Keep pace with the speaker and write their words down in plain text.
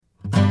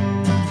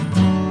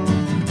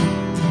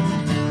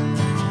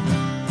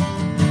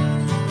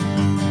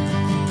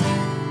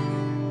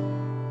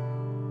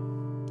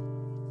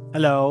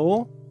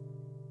Hello.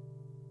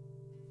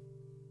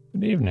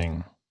 Good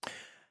evening.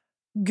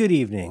 Good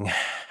evening.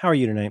 How are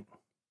you tonight?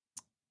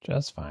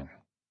 Just fine.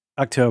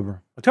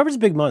 October. October's a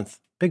big month.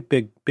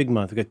 Big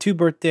month. We've got 2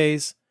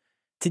 birthdays.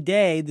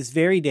 Today, this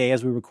very day,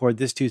 as we record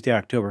this Tuesday,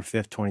 October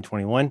 5th,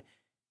 2021,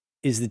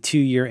 is the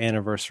 2-year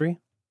anniversary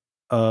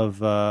of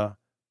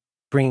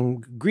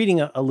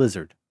greeting a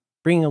lizard.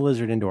 Bringing a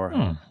lizard into our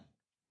home.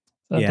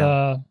 Is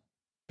that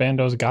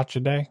Bando's Gotcha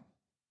Day?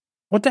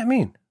 What'd that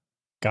mean?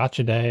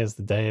 Gotcha Day is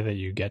the day that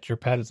you get your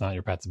pet. It's not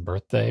your pet's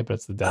birthday, but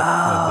it's the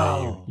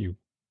day, you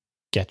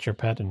get your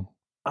pet. And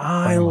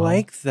I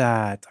like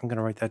that. I'm going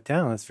to write that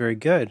down. That's very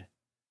good.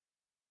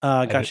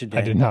 Gotcha Day.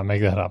 I did not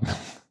make that up.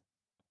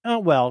 Oh,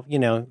 well, you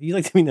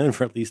like to be known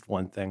for at least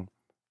one thing.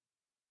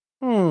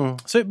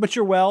 So, but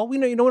you're well. We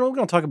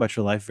don't talk about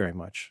your life very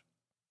much.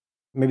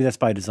 Maybe that's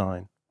by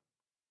design.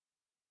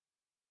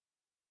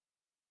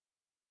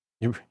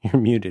 You're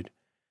muted.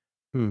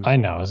 I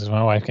know. This is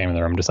my wife came in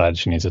the room, decided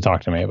she needs to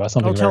talk to me about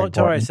something very important.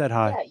 Tell her I said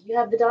hi. Yeah, you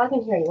have the dog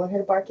in here. You want her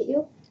to bark at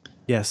you?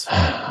 Yes,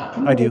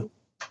 I do.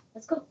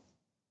 Let's go.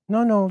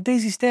 No,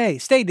 Daisy, stay.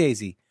 Stay,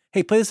 Daisy.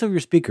 Hey, play this over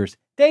your speakers.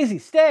 Daisy,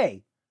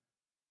 stay.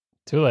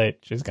 Too late.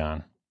 She's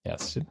gone.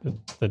 Yes,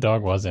 the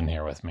dog was in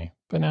here with me,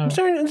 but now I'm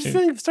starting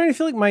to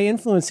feel like my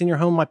influence in your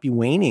home might be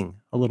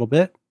waning a little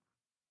bit.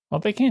 Well,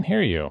 they can't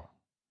hear you.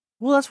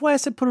 Well, that's why I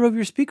said put it over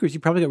your speakers.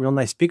 You probably got real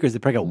nice speakers. They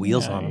probably got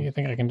wheels on them. You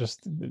think I can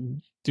just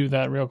do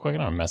that real quick? I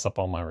don't mess up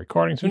all my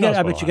recordings.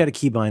 I bet you got a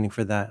key binding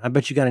for that. I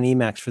bet you got an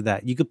Emax for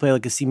that. You could play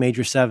like a C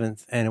major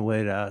 7th and it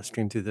would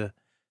stream through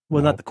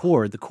not the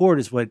chord. The chord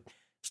is what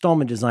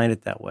Stallman designed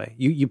it that way.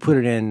 You put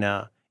it in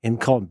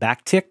called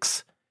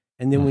backticks,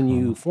 and then when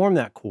you form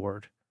that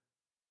chord,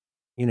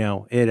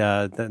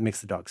 that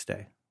makes the dog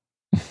stay.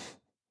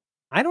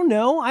 I don't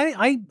know.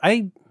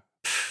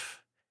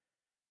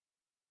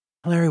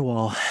 Larry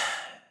Wall.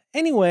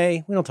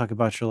 Anyway, we don't talk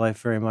about your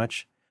life very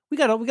much. We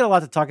got a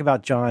lot to talk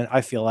about, John. I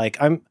feel like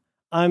I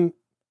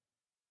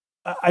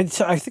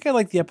think I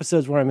like the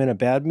episodes where I'm in a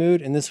bad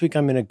mood, and this week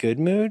I'm in a good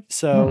mood.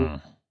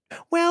 So,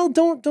 well,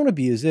 don't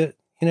abuse it,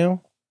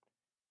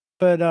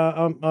 But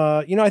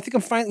I think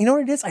I'm finally. You know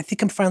what it is? I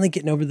think I'm finally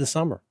getting over the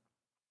summer.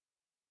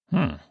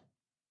 Getting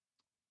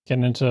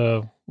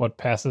into what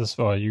passes.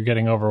 Well, you're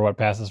getting over what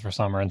passes for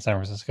summer in San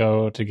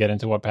Francisco to get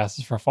into what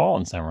passes for fall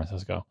in San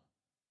Francisco.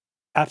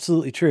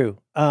 Absolutely true.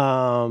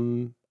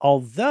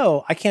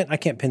 Although I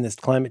can't pin this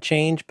to climate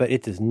change, but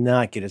it does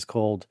not get as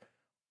cold.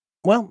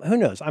 Well, who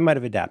knows? I might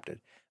have adapted,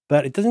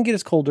 but it doesn't get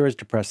as cold or as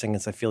depressing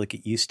as I feel like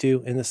it used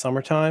to in the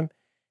summertime.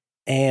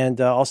 And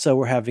also,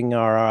 we're having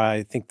our,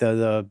 I think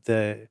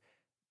the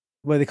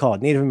what do they call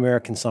it? Native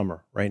American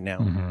summer right now.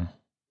 Mm-hmm.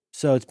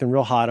 So it's been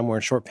real hot. I'm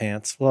wearing short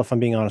pants. Well, if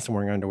I'm being honest, I'm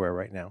wearing underwear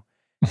right now.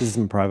 This is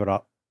my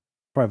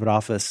private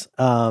office.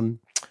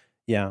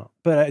 Yeah,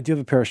 but I do have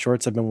a pair of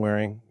shorts I've been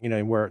wearing.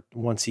 I wear it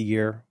once a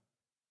year,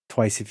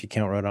 twice if you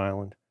count Rhode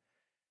Island.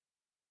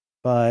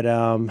 But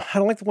I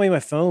don't like the way my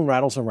phone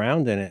rattles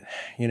around in it.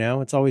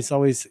 It's always.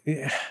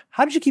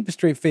 How did you keep a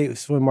straight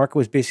face when Marco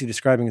was basically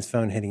describing his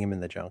phone hitting him in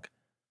the junk?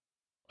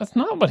 That's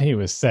not what he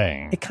was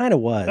saying. It kind of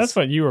was. That's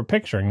what you were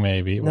picturing,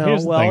 maybe. No,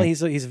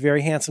 he's a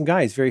very handsome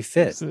guy. He's very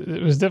fit.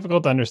 It was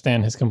difficult to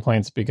understand his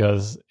complaints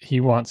because he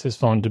wants his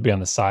phone to be on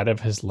the side of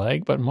his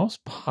leg, but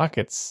most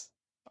pockets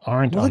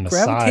aren't on the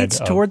side. It gravitates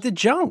toward the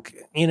junk,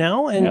 And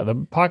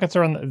the pockets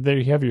are on there.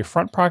 You have your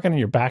front pocket and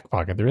your back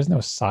pocket. There is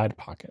no side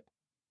pocket.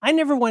 I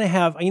never want to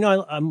have,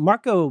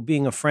 Marco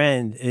being a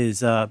friend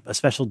is a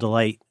special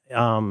delight.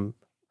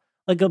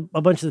 Like a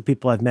bunch of the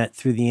people I've met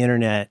through the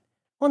internet.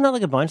 Well, not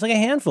like a bunch, like a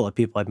handful of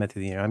people I've met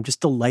through the internet. I'm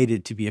just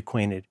delighted to be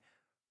acquainted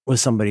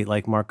with somebody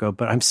like Marco,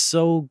 but I'm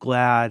so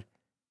glad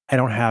I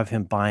don't have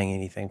him buying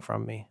anything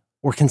from me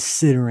or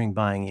considering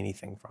buying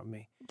anything from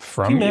me.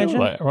 From you? Imagine?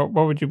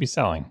 What would you be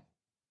selling?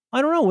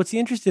 I don't know. What's he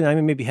interested in? I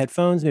mean, maybe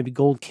headphones, maybe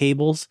gold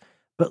cables,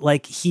 but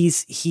like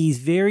he's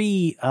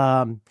very,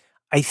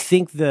 I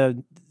think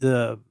the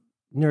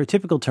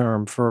neurotypical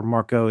term for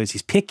Marco is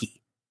he's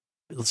picky,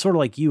 sort of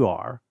like you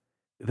are,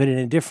 but in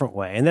a different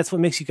way. And that's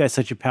what makes you guys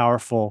such a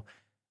powerful,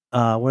 what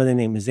are their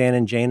names? Zan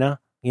and Jaina,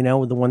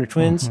 with the Wonder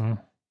Twins. Mm-hmm.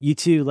 You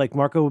two, like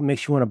Marco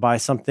makes you want to buy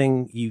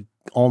something you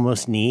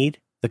almost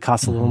need that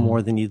costs a little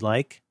more than you'd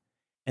like.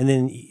 And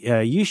then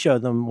you show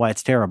them why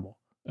it's terrible.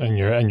 And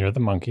you're the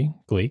monkey,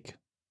 Gleek.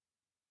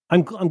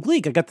 I'm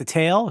Gleek. I got the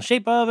tail,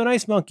 shape of an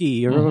ice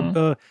monkey,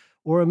 or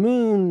a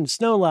moon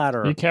snow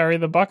ladder. You carry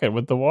the bucket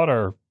with the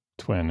water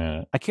twin in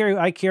it. I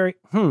carry.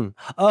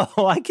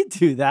 Oh, I could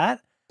do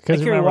that.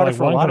 Because remember,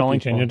 one can only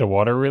change into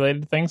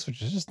water-related things,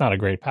 which is just not a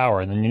great power.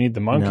 And then you need the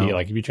monkey. No.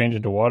 Like if you change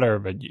into water,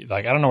 but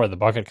I don't know where the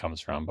bucket comes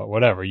from, but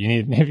whatever. If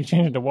you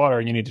change into water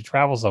and you need to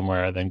travel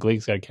somewhere, then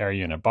Gleek's got to carry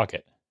you in a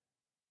bucket.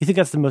 You think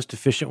that's the most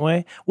efficient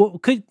way? Well,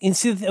 okay.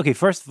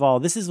 First of all,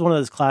 this is one of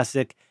those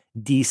classic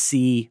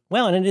DC.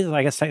 Well, and it is.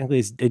 I guess technically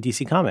it's a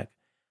DC comic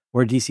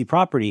or a DC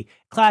property.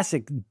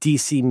 Classic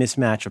DC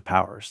mismatch of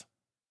powers.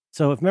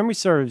 So if memory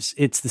serves,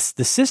 it's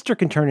the sister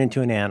can turn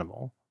into an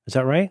animal. Is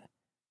that right?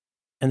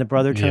 And the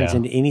brother turns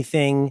into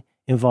anything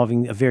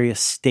involving various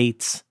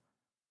states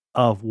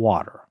of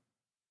water.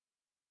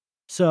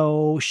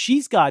 So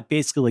she's got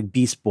basically like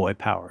Beast Boy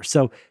power.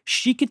 So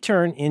she could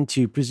turn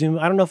into,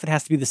 I don't know if it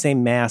has to be the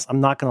same mass.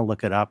 I'm not going to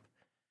look it up.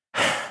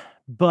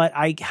 But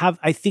I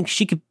think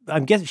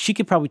I'm guessing she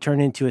could probably turn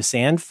into a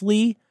sand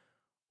flea,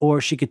 or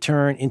she could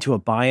turn into a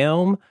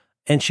biome,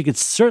 and she could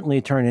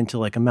certainly turn into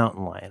like a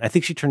mountain lion. I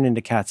think she turned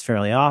into cats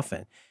fairly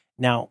often.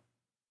 Now,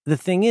 the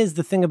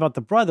thing about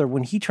the brother,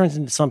 when he turns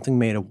into something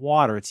made of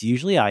water, it's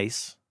usually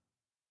ice,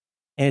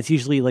 and it's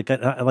usually like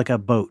a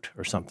boat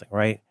or something,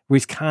 right? Where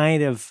he's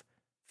kind of,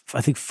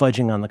 I think,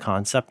 fudging on the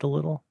concept a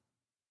little.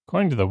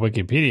 According to the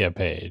Wikipedia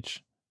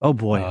page, oh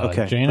boy,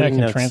 okay. Jaina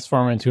can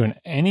transform into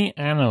any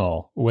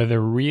animal, whether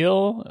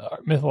real,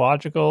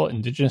 mythological,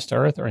 indigenous to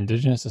Earth, or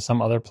indigenous to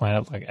some other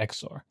planet like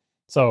Exor.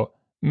 So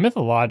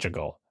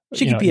mythological.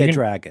 She could be a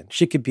dragon.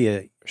 She could be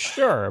a...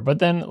 Sure, but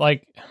then,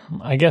 like,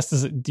 I guess,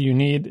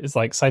 is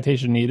like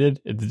citation needed?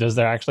 Does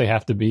there actually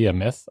have to be a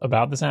myth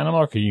about this animal,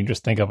 or can you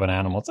just think of an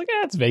animal? It's like,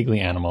 it's vaguely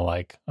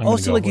animal-like.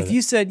 So like if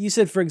you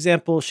said, for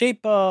example,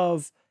 shape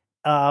of,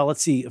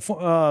 let's see,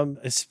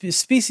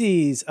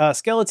 species,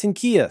 skeleton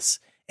Kias,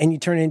 and you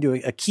turn it into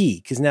a key,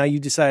 because now you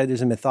decided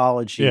there's a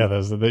mythology. Yeah,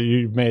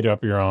 you made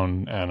up your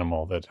own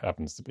animal that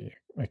happens to be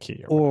a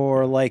key.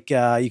 Or like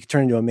you could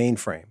turn into a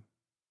mainframe.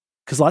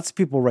 Because lots of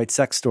people write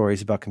sex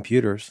stories about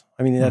computers.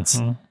 I mean,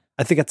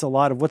 I think that's a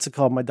lot of, what's it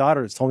called? My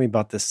daughter has told me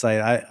about this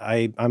site.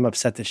 I'm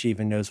upset that she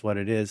even knows what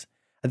it is.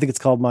 I think it's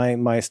called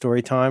My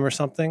Story Time or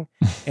something.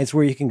 And it's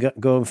where you can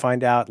go and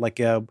find out like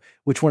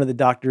which one of the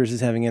doctors is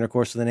having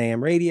intercourse with an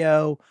AM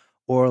radio,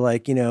 or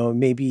like,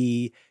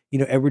 maybe,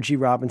 Edward G.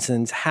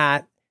 Robinson's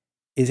hat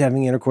is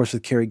having intercourse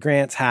with Cary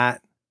Grant's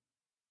hat.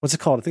 What's it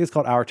called? I think it's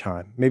called Our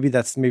Time. Maybe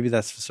that's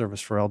the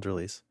service for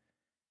elderlies.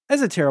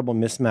 That's a terrible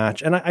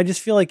mismatch. And I just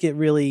feel like it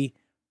really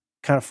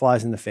kind of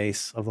flies in the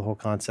face of the whole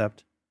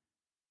concept.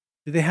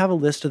 Do they have a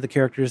list of the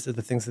characters of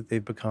the things that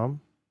they've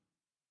become?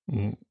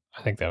 I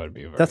think that would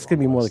be that's going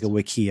to be more like a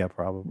Wikia,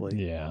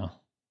 probably. Yeah.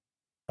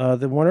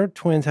 The Warner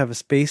twins have a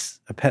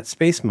pet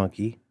space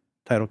monkey,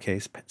 title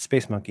case,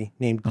 space monkey,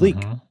 named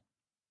Gleek,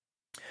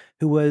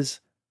 who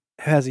has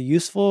a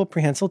useful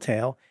prehensile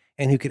tail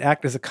and who could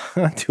act as a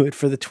conduit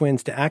for the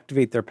twins to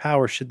activate their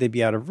power should they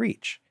be out of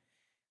reach.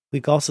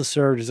 Gleek also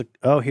served as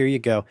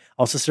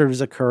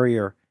a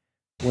courier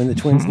when the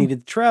twins needed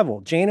to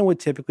travel. Jaina would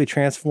typically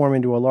transform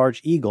into a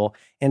large eagle,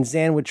 and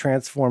Zan would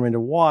transform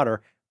into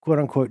water, quote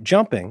unquote,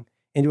 jumping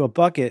into a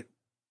bucket.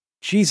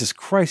 Jesus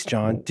Christ,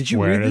 John. Did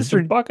you read this?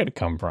 Where does the bucket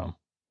come from?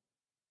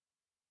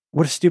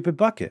 What a stupid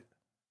bucket.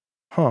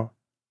 Huh.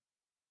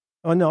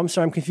 Oh, no, I'm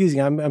sorry. I'm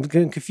confusing. I'm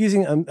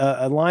confusing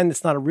a line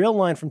that's not a real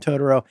line from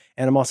Totoro,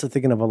 and I'm also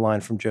thinking of a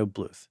line from Joe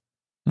Bluth.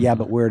 Yeah,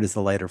 but where does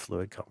the lighter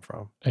fluid come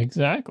from?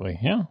 Exactly,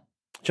 yeah.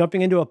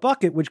 Jumping into a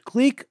bucket, which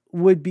Gleek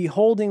would be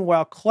holding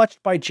while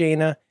clutched by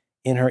Jaina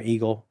in her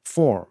eagle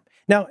form.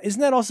 Now, isn't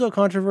that also a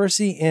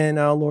controversy in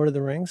Lord of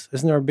the Rings?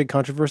 Isn't there a big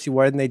controversy?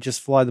 Why didn't they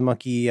just fly the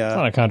monkey? It's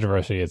not a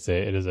controversy. It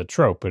is a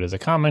trope. It is a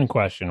common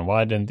question.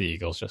 Why didn't the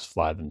eagles just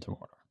fly them to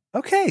Mordor?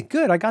 Okay,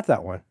 good. I got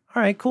that one.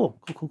 All right, cool.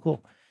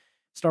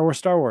 Star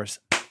Wars.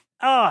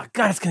 Oh,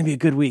 God, it's going to be a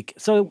good week.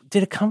 So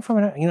did it come from,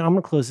 I'm going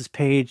to close this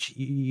page.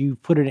 You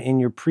put it in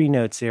your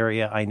pre-notes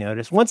area, I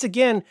noticed. Once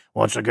again,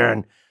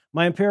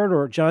 my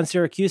Imperator, John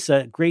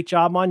Siracusa, great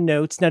job on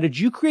notes. Now, did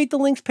you create the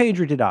links page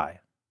or did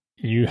I?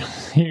 You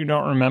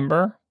don't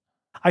remember?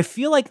 I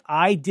feel like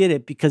I did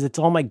it because it's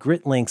all my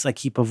grit links I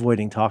keep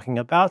avoiding talking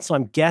about. So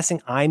I'm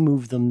guessing I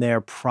moved them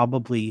there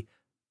probably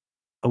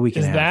a week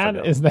and a half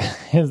ago. Is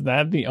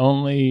that the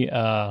only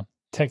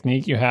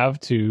technique you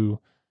have to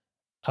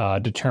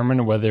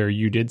determine whether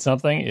you did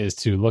something, is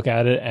to look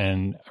at it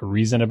and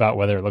reason about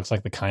whether it looks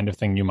like the kind of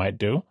thing you might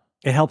do?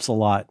 It helps a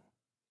lot.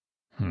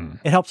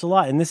 It helps a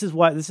lot. And this is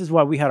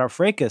why we had our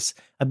fracas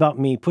about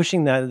me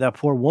pushing that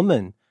poor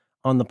woman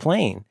on the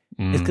plane.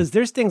 It's because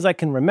there's things I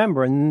can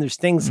remember, and then there's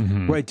things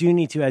where I do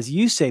need to, as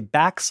you say,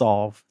 back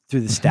solve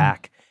through the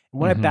stack.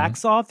 And when I back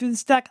solve through the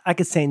stack, I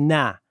could say,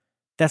 nah,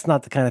 that's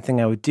not the kind of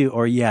thing I would do.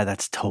 Or, yeah,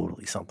 that's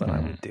totally something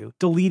I would do.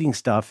 Deleting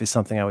stuff is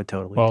something I would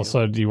totally do. Well,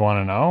 so do you want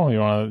to know? You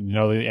want to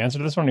know the answer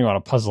to this one? Or you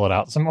want to puzzle it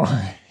out some more?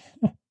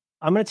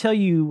 I'm going to tell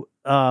you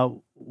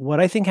what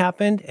I think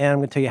happened, and I'm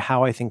going to tell you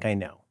how I think I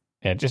know.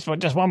 Yeah, just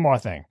one more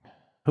thing.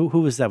 Who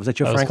was that? Was that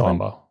Joe Franklin?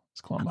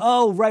 It's Columbo.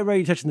 Oh, right.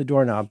 You're touching the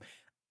doorknob.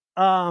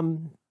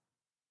 Sometimes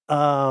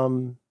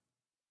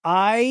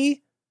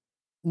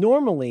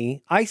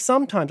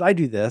I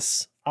do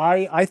this.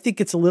 I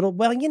think it's a little,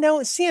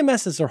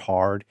 CMSs are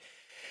hard.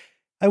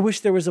 I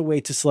wish there was a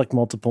way to select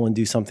multiple and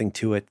do something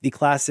to it. The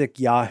classic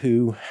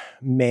Yahoo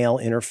mail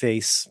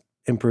interface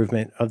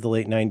improvement of the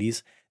late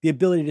 90s. The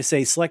ability to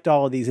say, select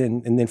all of these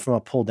and then from a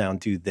pull down,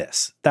 do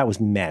this. That was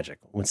magic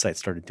when sites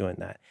started doing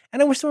that.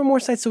 And I wish there were more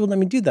sites that would let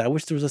me do that. I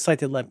wish there was a site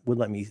that would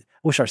let me, I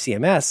wish our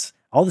CMS,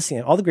 all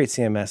the great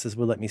CMSs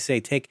would let me say,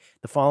 take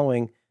the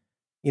following,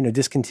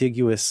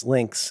 discontiguous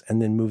links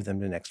and then move them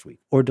to next week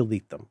or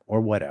delete them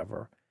or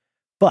whatever.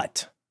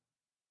 But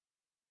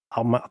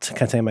I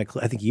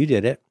think you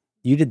did it.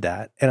 You did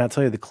that. And I'll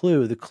tell you the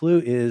clue. The clue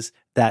is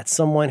that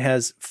someone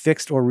has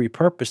fixed or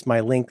repurposed my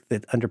link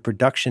that under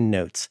production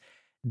notes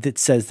that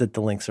says that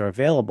the links are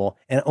available.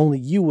 And only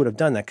you would have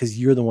done that because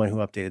you're the one who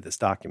updated this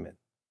document.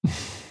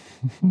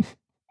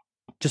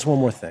 Just one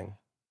more thing.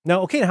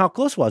 Now, okay, how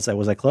close was I?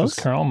 Was I close? It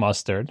was Colonel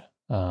Mustard.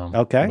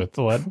 Okay. With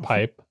the lead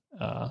pipe.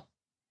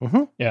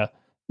 Yeah.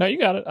 No, you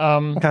got it.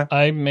 Okay.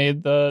 I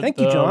made the Thank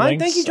you, John.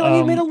 links. Thank you, John.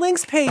 You made a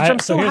links page. I'm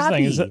so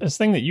happy. The thing, this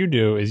thing that you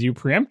do is you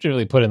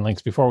preemptively put in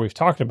links before we've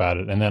talked about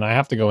it, and then I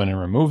have to go in and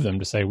remove them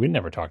to say we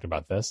never talked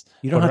about this.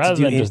 You don't have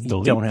to do just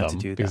delete don't have them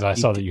to do that. Because I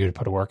saw that you had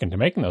put a work into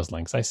making those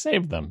links. I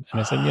saved them, and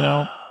I said,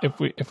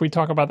 if we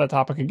talk about that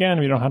topic again,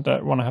 we don't have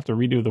to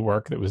redo the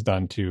work that was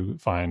done to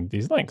find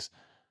these links.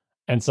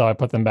 And so I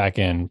put them back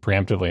in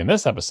preemptively in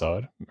this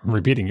episode,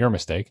 repeating your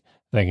mistake,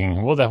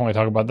 thinking we'll definitely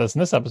talk about this in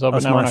this episode.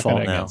 That's but now we're not fault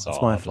going to now. again. So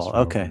it's my fault.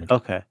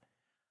 Okay.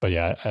 But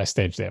yeah, I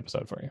staged the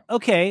episode for you.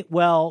 Okay,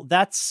 well,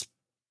 that's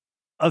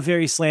a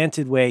very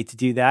slanted way to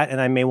do that, and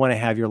I may want to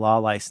have your law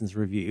license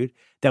reviewed.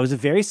 That was a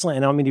very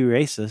slanted, I don't mean to be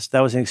racist, that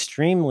was an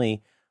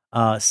extremely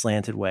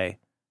slanted way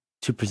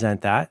to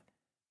present that.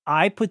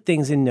 I put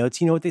things in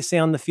notes. You know what they say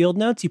on the field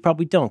notes? You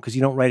probably don't because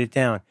you don't write it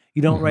down.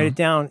 You don't write it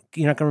down,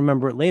 you're not going to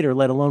remember it later,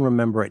 let alone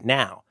remember it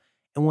now.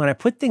 And when I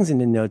put things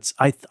into notes,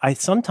 I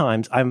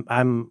sometimes,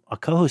 I'm a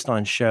co-host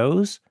on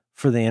shows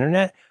for the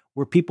internet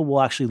where people will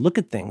actually look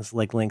at things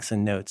like links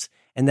and notes,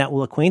 and that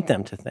will acquaint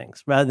them to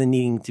things rather than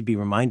needing to be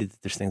reminded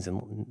that there's things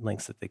in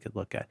links that they could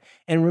look at.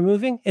 And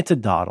removing, it's a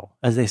dawdle,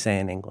 as they say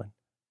in England.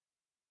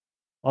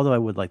 Although I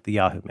would like the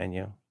Yahoo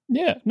menu.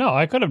 Yeah, no,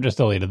 I could have just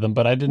deleted them,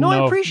 but I didn't know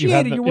I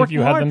appreciate it. if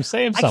you had them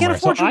saved somewhere. I can't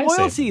afford your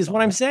loyalty is them.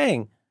 what I'm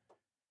saying.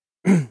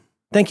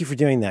 Thank you for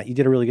doing that. You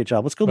did a really good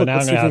job. Let's go but look. Now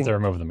I'm going to have to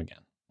remove them again.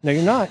 No,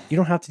 you're not. You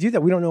don't have to do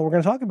that. We don't know what we're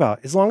going to talk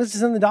about. As long as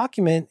it's in the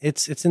document,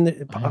 it's in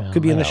the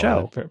could be in the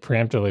show.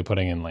 Preemptively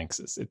putting in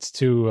links, it's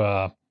too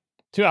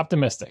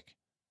optimistic.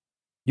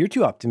 You're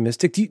too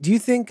optimistic. Do you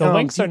think the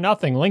links are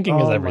nothing? Linking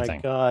is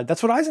everything. Oh my God,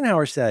 that's what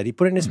Eisenhower said. He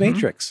put it in his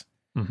matrix.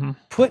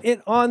 Put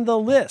it on the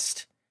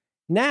list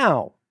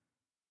now.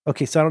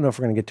 Okay, so I don't know if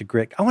we're going to get to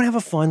grit. I want to have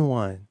a fun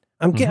one.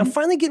 I'm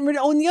finally getting rid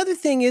of. Oh, and the other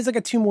thing is, I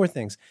got two more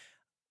things.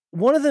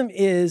 One of them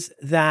is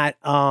that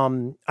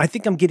I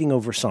think I'm getting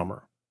over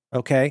summer.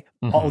 Okay.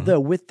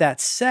 Although with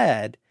that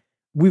said,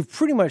 we've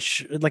pretty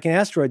much, like in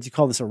asteroids, you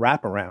call this a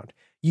wraparound.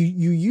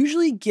 You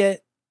usually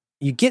get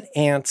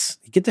ants,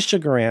 you get the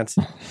sugar ants.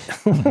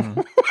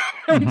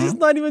 I'm just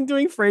not even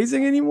doing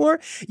phrasing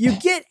anymore. You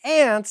get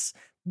ants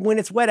when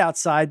it's wet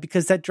outside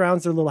because that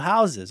drowns their little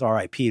houses.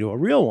 RIP to a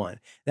real one.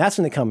 That's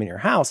when they come in your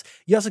house.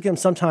 You also get them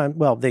sometime.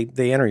 Well, they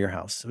enter your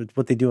house.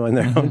 What they do on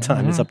their own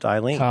time is up to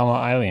Eileen.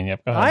 Eileen.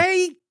 Yep. Go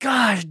ahead.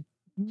 Gosh.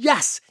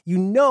 Yes,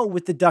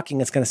 with the ducking,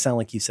 it's going to sound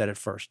like you said it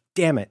first.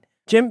 Damn it.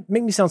 Jim,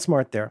 make me sound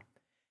smart there.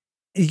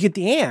 You get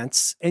the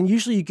ants, and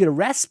usually you get a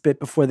respite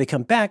before they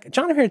come back.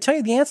 John, I'm here to tell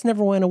you, the ants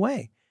never went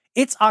away.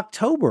 It's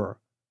October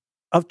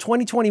of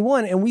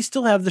 2021, and we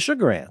still have the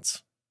sugar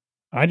ants.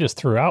 I just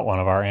threw out one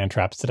of our ant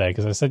traps today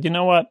because I said, you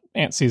know what?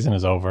 Ant season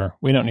is over.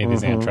 We don't need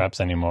these ant traps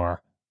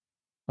anymore.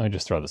 Let me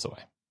just throw this away.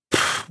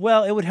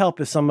 Well, it would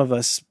help if some of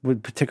us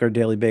would take our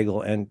daily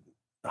bagel and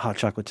hot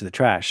chocolate to the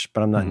trash,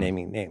 but I'm not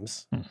naming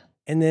names.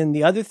 And then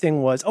the other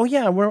thing was, I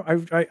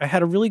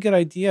had a really good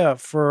idea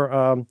for,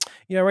 I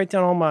write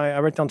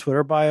down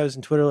Twitter bios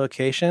and Twitter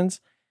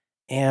locations.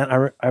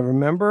 And I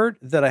remembered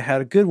that I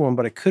had a good one,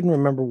 but I couldn't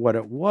remember what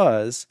it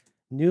was.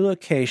 New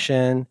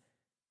location.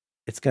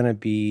 It's going to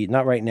be,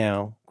 not right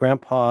now,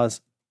 Grandpa's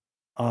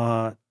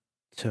Automobile.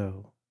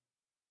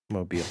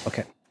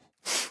 Okay.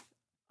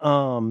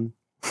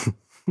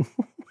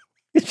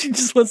 She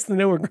just wants to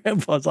know where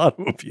Grandpa's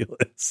Automobile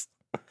is.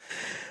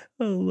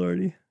 Oh,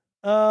 Lordy.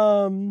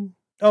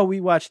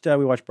 We watched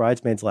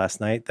Bridesmaids last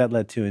night. That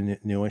led to a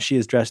new one. She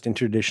is dressed in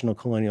traditional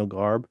colonial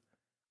garb.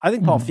 I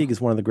think Paul Feig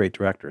is one of the great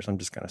directors. I'm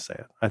just going to say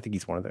it. I think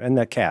he's one of them. And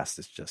that cast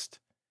is just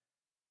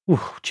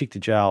cheek to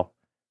jowl.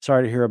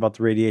 Sorry to hear about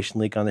the radiation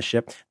leak on the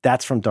ship.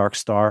 That's from Dark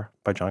Star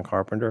by John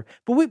Carpenter.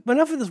 But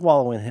enough of this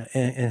wallowing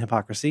in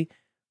hypocrisy.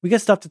 We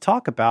got stuff to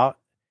talk about.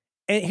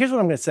 And here's what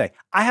I'm going to say.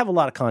 I have a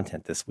lot of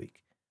content this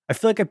week. I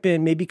feel like I've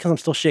been, maybe because I'm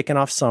still shaking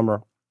off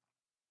summer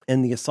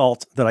and the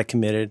assault that I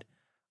committed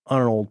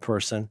on an old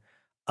person.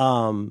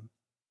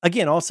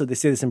 Again, also they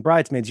say this in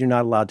Bridesmaids: you're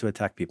not allowed to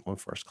attack people in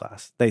first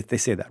class. They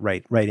say that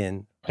right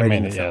in.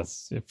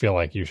 Yes, I feel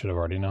like you should have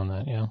already known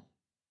that. Yeah.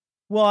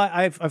 Well,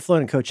 I've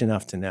flown and coached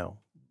enough to know.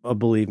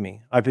 Believe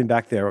me, I've been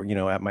back there,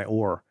 at my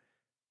oar.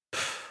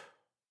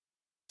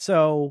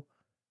 So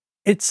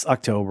it's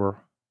October,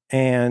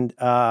 and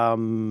I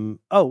don't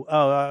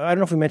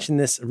know if we mentioned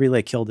this.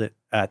 Relay killed it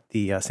at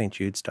the St.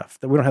 Jude stuff.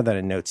 We don't have that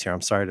in notes here.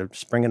 I'm sorry to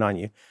spring it on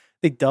you.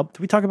 Did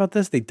we talk about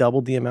this? They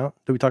doubled the amount.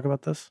 Did we talk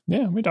about this?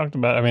 Yeah, we talked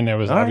about it. I mean, it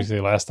was obviously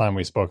last time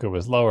we spoke, it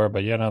was lower,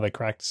 but they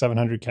cracked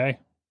 700K. I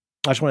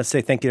just want to say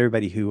thank you to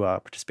everybody who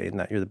participated in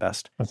that. You're the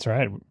best. That's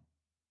right.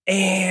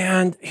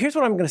 And here's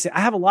what I'm going to say.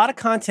 I have a lot of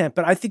content,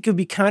 but I think it would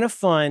be kind of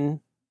fun.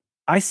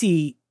 I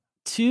see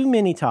too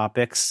many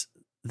topics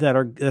that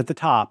are at the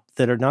top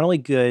that are not only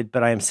good,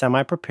 but I am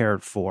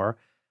semi-prepared for.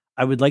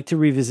 I would like to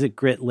revisit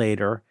Grit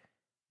later,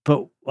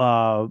 but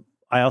I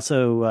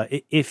also,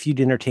 if you'd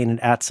entertain it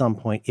at some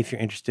point, if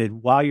you're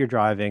interested while you're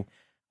driving,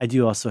 I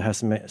do also have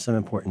some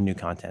important new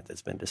content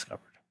that's been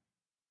discovered.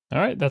 All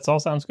right, that all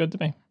sounds good to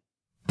me.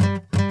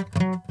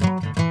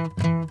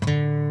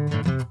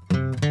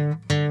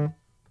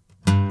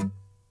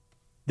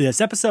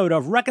 This episode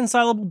of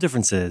Reconcilable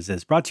Differences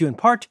is brought to you in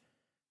part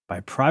by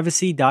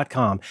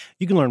Privacy.com.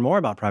 You can learn more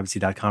about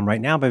Privacy.com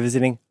right now by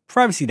visiting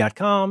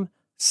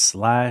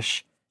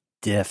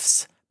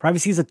Privacy.com/diffs.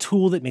 Privacy is a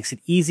tool that makes it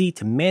easy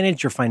to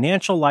manage your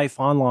financial life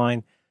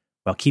online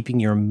while keeping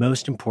your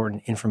most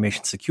important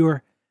information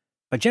secure.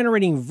 By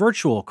generating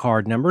virtual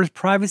card numbers,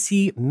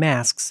 Privacy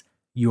masks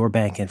your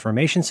bank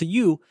information so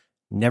you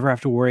never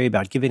have to worry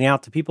about giving it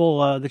out to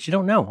people that you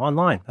don't know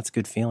online. That's a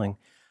good feeling.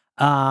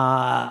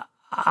 I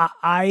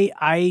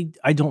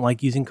don't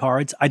like using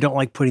cards. I don't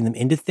like putting them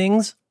into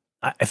things.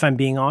 If I'm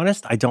being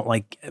honest, I don't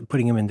like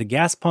putting them into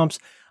gas pumps.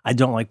 I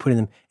don't like putting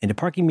them into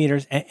parking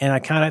meters. And I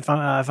kind of,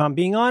 if I'm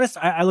being honest,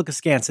 I look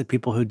askance at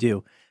people who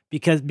do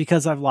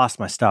because I've lost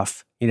my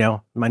stuff,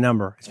 my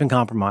number. It's been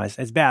compromised.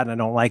 It's bad and I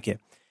don't like it.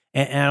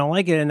 And I don't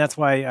like it. And that's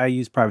why I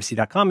use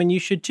Privacy.com, and you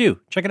should too.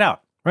 Check it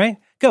out, right?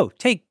 Go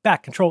take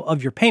back control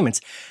of your payments,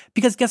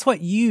 because guess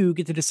what? You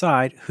get to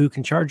decide who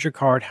can charge your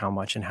card, how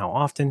much and how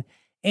often,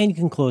 and you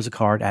can close a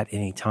card at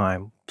any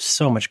time.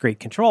 So much great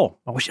control.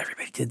 I wish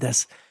everybody did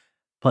this.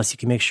 Plus, you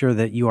can make sure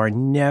that you are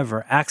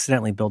never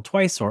accidentally billed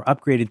twice or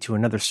upgraded to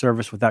another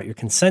service without your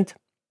consent.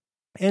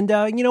 And,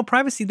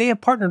 Privacy, they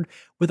have partnered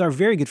with our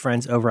very good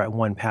friends over at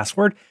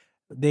 1Password.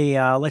 They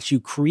let you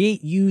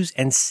create, use,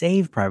 and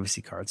save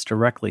privacy cards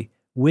directly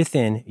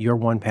within your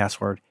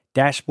 1Password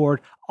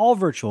dashboard. All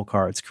virtual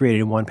cards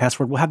created in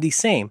 1Password will have the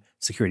same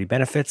security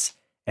benefits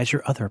as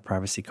your other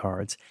privacy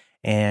cards.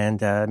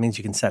 And it means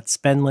you can set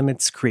spend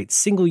limits, create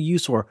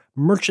single-use or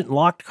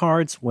merchant-locked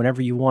cards whenever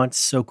you want.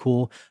 So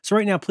cool. So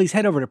right now, please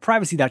head over to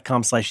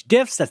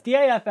privacy.com/diffs. That's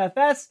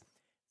DAFFS.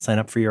 Sign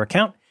up for your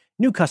account.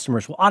 New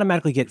customers will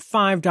automatically get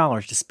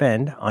 $5 to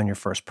spend on your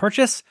first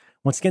purchase.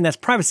 Once again, that's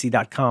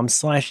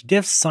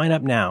privacy.com/diffs. Sign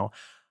up now.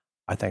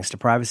 Our thanks to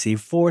Privacy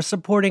for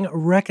supporting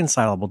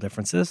Reconcilable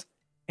Differences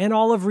and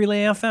all of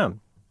Relay FM.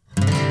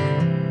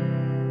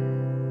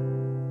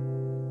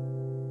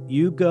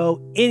 You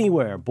go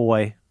anywhere,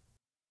 boy.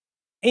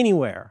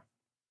 Anywhere.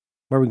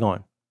 Where are we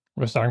going?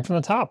 We're starting from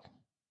the top.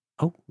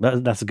 Oh,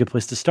 that's a good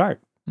place to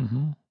start.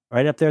 Mm-hmm.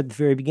 Right up there at the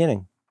very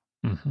beginning.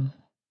 Mm-hmm.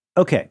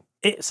 Okay.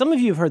 Some of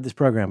you have heard this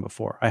program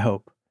before, I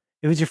hope.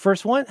 If it's your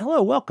first one,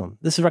 hello, welcome.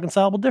 This is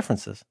Reconcilable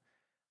Differences.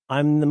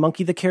 I'm the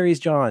monkey that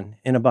carries John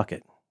in a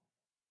bucket.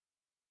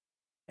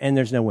 And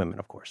there's no women,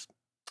 of course.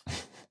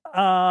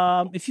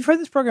 If you've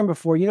heard this program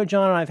before,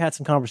 John and I have had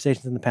some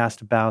conversations in the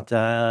past about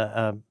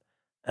an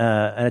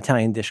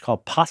Italian dish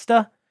called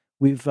pasta.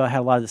 We've had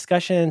a lot of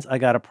discussions. I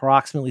got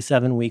approximately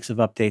 7 weeks of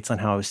updates on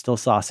how I was still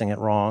saucing it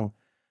wrong.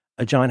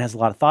 John has a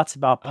lot of thoughts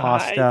about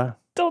pasta.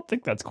 I don't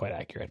think that's quite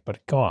accurate,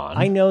 but go on.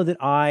 I know that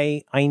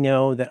I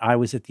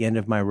was at the end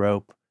of my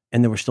rope,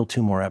 and there were still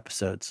 2 more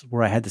episodes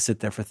where I had to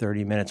sit there for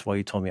 30 minutes while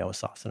you told me I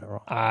was saucing it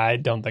wrong. I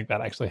don't think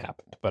that actually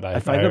happened, but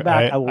if I go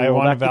back, I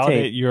want to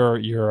validate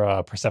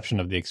your perception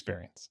of the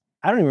experience.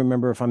 I don't even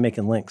remember if I'm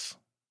making links.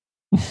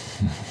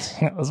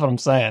 That's what I'm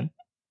saying.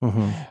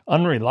 Mm-hmm.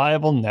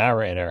 Unreliable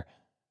narrator.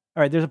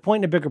 All right, there's a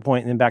point and a bigger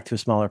point, and then back to a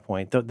smaller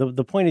point.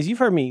 The point is, you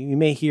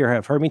may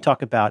have heard me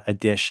talk about a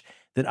dish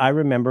that I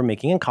remember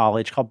making in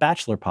college called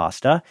bachelor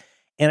pasta.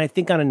 And I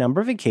think on a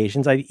number of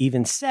occasions, I've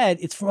even said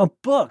it's from a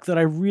book that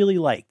I really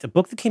liked, a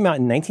book that came out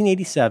in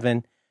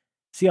 1987.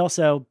 See,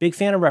 also, big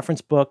fan of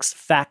reference books,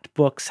 fact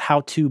books,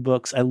 how-to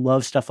books. I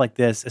love stuff like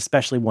this,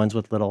 especially ones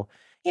with little,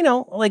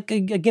 like a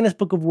Guinness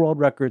Book of World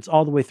Records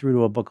all the way through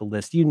to a book of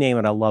lists. You name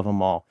it, I love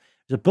them all.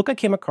 There's a book I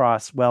came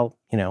across, on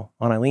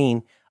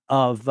Eileen,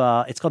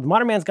 it's called The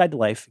Modern Man's Guide to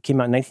Life. It came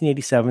out in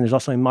 1987. There's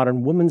also a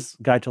Modern Woman's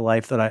Guide to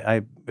Life that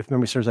I if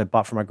memory serves, I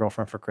bought for my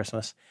girlfriend for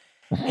Christmas.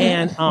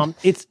 And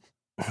it's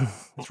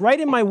right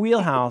in my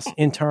wheelhouse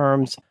in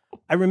terms,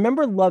 I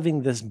remember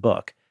loving this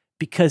book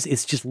because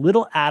it's just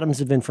little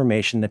atoms of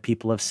information that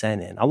people have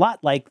sent in. A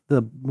lot like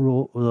the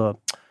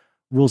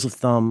Rules of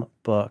Thumb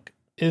book.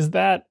 Is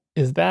that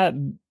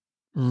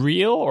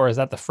real, or is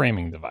that the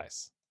framing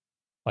device?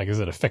 Like, is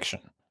it a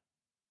fiction?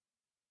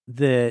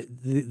 The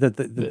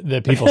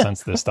people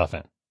sense this stuff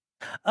in.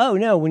 Oh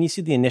no! When you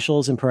see the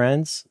initials in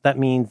parens, that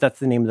means that's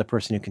the name of the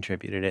person who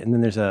contributed it, and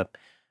then there's a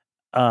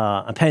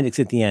appendix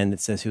at the end that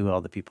says who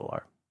all the people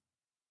are.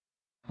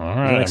 All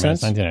right, it's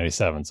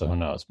 1987, so who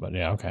knows? But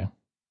yeah, okay.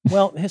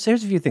 Well, so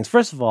here's a few things.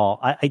 First of all,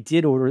 I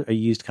did order a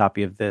used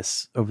copy of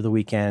this over the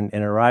weekend,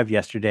 and it arrived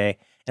yesterday.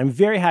 And I'm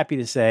very happy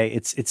to say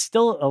it's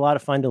still a lot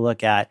of fun to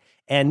look at.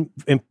 And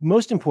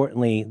most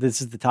importantly,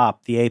 this is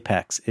the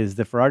apex, is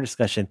that for our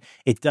discussion,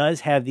 it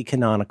does have the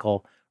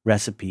canonical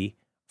recipe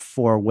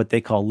for what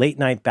they call late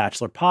night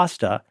bachelor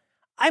pasta.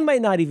 I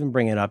might not even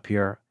bring it up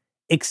here,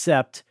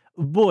 except,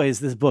 boy,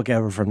 is this book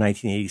ever from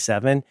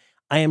 1987.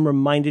 I am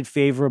reminded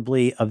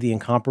favorably of the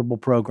Incomparable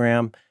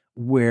program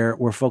where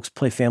folks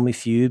play Family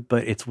Feud,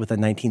 but it's with a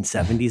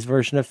 1970s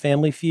version of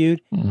Family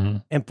Feud. Mm-hmm.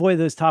 And boy,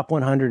 those top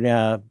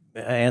 100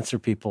 answer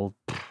people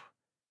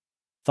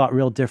thought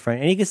real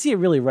different. And you can see it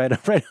really right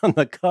on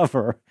the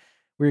cover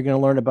where you're going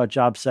to learn about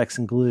job, sex,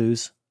 and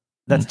glues.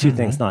 That's two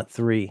things, not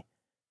three.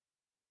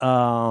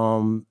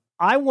 What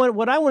I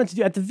wanted to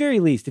do, at the very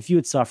least, if you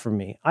would suffer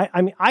me,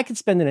 I mean, I could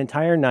spend an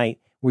entire night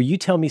where you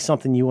tell me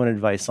something you want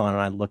advice on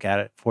and I look at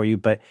it for you.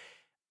 But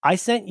I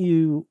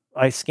scanned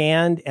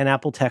and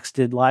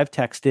live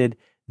texted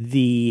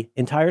the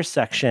entire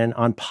section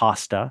on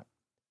pasta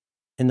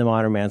in the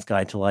Modern Man's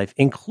Guide to Life,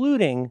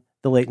 including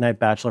the Late Night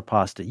Bachelor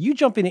pasta. You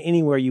jump into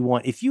anywhere you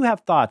want. If you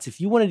have thoughts,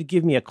 if you wanted to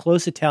give me a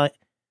close Italian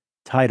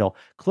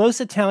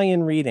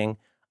reading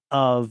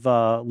of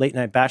Late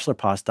Night Bachelor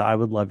pasta, I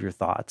would love your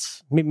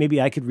thoughts.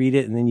 Maybe I could read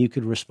it and then you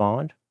could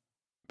respond.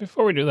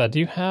 Before we do that, do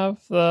you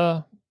have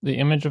the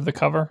image of the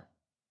cover?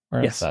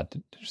 Where is that?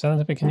 Did you send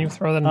it to me? Can you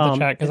throw that in the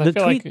chat? Because I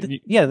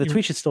feel the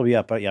tweet should still be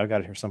up. But yeah, I've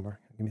got it here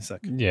somewhere. Give me a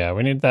sec. Yeah,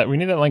 we need that. We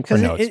need that link for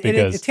notes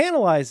because it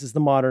tantalizes the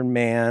modern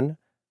man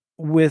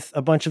with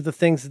a bunch of the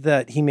things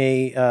that he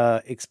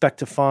may expect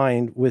to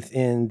find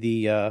within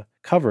the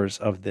covers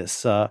of this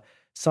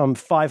some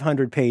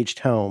 500-page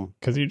tome.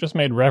 Because you just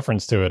made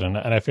reference to it, and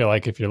I feel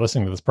like if you're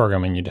listening to this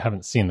program and you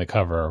haven't seen the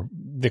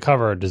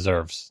cover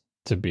deserves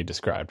to be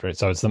described, right?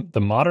 So it's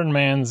the Modern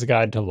Man's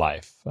Guide to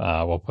Life.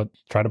 We'll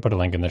try to put a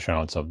link in the show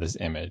notes of this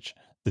image.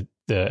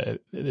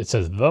 It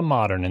says "The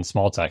Modern" in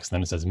small text, and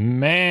then it says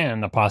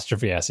 "Man"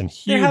 apostrophe S in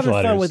huge letters. They're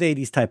having fun with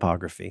 80s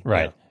typography,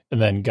 right? Yeah.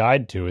 And then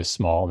 "Guide to" is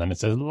small, and then it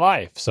says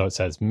 "Life," so it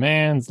says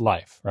 "Man's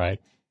Life," right?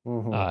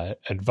 Mm-hmm.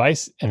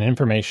 Advice and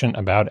information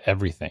about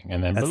everything,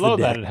 and then below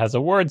that it has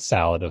a word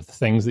salad of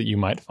things that you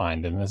might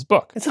find in this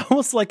book. It's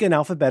almost like an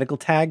alphabetical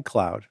tag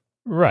cloud,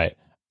 right?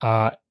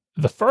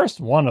 The first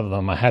one of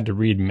them I had to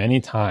read many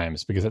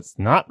times because it's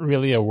not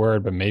really a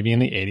word, but maybe in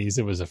the 80s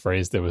it was a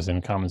phrase that was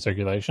in common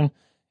circulation.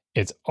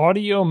 It's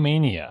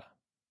audiomania,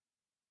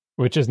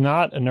 which is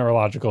not a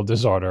neurological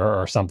disorder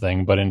or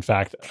something, but in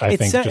fact,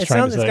 it's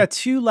got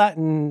two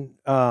Latin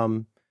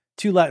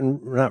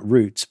not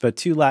roots, but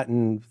two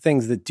Latin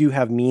things that do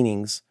have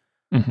meanings.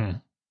 Mm-hmm.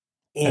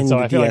 And so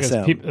I feel like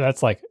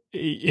that's like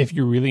if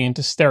you're really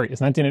into stereo.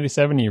 It's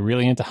 1987. You're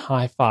really into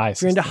hi-fi.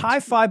 You're into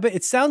hi-fi, but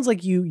it sounds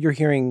like you're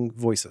hearing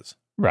voices,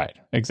 right?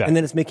 Exactly, and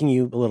then it's making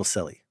you a little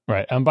silly,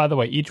 right? And by the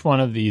way, each one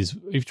of these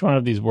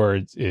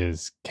words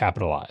is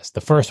capitalized.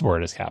 The first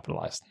word is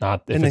capitalized,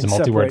 not if it's a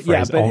multi-word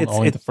phrase.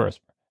 Only the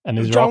first. And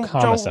these are all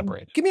comma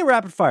separated. Give me a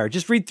rapid fire.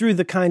 Just read through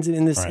the kinds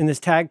in this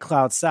tag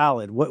cloud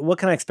salad. What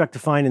can I expect to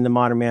find in the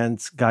Modern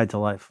Man's Guide to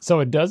Life? So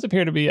it does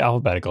appear to be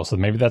alphabetical. So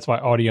maybe that's why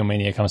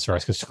audiomania comes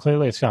first, because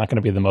clearly it's not going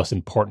to be the most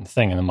important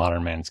thing in the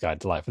Modern Man's Guide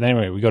to Life. But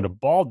anyway, we go to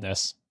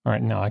baldness. All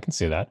right, no, I can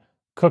see that.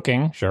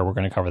 Cooking, sure, we're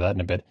going to cover that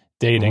in a bit.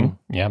 Dating,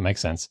 yeah, makes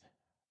sense.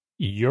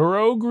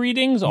 Euro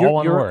greetings, all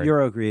one word.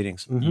 Euro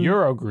greetings. Mm-hmm.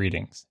 Euro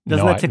greetings.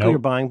 Doesn't that tickle your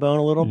buying bone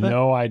a little bit?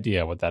 No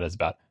idea what that is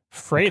about.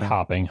 Freight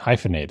hopping,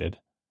 hyphenated.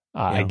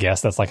 I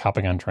guess that's like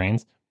hopping on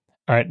trains.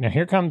 All right, now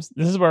this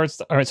is where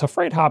it's, all right, so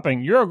freight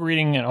hopping, Euro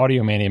greeting, and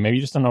audiomania, maybe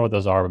you just don't know what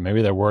those are, but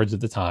maybe they're words at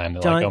the time.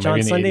 John,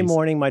 Sunday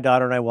morning, my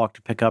daughter and I walked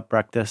to pick up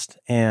breakfast,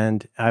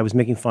 and I was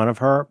making fun of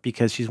her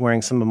because she's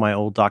wearing some of my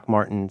old Doc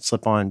Marten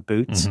slip-on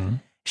boots. Mm-hmm.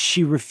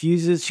 She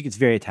gets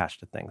very attached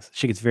to things.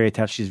 She's very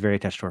attached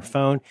to her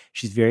phone.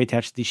 She's very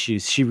attached to these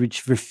shoes. She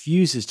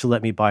refuses to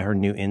let me buy her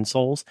new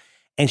insoles,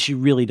 and she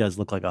really does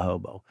look like a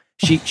hobo.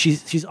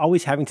 She's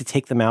always having to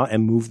take them out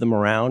and move them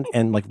around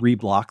and like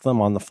reblock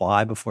them on the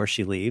fly before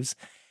she leaves.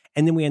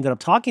 And then we ended up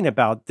talking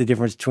about the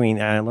difference between,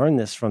 and I learned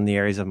this from the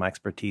areas of my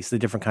expertise, the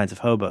different kinds of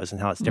hobos and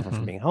how it's different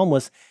from being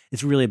homeless.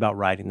 It's really about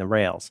riding the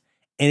rails.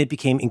 And it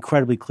became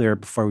incredibly clear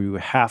before we were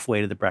halfway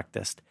to the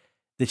breakfast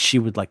that she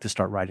would like to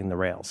start riding the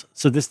rails.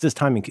 So this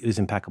timing is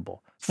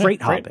impeccable.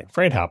 Freight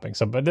hopping.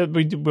 So, but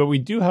we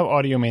do have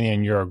audiomania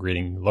and Euro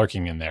greeting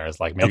lurking in there as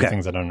like maybe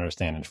things I don't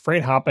understand. And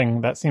freight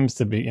hopping, that seems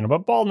to be,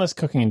 but baldness,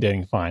 cooking, and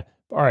dating, fine.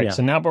 All right,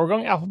 so now, but we're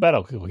going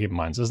alphabetical, keep in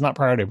mind. So it's not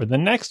priority. But the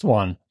next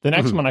one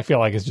I feel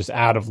like is just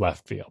out of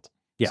left field.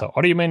 Yeah. So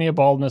audiomania,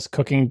 baldness,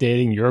 cooking,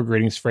 dating, Euro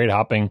greetings, freight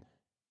hopping,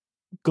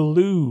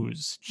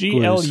 glues,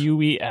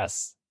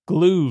 GLUES.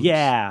 Glues.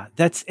 Yeah,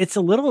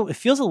 it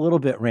feels a little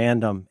bit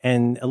random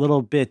and a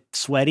little bit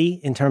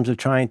sweaty in terms of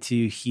trying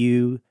to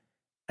hew.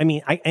 I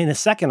mean, in a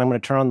second, I'm going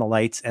to turn on the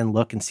lights and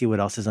look and see what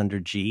else is under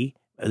G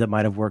that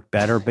might have worked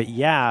better. But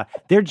yeah,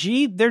 their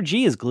G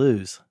is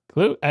glues.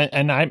 Glue,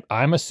 and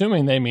I'm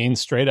assuming they mean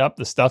straight up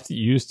the stuff that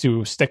you use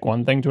to stick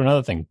one thing to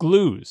another thing.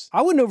 Glues.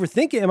 I wouldn't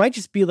overthink it. It might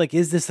just be like,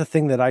 is this a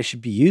thing that I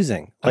should be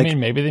using? I mean,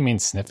 maybe they mean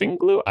sniffing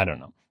glue. I don't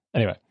know.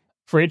 Anyway.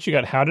 For H, you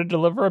got How to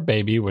Deliver a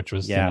Baby, which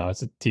was,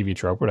 it's a TV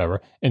trope, whatever.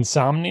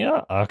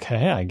 Insomnia,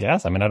 okay, I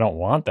guess. I mean, I don't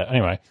want that.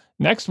 Anyway,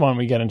 next one,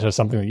 we get into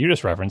something that you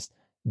just referenced,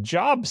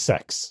 job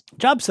sex.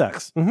 Job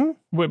sex.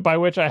 Mm-hmm. By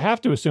which I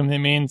have to assume they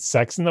mean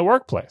sex in the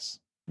workplace.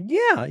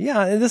 Yeah.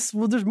 And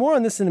there's more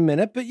on this in a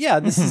minute, but yeah,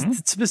 this is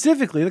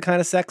specifically the kind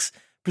of sex,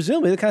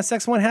 presumably the kind of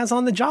sex one has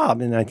on the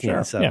job in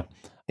 1987. Sure,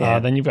 Yeah.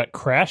 Then you've got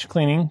crash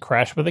cleaning,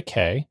 crash with a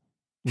K.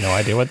 No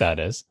idea what that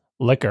is.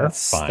 Liquor,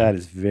 fine. That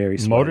is very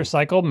smart.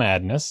 Motorcycle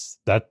madness.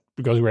 That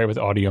goes great with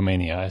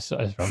Audiomania.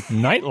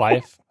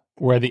 Nightlife,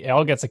 where the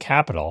L gets a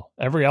capital.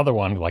 Every other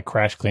one, like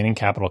crash cleaning,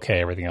 capital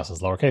K, everything else is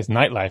lowercase.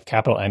 Nightlife,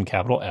 capital N,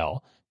 capital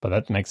L. But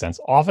that makes sense.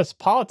 Office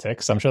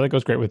politics. I'm sure that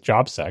goes great with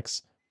job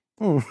sex.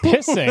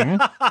 Pissing.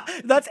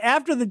 That's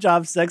after the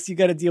job sex. You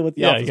got to deal with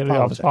the office politics.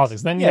 Office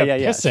politics. Then you have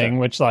pissing,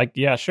 which, like,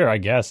 yeah, sure, I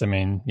guess. I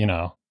mean,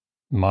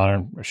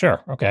 modern,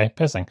 sure, okay,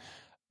 pissing.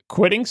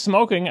 Quitting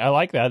smoking, I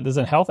like that. There's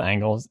a health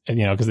angle,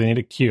 because they need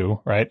a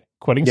Q, right?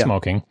 Quitting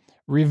smoking.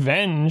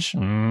 Revenge,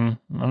 I'm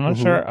not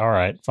sure. All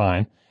right,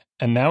 fine.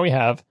 And now we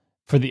have,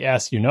 for the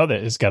S, that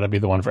it's got to be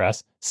the one for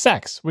S,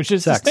 sex, which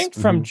is distinct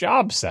from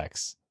job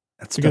sex.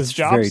 That's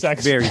job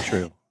sex. Very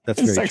true. That's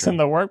very sex true. In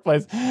the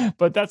workplace,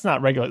 but that's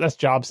not regular. That's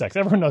job sex.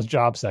 Everyone knows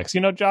job sex.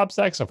 Job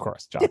sex? Of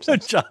course, job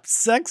sex. Job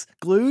sex?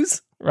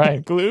 Glues?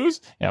 Right,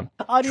 glues. Yeah.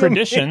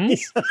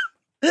 Traditions.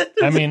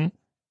 I mean,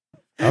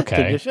 okay.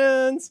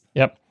 Traditions.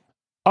 Yep.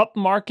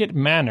 Upmarket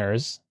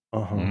manners.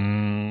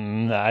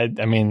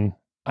 I mean,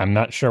 I'm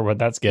not sure what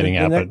that's getting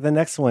at. But the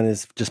next one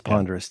is just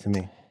ponderous to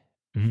me.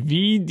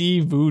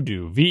 VD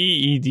voodoo,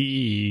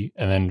 VEDE,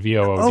 and then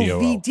VOODO. Oh,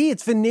 VD,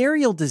 it's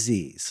venereal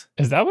disease.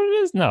 Is that what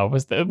it is? No,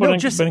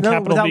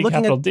 capital V,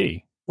 capital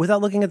D.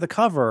 Without looking at the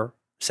cover,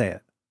 say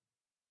it.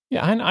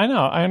 Yeah, I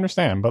know, I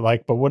understand, but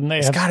wouldn't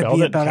they have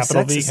spelled it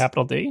capital V,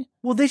 capital D?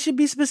 Well, they should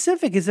be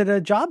specific. Is it a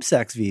job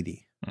sex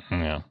VD?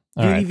 Yeah.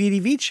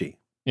 VD Vici.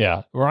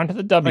 Yeah, we're on to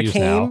the W's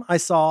now. I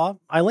saw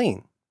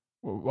Eileen.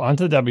 On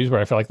to the W's where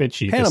I feel like they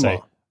cheat. Panama. To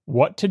say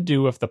what to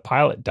do if the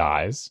pilot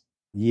dies.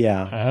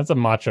 Yeah. That's a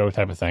macho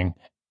type of thing.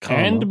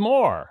 And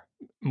more.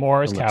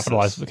 More is Ellipsis.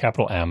 capitalized with a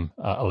capital M,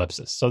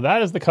 ellipsis. So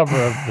that is the cover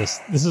of this.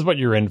 This is what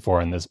you're in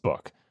for in this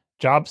book.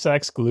 Job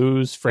sex,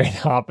 glues, freight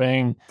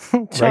hopping,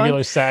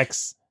 regular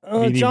sex.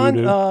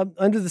 John,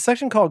 under the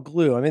section called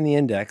glue, I'm in the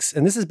index.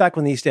 And this is back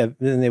when they used to have,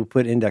 then they would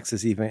put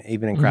indexes even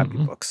in crappy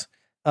books.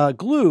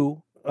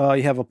 Glue,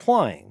 you have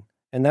applying.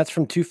 And that's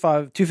from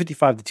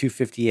 255 to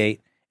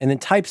 258. And then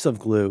types of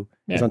glue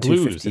is on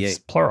 258. It's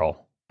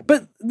plural.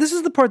 But this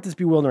is the part that's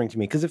bewildering to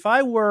me, because if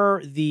I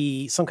were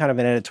some kind of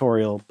an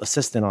editorial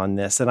assistant on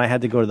this and I had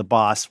to go to the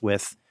boss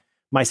with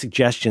my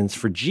suggestions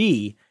for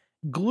G,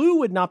 glue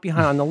would not be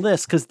high on the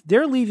list because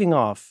they're leaving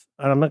off,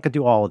 and I'm not going to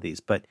do all of these,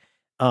 but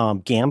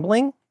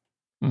gambling,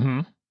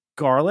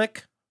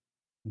 garlic,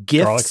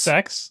 gifts, garlic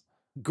sex,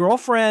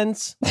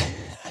 girlfriends,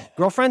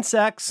 girlfriend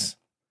sex.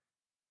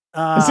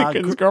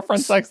 Is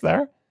girlfriend sex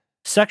there?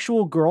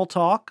 Sexual girl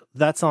talk,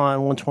 that's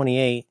on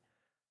 128.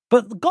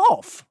 But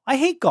golf, I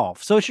hate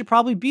golf, so it should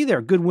probably be there.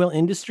 Goodwill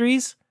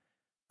Industries,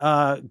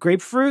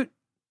 grapefruit,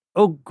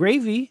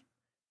 gravy.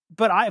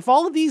 But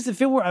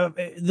if it were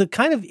the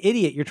kind of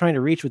idiot you're trying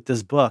to reach with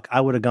this book,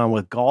 I would have gone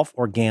with golf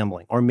or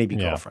gambling or maybe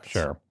girlfriends.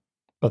 Sure.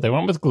 But they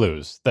went with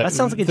glues. That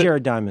sounds like a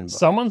Jared Diamond book.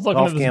 Someone's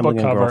looking at this book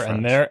cover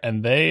and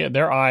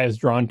their eye is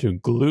drawn to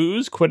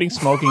glues, quitting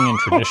smoking, and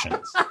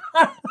traditions.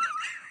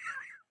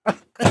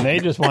 And they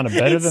just want to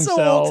better themselves.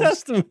 So Old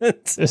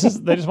Testament.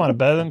 They just want to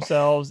better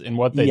themselves in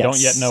what they don't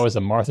yet know is a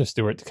Martha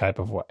Stewart type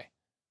of way.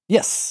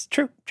 Yes,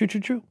 true.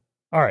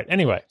 All right.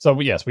 Anyway, so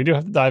yes, we do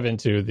have to dive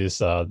into this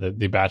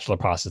the bachelor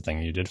process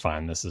thing you did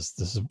find. This is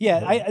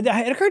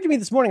it occurred to me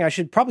this morning I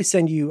should probably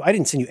send you. I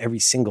didn't send you every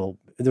single.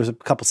 There was a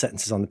couple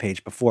sentences on the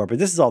page before, but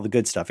this is all the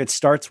good stuff. It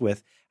starts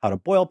with how to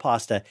boil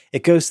pasta.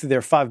 It goes through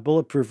their 5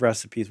 bulletproof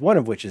recipes. One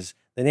of which is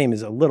the name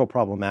is a little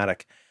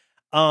problematic.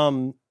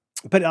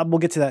 But we'll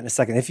get to that in a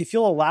second. If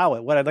you'll allow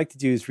it, what I'd like to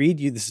do is read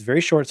you. This is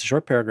very short. It's a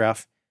short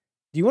paragraph.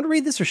 Do you want to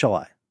read this or shall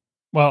I?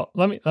 Well,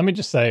 let me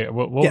just say,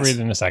 we'll read it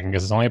in a second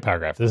because it's only a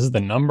paragraph. This is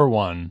the number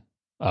one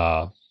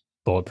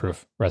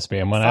bulletproof recipe.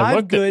 And when 5 I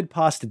looked good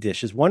pasta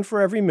dishes, one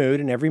for every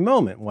mood and every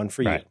moment, one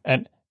for you.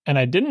 And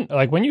I didn't,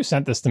 when you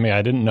sent this to me,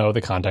 I didn't know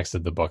the context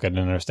of the book. I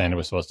didn't understand it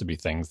was supposed to be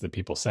things that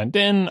people sent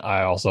in.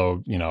 I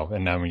also,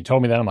 and now when you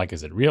told me that, I'm like,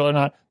 is it real or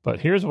not? But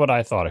here's what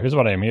I thought. Here's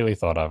what I immediately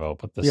thought of. I'll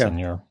put this in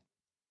your...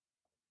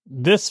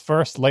 This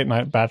first late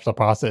night bachelor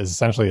pasta is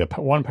essentially a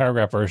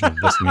 1-paragraph version of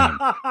this meme.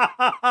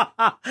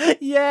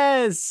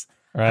 Yes.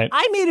 Right.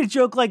 I made a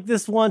joke like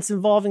this once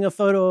involving a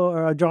photo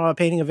or a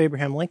painting of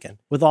Abraham Lincoln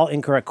with all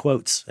incorrect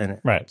quotes in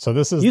it. Right. So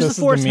this is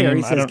the force meme.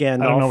 Harry, says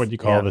Gandalf. I don't know what you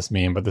call this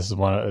meme, but this is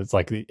it's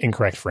like the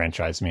incorrect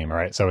franchise meme.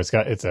 Right. So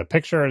it's a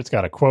picture. It's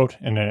got a quote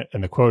in it,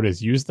 and the quote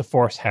is "Use the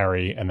force,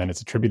 Harry," and then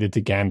it's attributed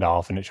to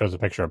Gandalf, and it shows a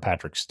picture of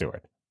Patrick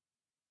Stewart.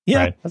 Yeah,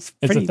 right? It's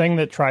a thing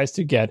that tries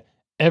to get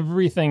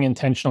everything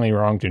intentionally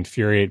wrong to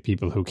infuriate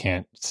people who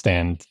can't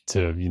stand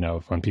to,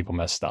 when people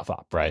mess stuff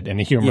up, right? In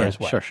a humorous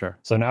way. Sure.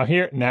 So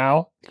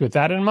now with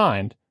that in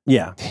mind,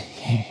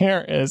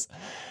 here is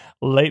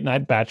late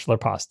night bachelor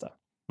pasta.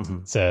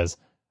 It says,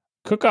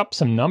 cook up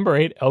some number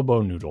 8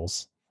 elbow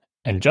noodles,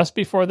 and just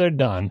before they're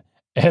done,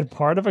 add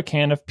part of a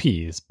can of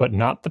peas, but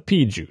not the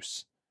pea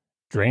juice.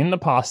 Drain the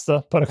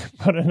pasta,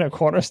 put in a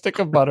quarter stick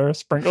of butter,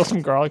 sprinkle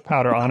some garlic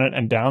powder on it,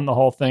 and drown the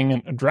whole thing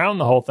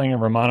in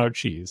Romano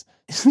cheese.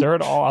 Stir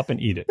it all up and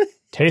eat it.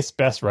 Tastes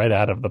best right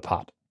out of the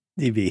pot.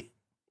 DB.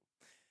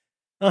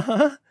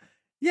 Uh-huh.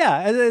 Yeah,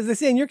 as I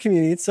say in your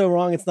community, it's so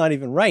wrong it's not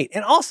even right.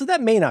 And also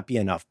that may not be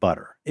enough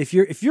butter. If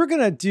you're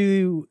going to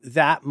do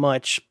that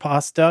much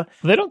pasta,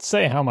 they don't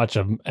say how much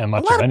of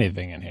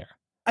anything in here.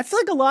 I feel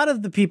like a lot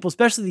of the people,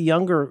 especially the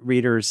younger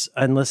readers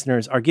and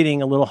listeners, are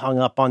getting a little hung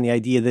up on the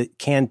idea that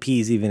canned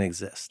peas even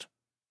exist.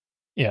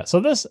 Yeah,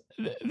 so this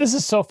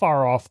is so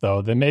far off,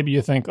 though, that maybe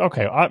you think,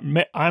 okay,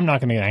 I'm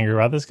not going to get angry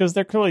about this because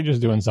they're clearly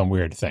just doing some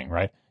weird thing,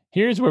 right?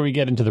 Here's where we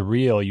get into the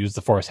real use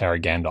the Force Harry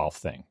Gandalf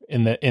thing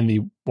in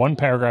the one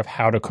paragraph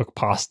how to cook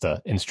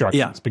pasta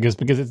instructions because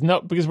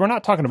we're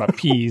not talking about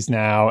peas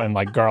now and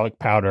like garlic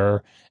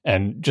powder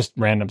and just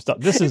random stuff.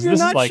 If you're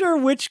not sure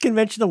which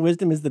conventional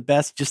wisdom is the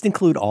best, just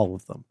include all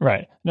of them.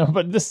 Right. No,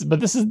 but this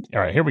is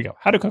all right. Here we go.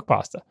 How to cook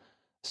pasta.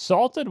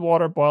 Salted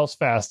water boils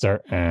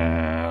faster.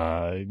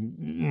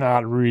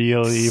 Not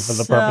really for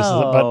the purposes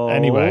of, but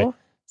anyway,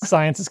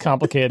 science is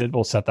complicated.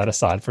 We'll set that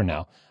aside for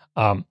now.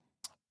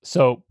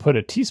 So put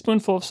a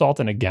teaspoonful of salt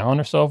in a gallon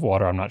or so of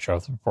water. I'm not sure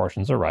if the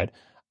proportions are right.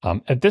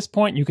 At this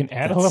point, you can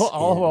add a little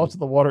olive oil to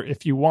the water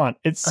if you want.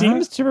 It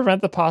seems to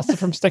prevent the pasta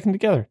from sticking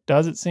together.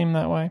 Does it seem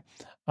that way?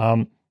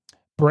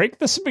 Break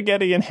the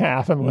spaghetti in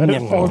half and let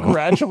it fall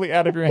gradually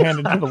out of your hand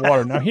into the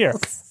water. Now here,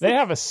 they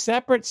have a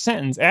separate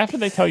sentence after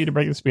they tell you to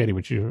break the spaghetti,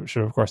 which you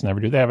should of course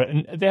never do.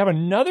 They have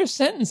another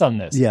sentence on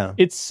this. Yeah,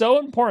 it's so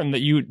important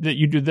that you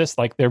do this.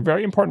 Like they're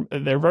very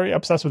important. They're very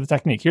obsessed with the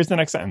technique. Here's the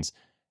next sentence.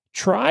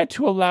 Try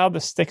to allow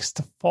the sticks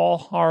to fall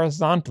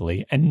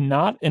horizontally and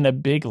not in a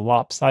big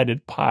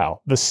lopsided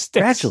pile. The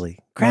sticks.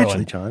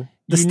 Gradually, John.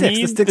 The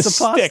sticks of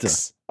pasta.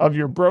 Sticks of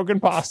your broken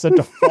pasta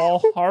to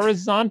fall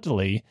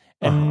horizontally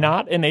and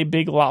not in a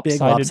big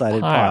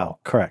lopsided pile.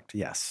 Correct,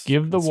 yes.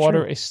 Give the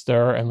water a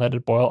stir and let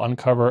it boil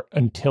uncover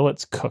until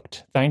it's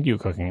cooked. Thank you,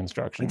 cooking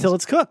instructions. Until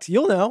it's cooked.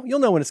 You'll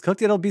know when it's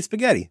cooked. It'll be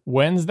spaghetti.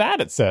 When's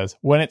that, it says?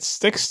 When it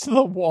sticks to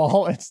the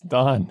wall, it's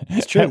done.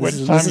 It's true. At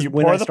which time you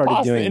pour the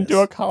pasta into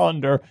a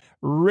colander,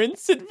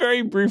 rinse it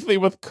very briefly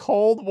with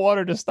cold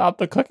water to stop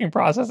the cooking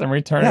process and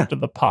return it to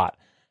the pot.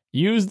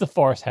 Use the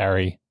Force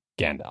Harry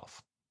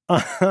Gandalf.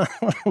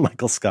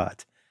 Michael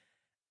Scott.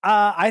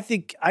 I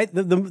think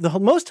the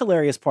most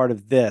hilarious part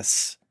of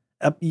this,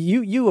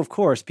 you of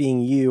course,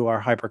 being you, are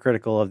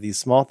hypercritical of these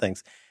small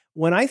things.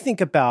 When I think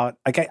about,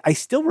 like, I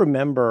still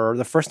remember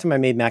the first time I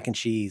made mac and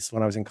cheese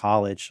when I was in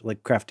college,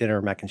 like Kraft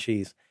Dinner mac and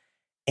cheese,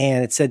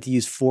 and it said to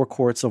use 4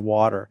 quarts of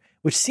water,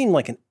 which seemed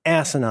like an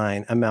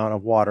asinine amount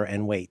of water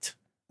and weight.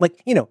 Like,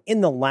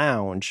 in the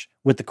lounge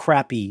with the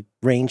crappy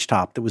range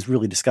top that was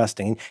really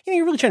disgusting. And,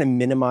 you're really trying to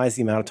minimize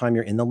the amount of time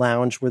you're in the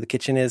lounge where the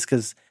kitchen is,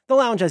 because the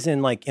lounge, as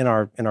in like in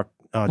our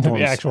dorms.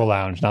 The actual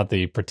lounge, not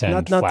the pretend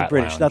not flat the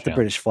British, lounge, not the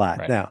British flat.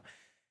 Right. No,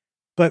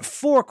 but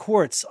 4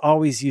 quarts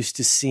always used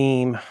to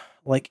seem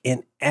like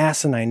an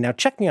asinine. Now,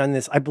 check me on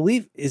this. I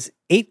believe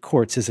 8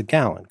 quarts is a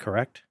gallon,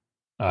 correct?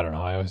 I don't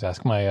know. I always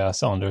ask my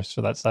cylinders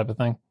for that type of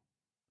thing.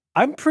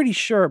 I'm pretty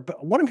sure,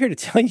 but what I'm here to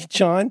tell you,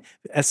 John,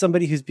 as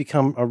somebody who's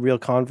become a real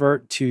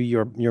convert to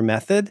your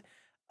method,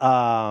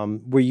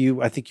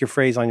 where I think your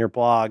phrase on your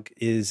blog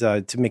is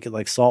to make it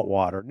like salt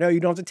water. No,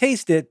 you don't have to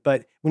taste it,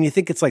 but when you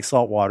think it's like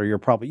salt water,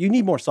 you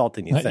need more salt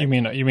than you think.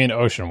 You mean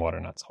ocean water,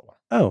 not salt water.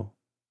 Oh,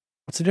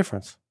 what's the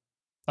difference?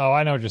 Oh,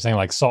 I know what you're saying.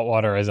 Like salt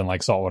water isn't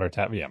like saltwater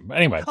tap. Yeah.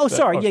 Anyway. Oh,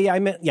 sorry. I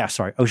meant,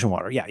 sorry. Ocean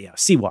water. Yeah.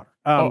 Seawater.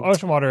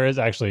 Ocean water is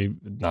actually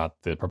not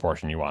the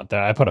proportion you want.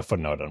 I put a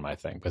footnote on my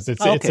thing because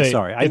it's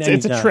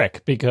a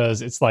trick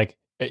because it's like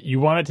you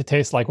want it to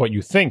taste like what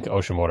you think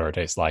ocean water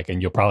tastes like,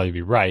 and you'll probably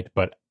be right,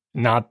 but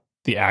not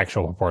the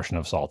actual proportion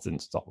of salt in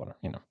salt water.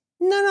 No.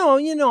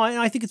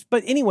 I think it's.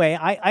 But anyway,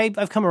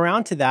 I've come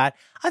around to that.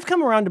 I've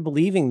come around to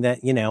believing that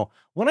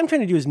what I'm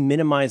trying to do is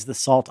minimize the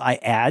salt I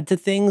add to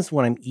things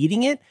when I'm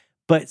eating it.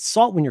 But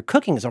salt when you're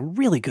cooking is a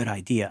really good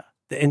idea.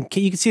 And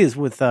you can see this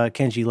with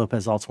Kenji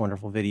Lopez-Alt's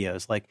wonderful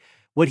videos. Like,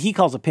 what he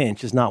calls a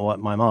pinch is not what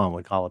my mom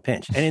would call a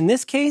pinch. And in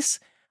this case,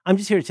 I'm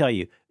just here to tell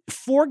you,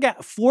 4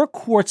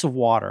 quarts of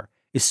water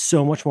is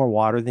so much more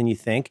water than you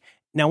think.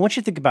 Now, once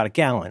you think about a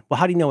gallon, well,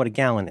 how do you know what a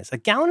gallon is? A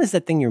gallon is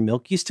that thing your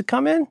milk used to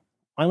come in,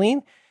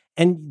 Eileen.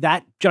 And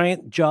that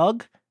giant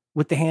jug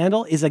with the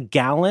handle is a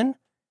gallon.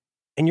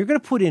 And you're going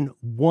to put in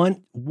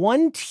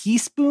one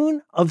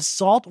teaspoon of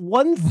salt,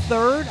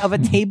 1/3 of a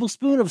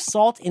tablespoon of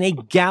salt in a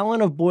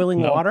gallon of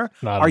boiling water.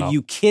 Are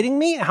you kidding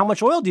me? How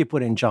much oil do you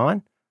put in,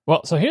 John?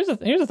 Well, so here's the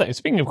thing.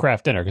 Speaking of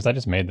Kraft Dinner, because I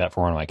just made that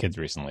for one of my kids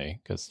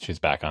recently because she's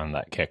back on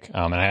that kick.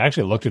 And I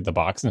actually looked at the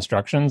box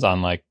instructions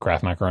on like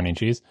Kraft macaroni and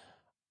cheese.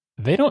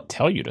 They don't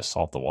tell you to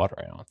salt the water,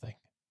 I don't think.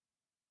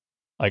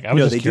 Like, I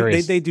was just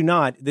curious. They do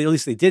not. At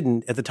least they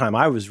didn't at the time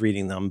I was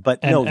reading them.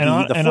 But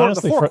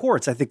the 4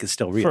 quarts, I think, is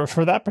still real.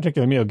 For that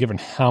particular meal, given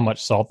how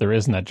much salt there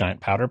is in that giant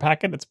powder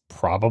packet, it's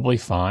probably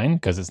fine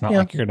because it's not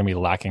like you're going to be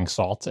lacking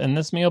salt in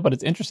this meal. But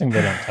it's interesting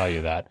they don't tell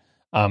you that.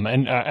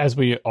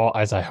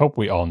 As I hope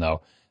we all know,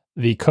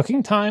 the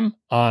cooking time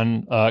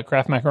on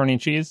Kraft macaroni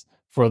and cheese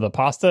for the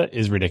pasta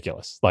is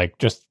ridiculous. Like,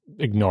 just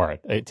ignore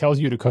it. It tells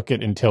you to cook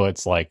it until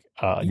it's like,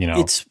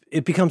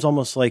 it becomes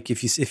almost like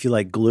if you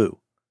like glue.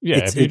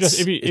 Yeah, if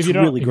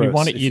you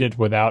want to eat it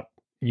without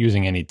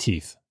using any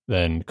teeth,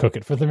 than cook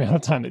it for the amount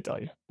of time they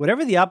tell you.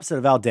 Whatever the opposite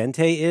of al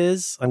dente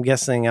is, I'm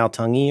guessing al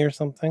tongue or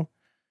something.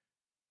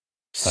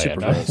 Super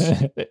gross.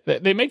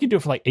 They make you do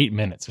it for like 8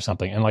 minutes or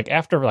something. And like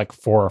after like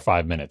 4 or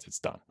 5 minutes, it's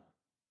done.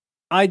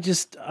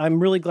 I'm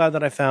really glad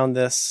that I found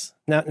this.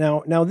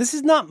 Now, this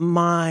is not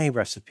my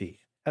recipe.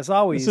 As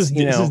always, this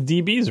is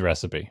DB's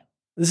recipe.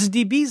 This is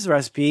DB's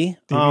recipe.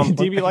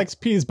 DB likes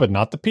peas, but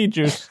not the pea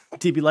juice.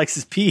 DB likes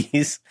his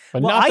peas.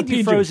 But not I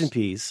do frozen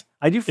peas.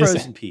 I do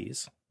frozen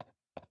peas.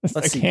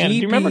 Let's see. Do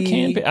you remember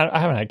canned peas? I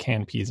haven't had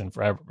canned peas in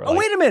forever.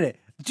 Wait a minute.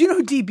 Do you know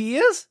who DB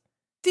is?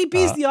 DB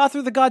is the author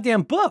of the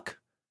goddamn book.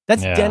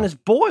 That's Dennis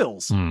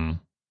Boyles.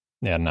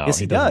 Yeah, no. Yes,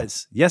 he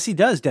does. Yes, he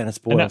does, Dennis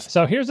Boyles.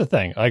 So here's the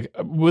thing. Like,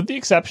 with the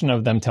exception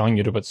of them telling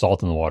you to put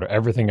salt in the water,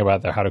 everything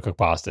about their how to cook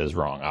pasta is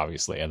wrong,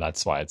 obviously. And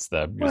that's why it's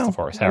the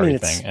Forrest Harry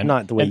thing. It's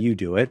not the way you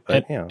do it,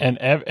 but and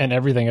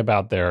everything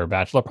about their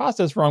bachelor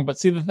pasta is wrong. But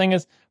see, the thing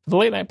is, for the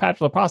late night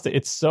bachelor pasta,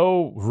 it's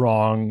so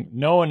wrong.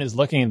 No one is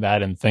looking at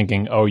that and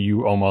thinking, oh,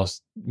 you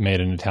almost made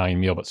an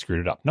Italian meal but screwed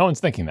it up. No one's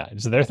thinking that.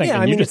 So they're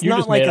thinking, it's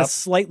not like a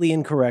slightly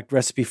incorrect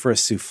recipe for a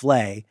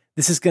souffle.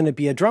 This is going to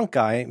be a drunk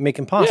guy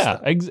making pasta.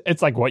 Yeah,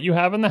 it's like what you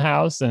have in the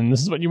house, and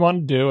this is what you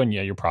want to do, and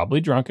you're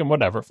probably drunk and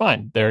whatever.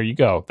 Fine, there you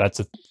go.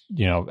 That's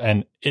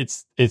and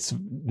it's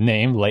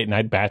named Late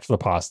Night Bachelor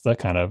Pasta,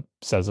 kind of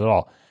says it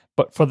all.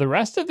 But for the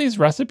rest of these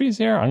recipes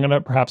here, I'm going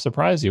to perhaps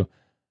surprise you.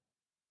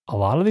 A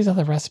lot of these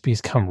other recipes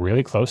come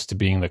really close to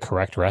being the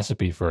correct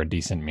recipe for a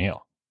decent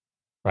meal,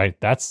 right?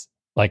 That's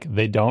like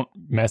they don't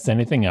mess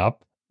anything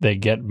up. They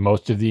get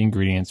most of the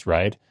ingredients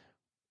right.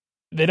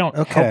 They don't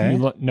help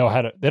you know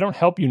how to. They don't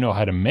help you know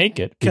how to make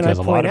it. Can I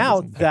point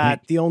out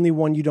that the only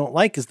one you don't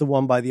like is the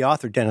one by the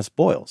author Dennis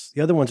Boyles?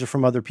 The other ones are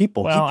from other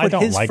people. Well, he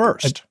put his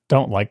first. I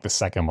don't like the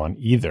second one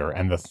either.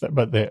 And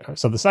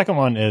so the second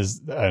one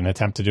is an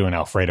attempt to do an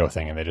Alfredo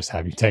thing, and they just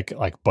have you take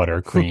like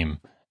butter, cream,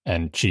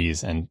 and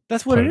cheese, and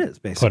that's what it is.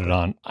 Basically, put it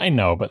on. I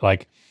know, but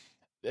like.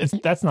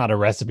 That's not a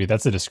recipe.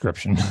 That's a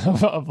description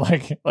of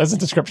that's a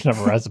description of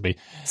a recipe.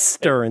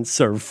 Stir and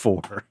serve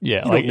 4.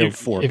 Yeah, you like don't know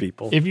 4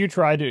 people. If you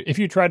try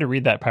to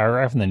read that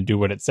paragraph and then do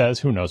what it says,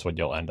 who knows what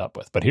you'll end up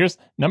with. But here's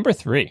number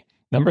 3.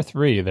 Number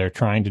 3, they're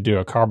trying to do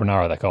a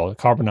carbonara. They call it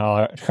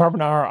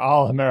carbonara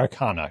all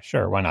Americana.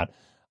 Sure, why not?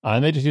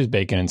 And they just use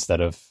bacon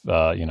instead of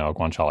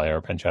guanciale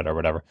or pancetta or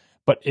whatever.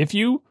 But if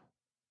you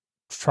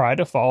try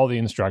to follow the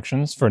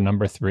instructions for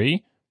number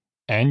 3,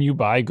 and you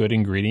buy good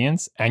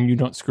ingredients and you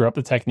don't screw up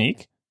the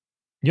technique,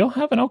 you'll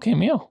have an okay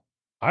meal.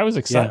 I was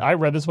excited. Yeah. I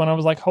read this one. I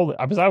was like, holy,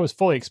 because I was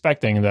fully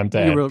expecting them to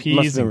add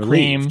peas and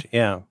cream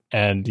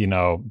and,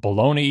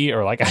 bologna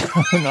or like, I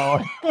don't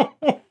know,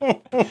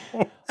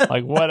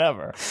 like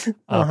whatever.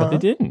 But they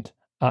didn't.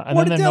 And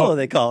Mortadella,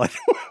 they call it.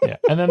 Yeah.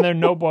 And then their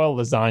no-boil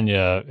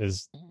lasagna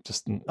is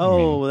just...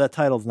 that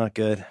title's not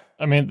good.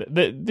 I mean,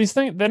 these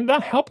things, they're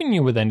not helping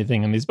you with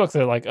anything in these books.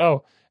 They're like,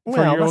 for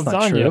your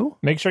lasagna,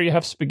 make sure you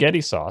have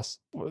spaghetti sauce.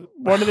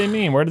 What do they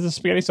mean? Where does the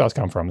spaghetti sauce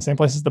come from? The same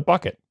place as the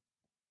bucket.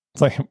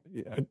 It's like,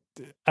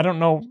 I don't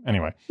know.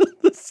 Anyway.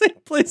 The same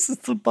place as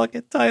the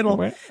bucket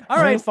title. All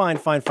right, fine.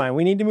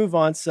 We need to move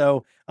on.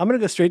 So I'm going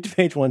to go straight to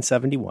page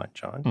 171,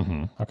 John.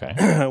 Mm-hmm.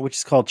 Okay. Which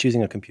is called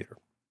Choosing a Computer.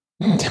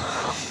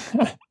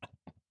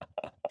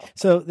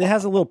 So it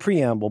has a little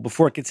preamble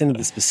before it gets into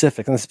the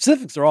specifics. And the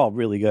specifics are all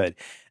really good.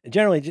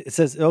 Generally, it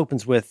says it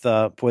opens with,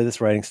 boy, this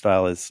writing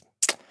style is...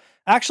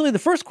 Actually, the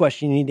first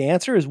question you need to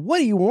answer is, what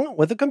do you want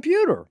with a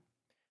computer?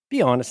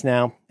 Be honest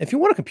now. If you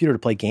want a computer to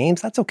play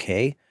games, that's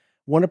okay.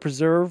 Want to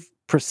preserve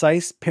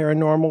precise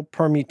paranormal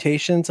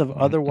permutations of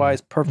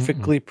otherwise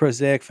perfectly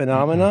prosaic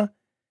phenomena?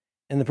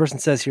 And the person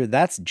says here,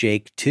 that's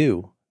Jake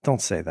too.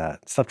 Don't say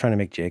that. Stop trying to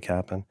make Jake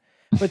happen.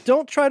 But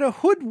don't try to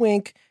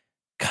hoodwink.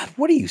 God,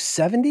 what are you,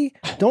 70?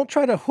 Don't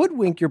try to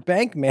hoodwink your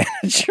bank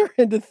manager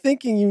into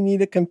thinking you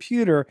need a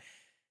computer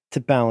to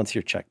balance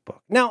your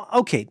checkbook. Now,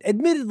 okay,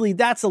 admittedly,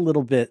 that's a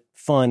little bit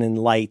fun and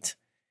light.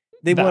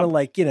 They want to,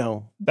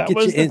 that get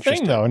was you the interested.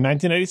 thing, though, in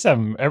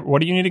 1987.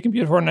 What do you need a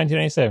computer for in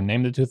 1987?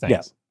 Name the 2 things.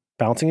 Yeah,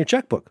 balancing your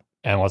checkbook.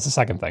 And what's the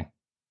second thing?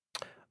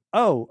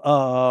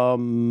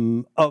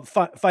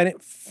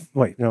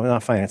 Wait, no,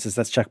 not finances.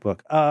 That's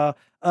checkbook.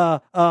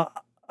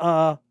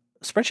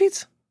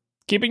 Spreadsheets?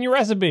 Keeping your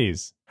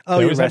recipes. Oh,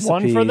 there your was recipes.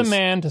 One for the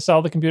man to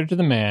sell the computer to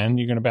the man.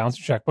 You're going to balance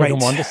your checkbook,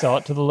 and one to sell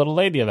it to the little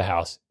lady of the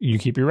house. You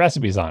keep your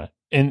recipes on it.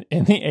 In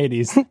the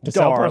 80s, to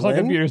sell personal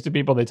computers to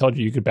people, they told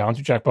you could balance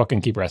your checkbook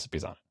and keep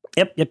recipes on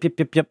it.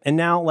 Yep. And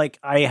now,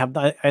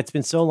 it's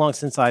been so long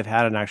since I've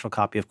had an actual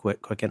copy of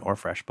Quicken or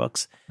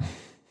FreshBooks,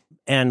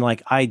 and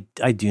I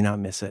do not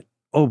miss it.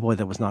 Oh boy,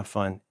 that was not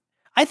fun.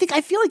 I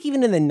feel like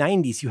even in the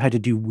 90s, you had to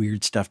do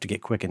weird stuff to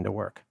get Quicken to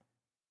work.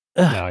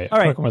 No, yeah, all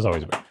right. Quicken was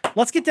always weird.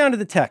 Let's get down to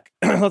the tech.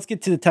 Let's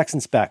get to the techs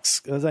and specs,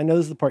 because I know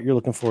this is the part you're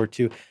looking forward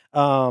to.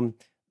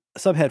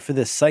 Subhead for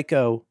this,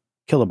 Psycho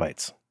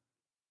Kilobytes.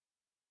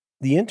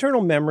 The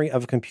internal memory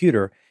of a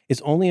computer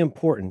is only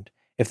important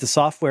if the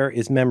software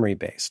is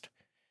memory-based.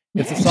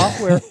 If the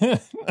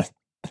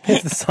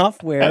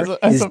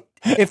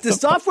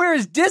software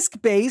is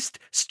disk-based,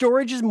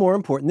 storage is more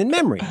important than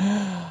memory.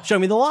 Show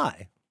me the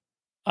lie.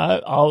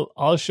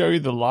 I'll show you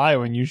the lie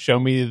when you show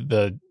me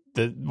the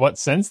what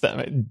sense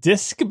that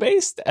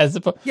disk-based as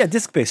opposed. Yeah,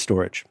 disk-based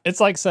storage. It's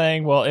like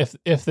saying, well,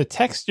 if the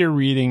text you're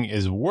reading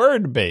is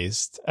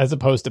word-based as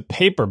opposed to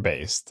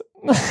paper-based,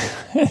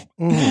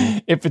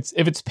 if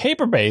it's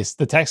paper-based,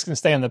 the text can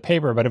stay on the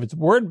paper, but if it's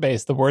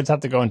word-based, the words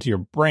have to go into your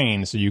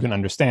brain so you can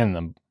understand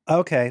them.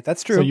 Okay,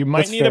 that's true. So you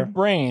might need fair. a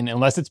brain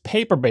unless it's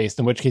paper-based,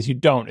 in which case you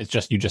don't.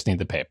 You just need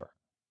the paper.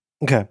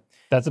 Okay.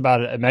 That's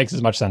about it. It makes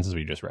as much sense as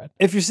we just read.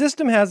 If your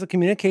system has a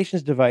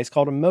communications device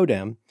called a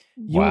modem,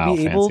 you will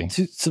be able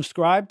to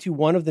subscribe to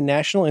one of the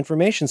national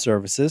information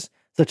services,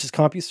 such as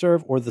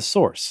CompuServe or The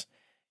Source.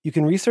 You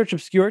can research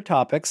obscure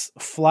topics,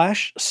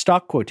 flash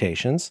stock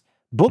quotations,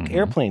 book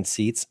airplane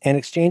seats, and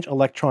exchange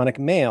electronic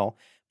mail.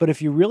 But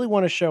if you really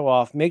want to show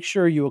off, make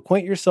sure you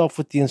acquaint yourself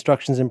with the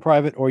instructions in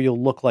private or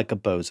you'll look like a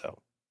bozo.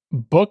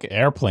 Book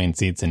airplane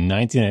seats in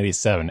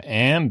 1987.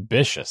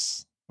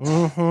 Ambitious.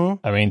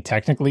 Mm-hmm. I mean,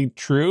 technically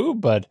true,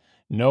 but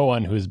no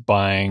one who's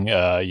buying,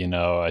 a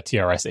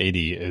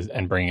TRS-80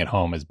 and bringing it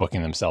home is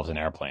booking themselves an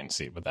airplane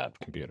seat with that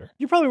computer.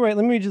 You're probably right.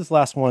 Let me read you this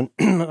last one.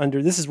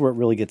 This is where it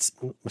really gets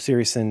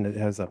serious and it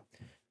has a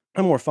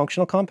more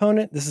functional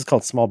component. This is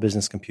called small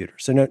business computer.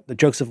 So no, the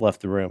jokes have left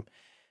the room.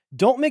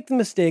 Don't make the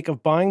mistake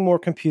of buying more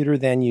computer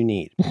than you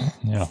need.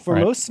 For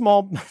most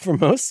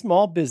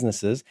small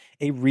businesses,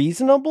 a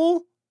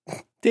reasonable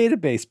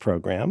database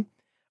program,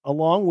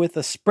 along with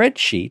a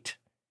spreadsheet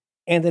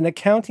and an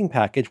accounting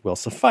package will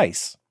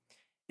suffice.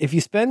 If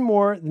you spend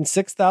more than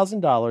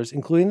 $6,000,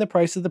 including the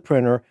price of the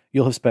printer,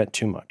 you'll have spent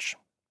too much.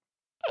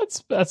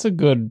 That's a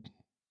good.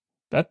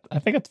 I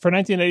think it's for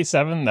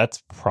 1987.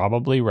 That's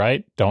probably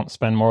right. Don't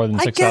spend more than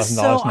 $6,000 in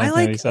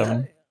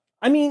 1987.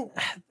 I mean,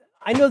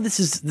 I know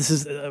this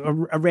is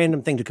a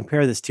random thing to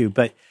compare this to,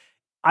 but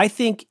I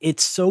think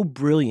it's so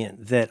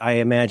brilliant that I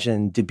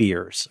imagine De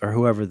Beers or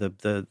whoever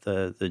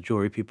the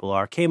jewelry people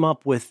are came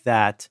up with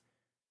that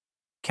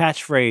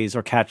catchphrase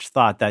or catch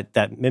thought,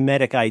 that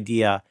mimetic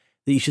idea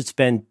that you should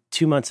spend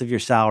 2 months of your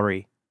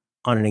salary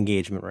on an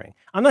engagement ring.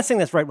 I'm not saying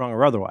that's right, wrong,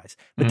 or otherwise,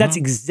 but that's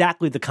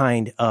exactly the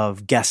kind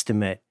of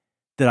guesstimate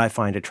that I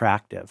find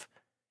attractive.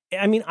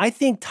 I mean, I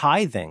think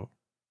tithing,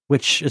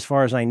 which as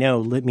far as I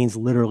know, means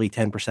literally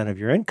 10% of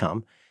your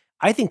income.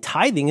 I think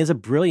tithing is a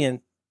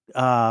brilliant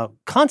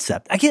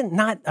concept. Again,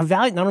 not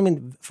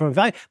only from a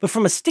value, but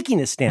from a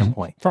stickiness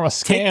standpoint. From a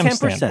scam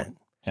standpoint.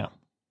 Yeah.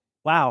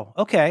 Wow.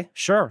 Okay.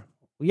 Sure.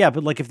 Yeah,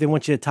 but like if they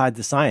want you to tithe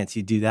to science,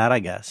 you do that, I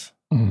guess.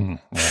 Mm-hmm.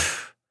 Yeah.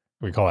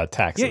 We call that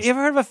taxes. You ever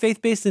heard of a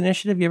faith-based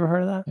initiative? You ever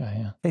heard of that?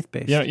 Yeah.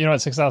 Faith-based. You know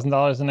what $6,000 in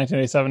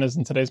 1987 is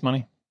in today's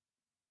money?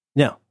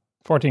 No.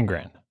 14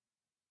 grand.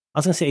 I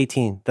was going to say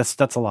 18.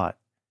 That's a lot.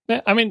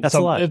 Yeah, I mean, that's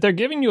a lot. If they're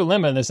giving you a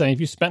limit and they're saying if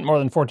you spent more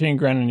than 14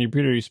 grand on your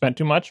computer, you spent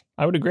too much,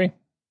 I would agree.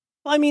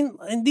 Well, I mean,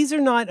 and these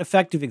are not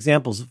effective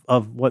examples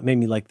of what made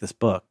me like this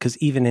book. Because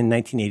even in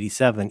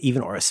 1987,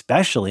 or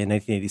especially in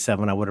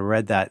 1987, I would have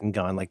read that and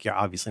gone like, you're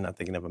obviously not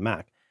thinking of a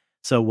Mac.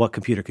 So what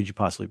computer could you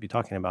possibly be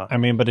talking about? I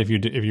mean, but if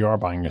you are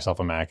buying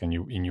yourself a Mac and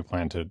you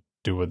plan to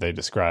do what they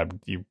described,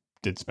 you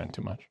did spend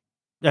too much.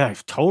 Yeah,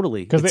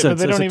 totally. Because they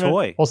don't even.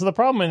 Toy. Well, so the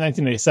problem in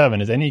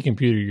 1987 is any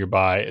computer you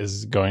buy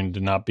is going to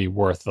not be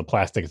worth the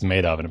plastic it's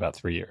made of in about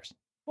 3 years.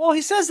 Well,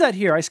 he says that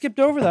here. I skipped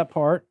over that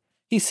part.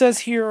 He says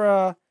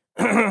here,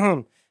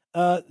 by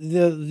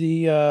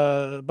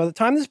the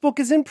time this book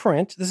is in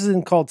print, this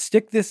is called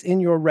 "Stick This in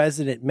Your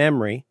Resident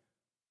Memory"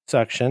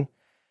 section.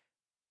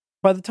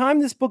 By the time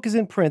this book is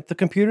in print, the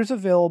computers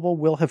available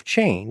will have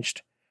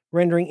changed,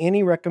 rendering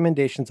any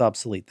recommendations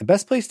obsolete. The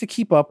best place to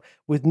keep up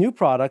with new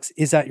products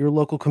is at your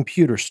local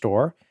computer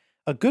store.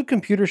 A good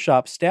computer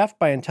shop staffed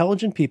by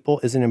intelligent people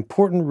is an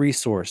important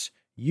resource.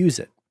 Use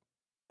it.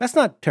 That's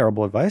not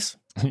terrible advice.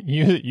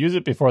 Use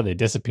it before they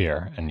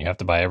disappear, and you have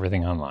to buy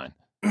everything online.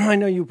 I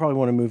know you probably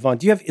want to move on.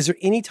 Is there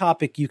any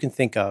topic you can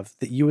think of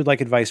that you would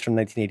like advice from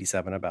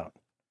 1987 about?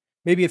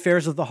 Maybe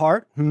affairs of the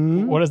heart?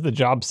 What does the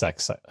job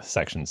sex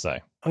section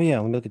say? Oh, yeah.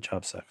 Let me look at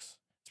job sex.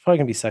 It's probably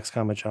going to be sex,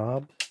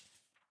 job. Let's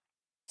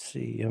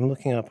see. I'm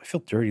looking up. I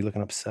feel dirty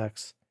looking up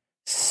sex.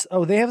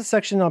 Oh, they have a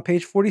section on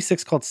page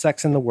 46 called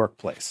Sex in the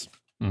Workplace.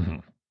 Mm-hmm.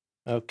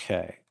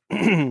 Okay.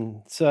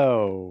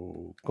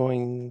 So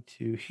going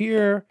to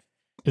here.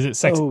 Is it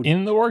sex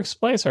in the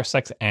workplace or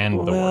sex and the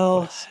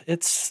workplace?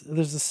 Well,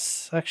 there's a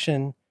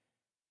section.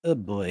 Oh,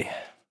 boy.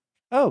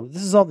 Oh,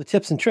 this is all the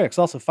tips and tricks.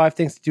 Also, 5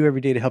 things to do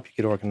every day to help you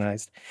get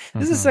organized.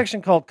 This is a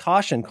section called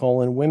Caution,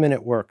 Women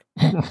at Work.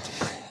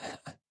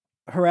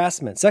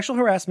 Harassment. Sexual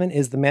harassment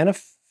is the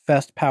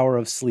manifest power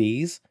of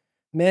sleaze.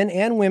 Men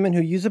and women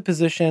who use a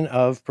position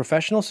of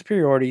professional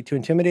superiority to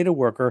intimidate a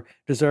worker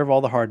deserve all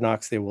the hard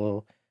knocks they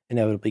will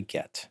inevitably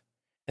get.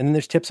 And then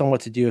there's tips on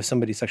what to do if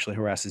somebody sexually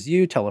harasses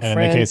you. Tell a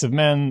friend. In the case of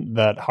men,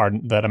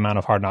 that amount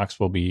of hard knocks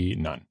will be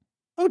none.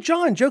 Oh,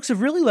 John, jokes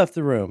have really left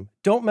the room.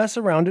 Don't mess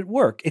around at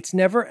work. It's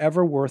never,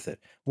 ever worth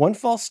it. One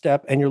false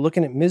step and you're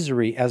looking at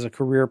misery as a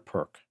career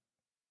perk.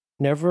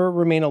 Never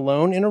remain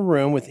alone in a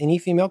room with any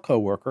female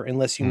coworker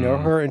unless you know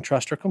her and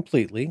trust her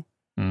completely.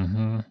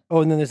 Mm-hmm.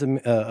 Oh, and then there's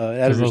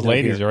because those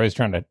ladies are always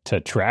trying to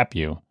trap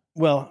you.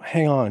 Well,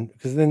 hang on,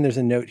 because then there's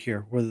a note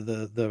here where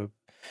the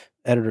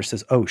editor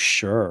says, "Oh,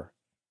 sure.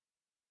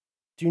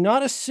 Do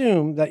not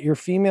assume that your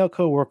female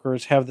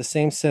coworkers have the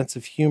same sense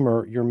of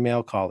humor your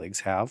male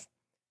colleagues have.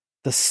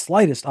 The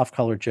slightest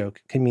off-color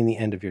joke can mean the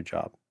end of your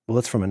job." Well,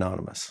 it's from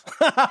Anonymous.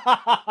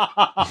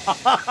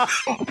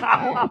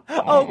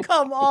 Oh,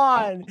 come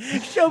on.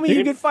 Show me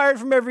you get fired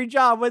from every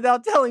job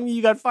without telling me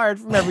you got fired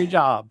from every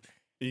job.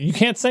 You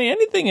can't say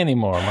anything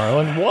anymore,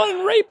 Marlon.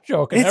 One rape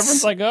joke, and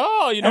everyone's like,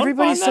 "Oh, you don't."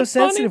 Everybody's find that so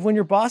sensitive. funny? When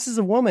your boss is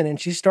a woman and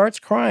she starts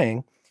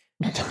crying,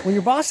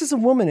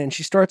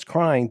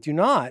 do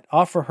not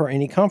offer her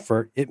any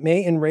comfort. It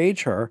may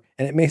enrage her,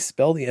 and it may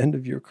spell the end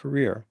of your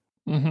career.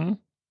 Mm-hmm.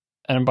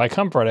 And by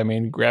comfort, I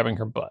mean grabbing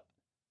her butt.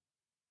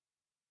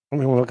 I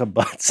mean, look at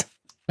butts.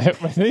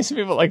 These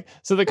people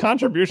so the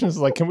contributions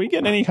is can we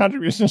get any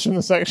contributions from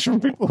the section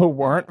from people who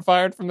weren't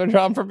fired from their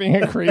job for being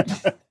a creep?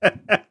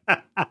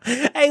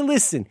 Hey,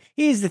 listen,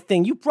 here's the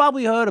thing. You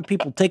probably heard of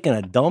people taking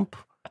a dump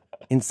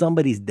in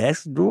somebody's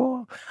desk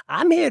drawer.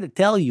 I'm here to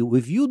tell you,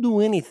 if you do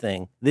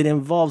anything that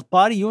involves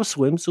part of your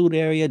swimsuit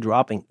area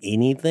dropping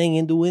anything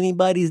into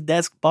anybody's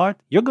desk part,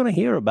 you're going to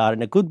hear about it,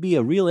 and it could be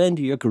a real end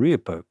to your career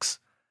perks.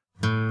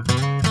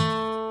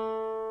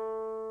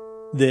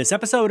 This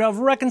episode of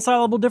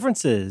Reconcilable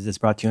Differences is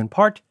brought to you in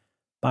part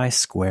by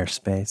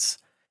Squarespace.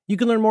 You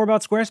can learn more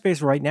about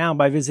Squarespace right now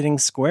by visiting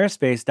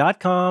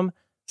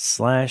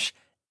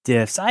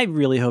squarespace.com/diffs. I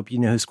really hope you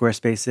know who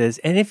Squarespace is,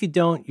 and if you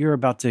don't, you're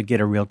about to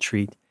get a real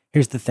treat.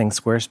 Here's the thing,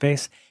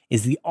 Squarespace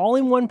is the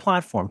all-in-one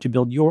platform to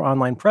build your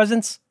online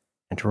presence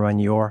and to run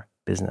your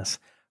business.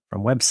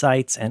 From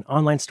websites and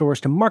online stores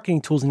to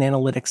marketing tools and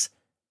analytics,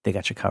 they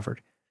got you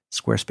covered.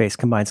 Squarespace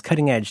combines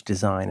cutting-edge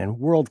design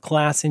and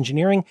world-class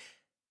engineering,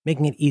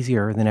 making it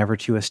easier than ever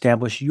to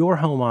establish your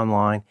home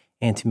online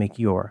and to make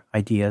your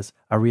ideas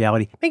a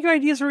reality. Make your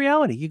ideas a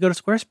reality. You go to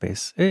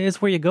Squarespace.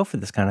 It's where you go for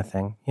this kind of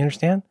thing. You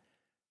understand?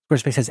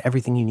 Squarespace has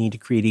everything you need to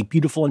create a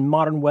beautiful and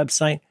modern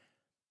website.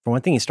 For one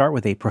thing, you start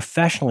with a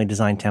professionally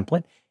designed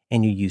template,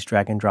 and you use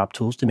drag and drop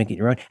tools to make it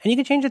your own. And you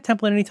can change the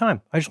template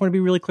anytime. I just want to be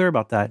really clear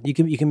about that. You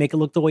can make it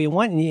look the way you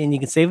want, and you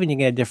can save it, and you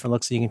get a different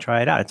look so you can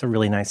try it out. It's a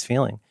really nice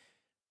feeling.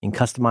 You can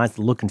customize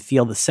the look and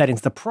feel, the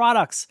settings, the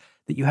products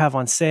that you have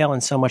on sale,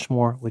 and so much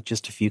more with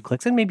just a few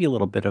clicks and maybe a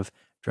little bit of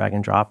drag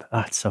and drop.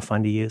 It's so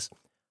fun to use.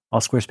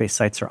 All Squarespace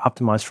sites are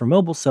optimized for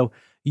mobile, so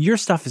your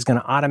stuff is going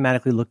to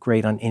automatically look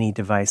great on any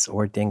device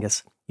or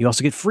dingus. You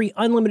also get free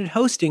unlimited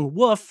hosting,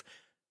 woof,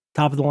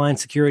 top-of-the-line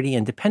security,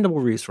 and dependable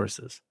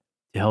resources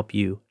to help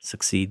you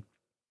succeed.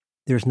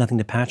 There's nothing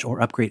to patch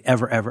or upgrade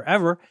ever, ever,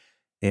 ever.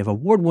 They have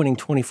award-winning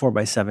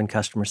 24/7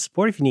 customer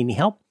support if you need any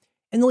help,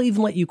 and they'll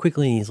even let you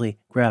quickly and easily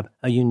grab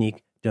a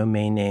unique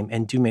domain name,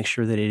 and do make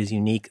sure that it is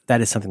unique.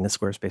 That is something that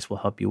Squarespace will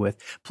help you with.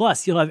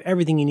 Plus, you'll have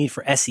everything you need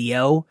for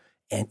SEO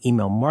and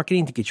email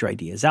marketing to get your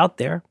ideas out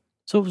there.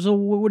 So what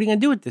are you going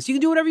to do with this? You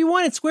can do whatever you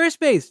want at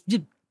Squarespace.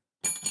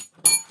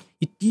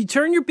 You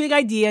turn your big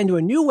idea into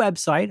a new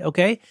website,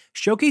 okay?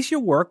 Showcase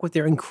your work with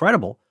their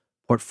incredible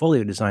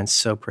portfolio designs,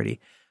 so pretty.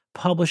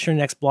 Publish your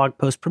next blog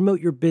post, promote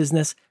your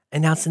business,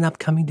 announce an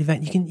upcoming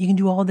event. You can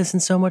do all of this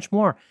and so much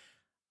more.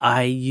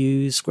 I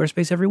use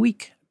Squarespace every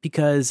week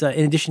because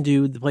in addition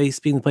to the place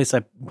being the place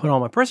I put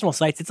on my personal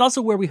sites, it's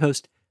also where we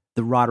host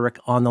the Roderick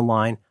on the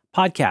Line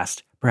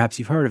podcast. Perhaps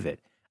you've heard of it.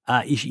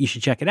 You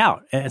should check it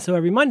out. And so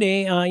every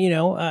Monday,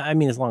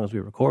 as long as we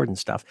record and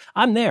stuff,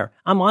 I'm there.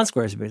 I'm on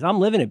Squarespace. I'm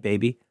living it,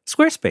 baby.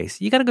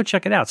 Squarespace. You got to go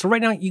check it out. So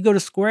right now, you go to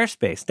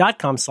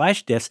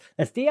squarespace.com/diffs.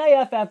 That's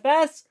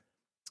DIFFS. It's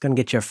going to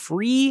get you a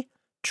free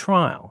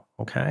trial,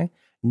 okay?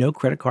 No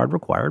credit card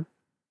required.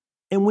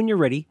 And when you're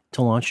ready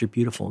to launch your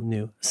beautiful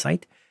new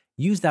site,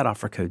 use that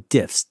offer code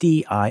DIFFS,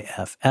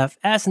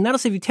 DIFFS, and that'll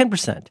save you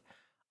 10%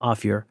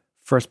 off your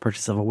first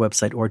purchase of a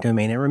website or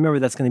domain. And remember,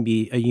 that's going to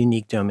be a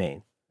unique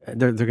domain.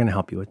 They're going to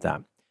help you with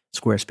that.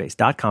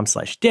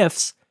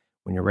 Squarespace.com/diffs.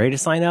 When you're ready to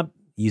sign up,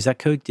 use that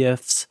code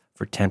diffs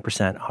for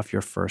 10% off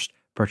your first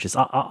purchase.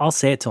 I'll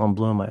say it till I'm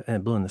blue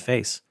in the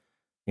face.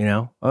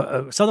 Something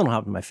will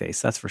happen to my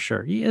face. That's for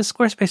sure. Yeah,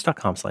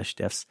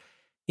 Squarespace.com/diffs.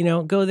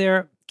 Go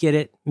there, get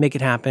it, make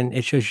it happen.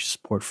 It shows your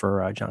support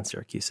for John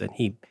Syracuse, and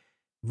he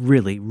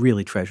really,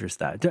 really treasures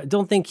that.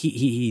 Don't think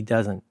he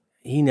doesn't.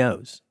 He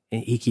knows.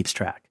 He keeps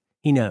track.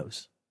 He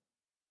knows.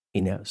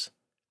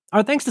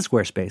 Our thanks to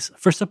Squarespace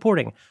for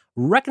supporting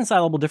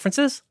Reconcilable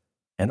Differences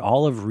and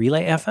all of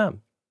Relay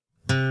FM.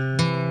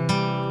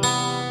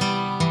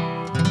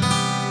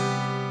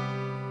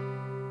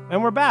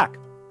 And we're back.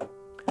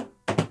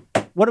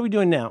 What are we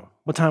doing now?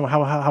 What time?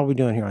 How are we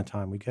doing here on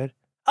time? We good?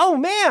 Oh,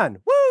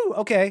 man. Woo.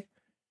 Okay.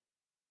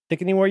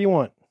 Take anywhere you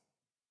want.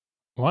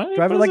 What?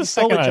 Drive it like a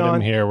second item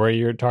John. Here where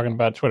you're talking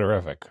about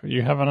Twitterific.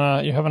 You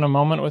having a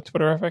moment with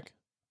Twitterific?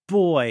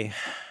 Boy,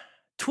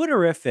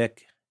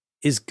 Twitterific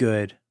is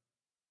good.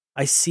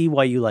 I see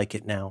why you like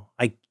it now.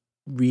 I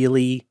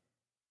really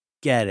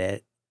get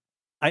it.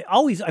 I've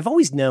always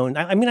known.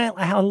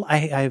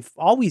 I've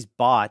always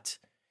bought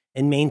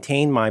and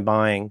maintained my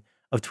buying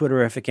of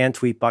Twitterific and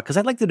Tweetbot because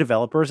I like the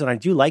developers and I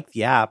do like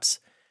the apps.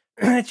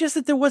 It's just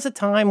that there was a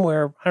time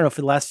where, I don't know,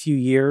 for the last few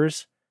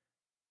years,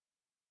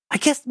 I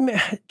guess,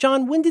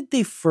 John, when did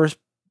they first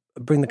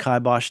bring the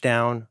kibosh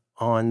down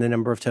on the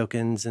number of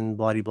tokens and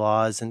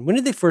blah-de-blahs? And when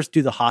did they first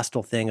do the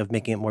hostile thing of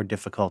making it more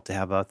difficult to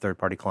have a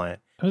third-party client?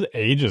 It was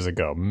ages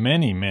ago,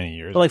 many, many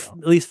years ago.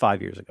 At least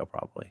 5 years ago,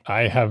 probably.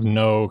 I have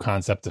no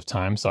concept of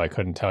time, so I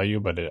couldn't tell you,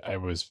 but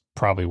it was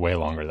probably way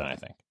longer than I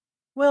think.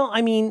 Well,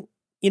 I mean,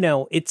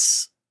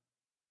 it's...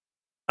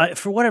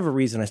 for whatever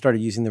reason, I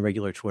started using the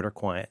regular Twitter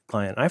client.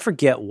 I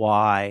forget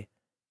why.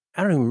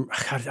 I don't even...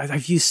 God,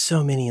 I've used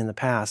so many in the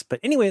past. But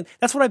anyway,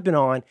 that's what I've been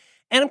on.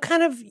 And I'm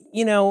kind of,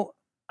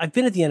 I've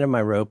been at the end of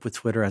my rope with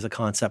Twitter as a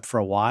concept for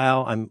a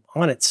while. I'm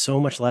on it so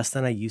much less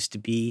than I used to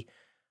be.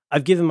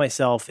 I've given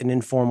myself an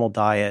informal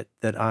diet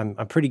that I'm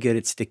pretty good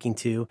at sticking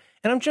to.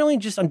 And I'm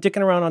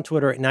dicking around on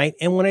Twitter at night.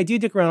 And when I do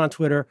dick around on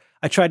Twitter,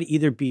 I try to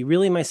either be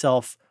really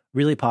myself,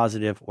 really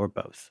positive, or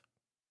both.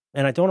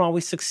 And I don't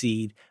always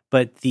succeed,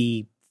 but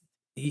I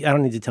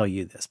don't need to tell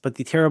you this, but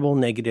the terrible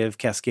negative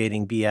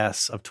cascading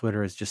BS of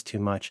Twitter is just too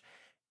much.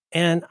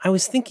 And I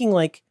was thinking,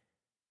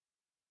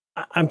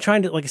 I'm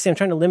trying to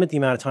limit the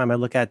amount of time I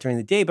look at during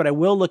the day, but I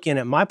will look in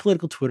at my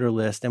political Twitter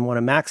list and one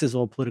of Max's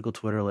old political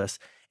Twitter lists.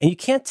 And you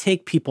can't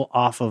take people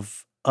off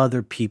of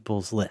other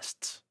people's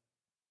lists.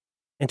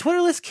 And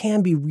Twitter lists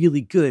can be really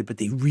good, but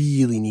they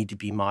really need to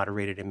be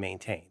moderated and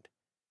maintained.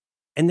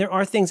 And there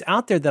are things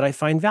out there that I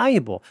find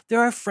valuable. There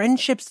are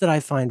friendships that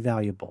I find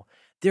valuable.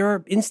 There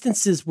are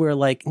instances where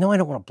no, I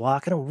don't want to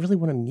block. I don't really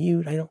want to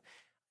mute.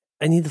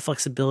 I need the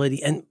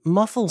flexibility. And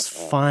Muffles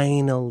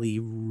finally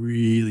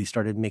really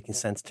started making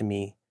sense to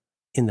me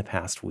in the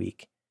past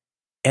week.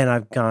 And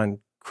I've gone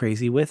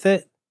crazy with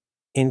it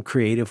in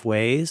creative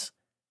ways.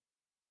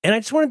 And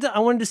I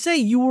wanted to say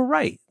you were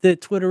right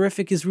that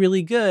Twitterrific is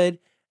really good.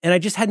 And I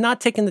just had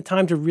not taken the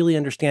time to really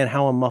understand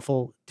how a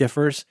muffle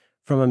differs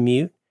from a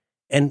mute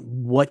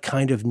and what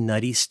kind of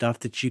nutty stuff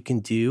that you can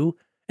do.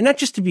 And not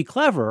just to be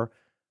clever,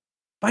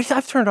 but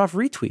I've turned off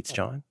retweets,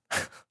 John.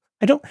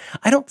 I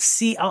don't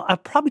see, I'll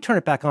probably turn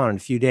it back on in a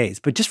few days,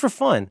 but just for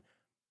fun,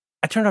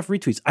 I turned off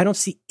retweets. I don't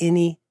see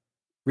any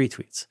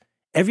retweets.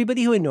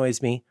 Everybody who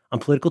annoys me on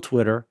political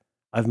Twitter,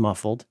 I've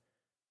muffled.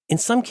 In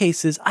some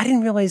cases, I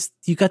didn't realize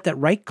you got that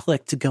right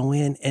click to go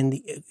in and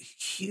the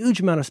huge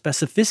amount of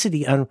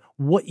specificity on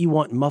what you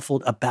want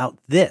muffled about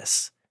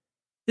this.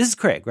 This is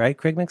Craig, right?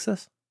 Craig makes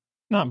this?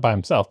 Not by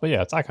himself, but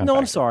yeah, it's Icon Factory. No,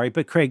 I'm sorry,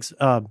 but Craig's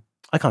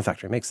Icon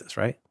Factory makes this,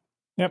 right?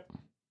 Yep.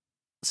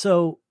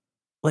 So,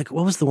 what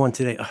was the one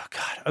today? Oh,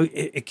 God.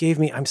 It gave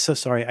me, I'm so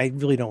sorry. I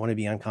really don't want to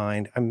be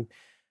unkind.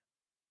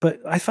 But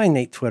I find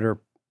Nate Silver.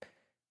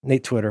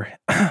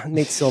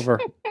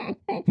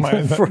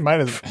 might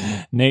as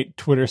Nate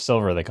Twitter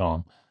Silver, they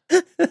call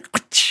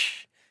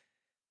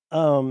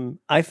him.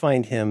 I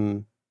find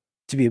him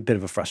to be a bit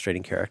of a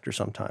frustrating character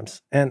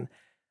sometimes. And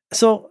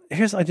so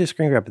I just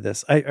screen grab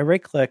this. I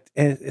right clicked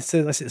and it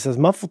says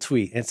muffle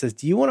tweet. And it says,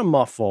 do you want to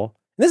muffle?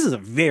 And this is a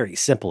very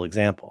simple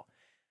example.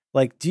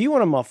 Do you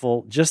want to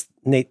muffle just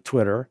Nate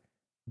Twitter?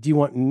 Do you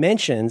want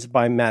mentions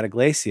by Matt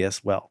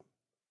Iglesias? Well,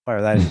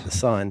 fire that into the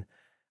sun.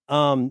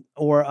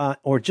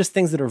 Or just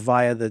things that are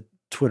via the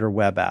Twitter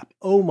web app.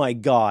 Oh my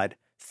God.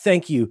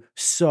 Thank you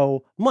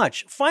so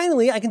much.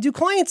 Finally, I can do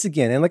clients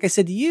again. And like I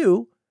said to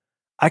you,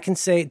 I can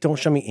say, don't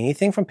show me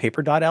anything from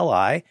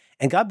paper.li,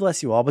 and God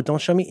bless you all, but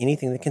don't show me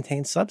anything that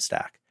contains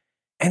Substack.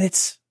 And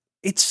it's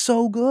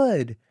so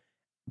good.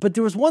 But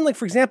there was one,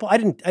 for example, I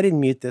didn't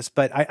mute this,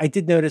 but I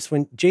did notice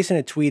when Jason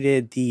had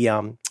tweeted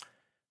the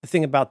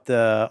thing about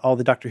all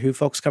the Doctor Who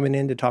folks coming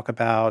in to talk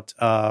about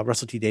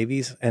Russell T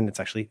Davies, and it's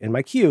actually in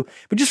my queue.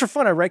 But just for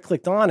fun, I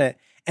right-clicked on it,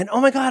 and oh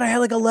my God, I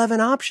had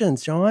 11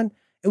 options, John.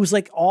 It was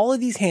all of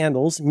these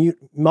handles,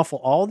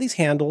 muffle all of these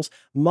handles,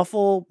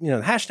 muffle,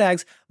 the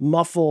hashtags,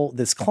 muffle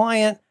this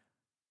client.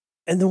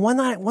 And the one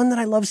that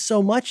I love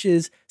so much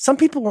is some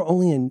people are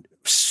only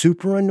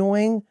super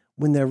annoying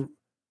when they're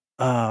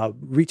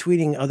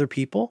retweeting other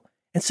people.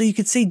 And so you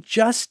could say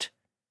just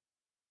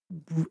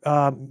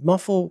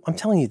muffle, I'm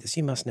telling you this,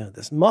 you must know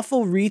this,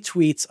 muffle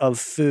retweets of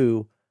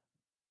foo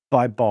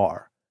by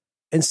bar.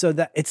 And so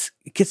that it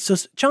gets so,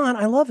 John,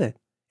 I love it.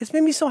 It's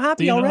made me so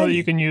happy already. Do you know that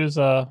you can use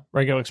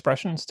regular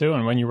expressions too,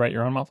 and when you write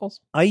your own muffles?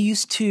 I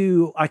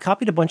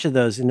copied a bunch of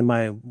those into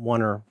my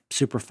Oner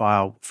super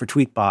file for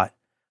Tweetbot.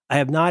 I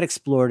have not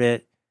explored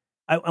it.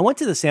 I went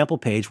to the sample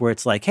page where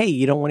it's hey,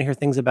 you don't want to hear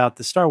things about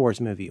the Star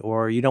Wars movie,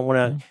 or you don't want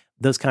to,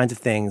 those kinds of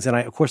things. And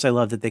of course I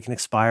love that they can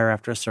expire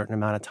after a certain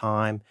amount of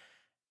time.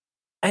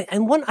 And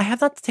I have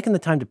not taken the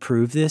time to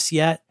prove this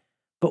yet,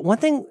 but one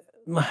thing,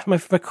 my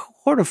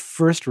sort of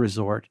first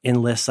resort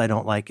in lists I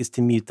don't like is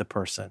to mute the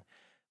person.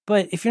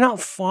 But if you're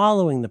not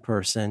following the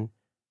person,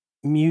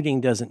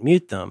 muting doesn't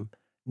mute them,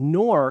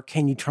 nor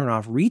can you turn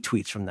off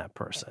retweets from that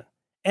person.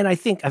 And I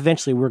think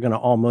eventually we're going to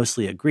all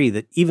mostly agree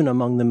that even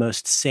among the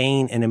most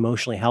sane and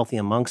emotionally healthy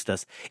amongst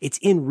us, it's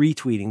in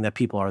retweeting that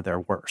people are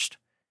their worst.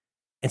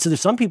 And so there's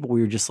some people where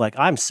you're just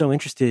I'm so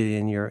interested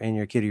in your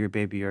kid or your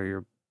baby or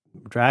your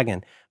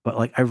dragon,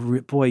 but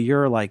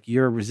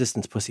your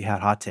Resistance Pussy Hat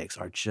hot takes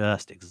are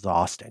just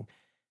exhausting.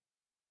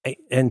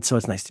 And so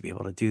it's nice to be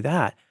able to do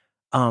that.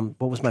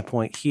 What was my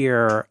point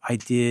here? I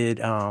did,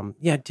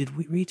 did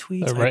we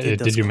retweets?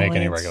 Did you make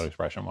any regular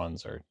expression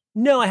ones or?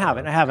 No, I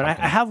haven't. I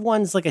have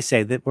ones, like I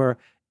say, that were,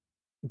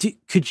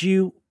 could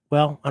you,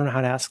 well, I don't know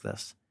how to ask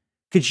this.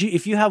 Could you,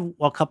 if you have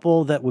a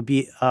couple that would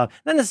be, not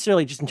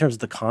necessarily just in terms of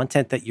the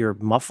content that you're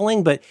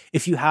muffling, but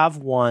if you have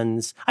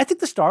ones, I think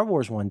the Star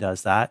Wars one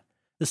does that.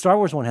 The Star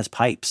Wars one has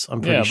pipes,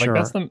 I'm pretty sure.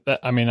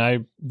 Yeah,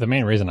 the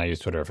main reason I use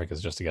Twitterrific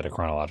is just to get a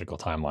chronological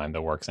timeline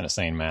that works in a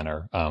sane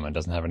manner and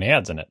doesn't have any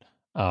ads in it.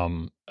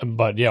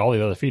 But yeah, all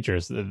the other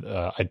features,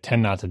 I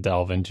tend not to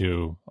delve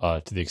into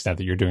to the extent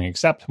that you're doing,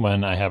 except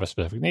when I have a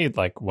specific need,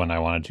 like when I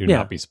wanted to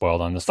not be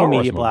spoiled on the Star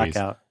Wars movies.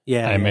 Blackout.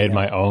 Yeah, I made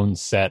my own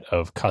set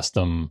of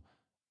custom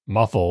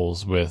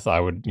muffles with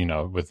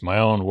my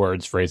own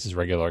words, phrases,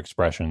 regular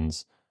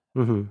expressions,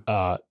 and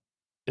so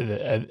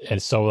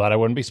that I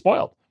wouldn't be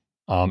spoiled.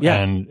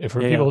 And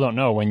for people who don't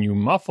know, when you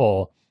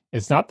muffle,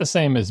 it's not the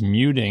same as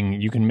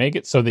muting. You can make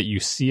it so that you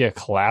see a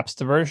collapsed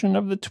version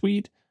of the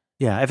tweet.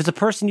 Yeah, if it's a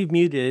person you've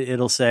muted,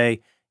 it'll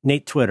say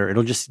Nate Twitter.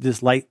 It'll just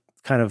this light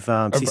kind of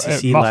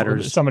CCC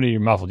letters. Somebody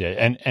muffled,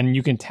 yeah. And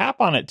you can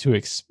tap on it to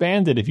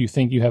expand it if you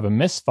think you have a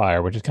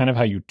misfire, which is kind of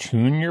how you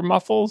tune your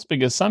muffles,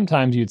 because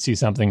sometimes you'd see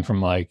something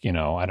from I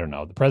don't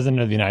know, the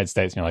President of the United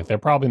States, and you're like, they're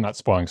probably not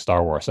spoiling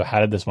Star Wars, so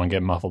how did this one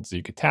get muffled? So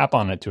you could tap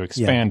on it to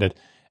expand it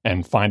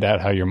and find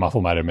out how your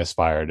muffle might have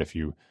misfired if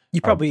you...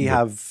 You probably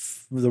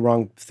have the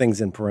wrong things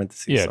in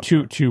parentheses. Yeah,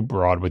 too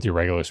broad with your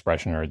regular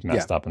expression, or it's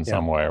messed up in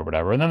some way or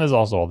whatever. And then there's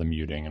also all the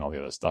muting and all the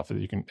other stuff that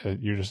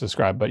you just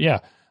described. But yeah,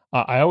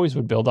 I always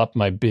would build up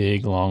my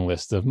big, long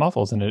list of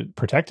muffles, and it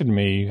protected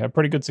me, a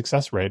pretty good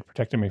success rate,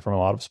 protected me from a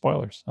lot of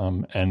spoilers.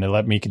 And it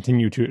let me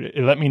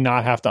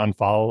not have to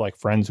unfollow like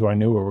friends who I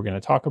knew were going to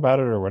talk about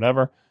it or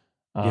whatever.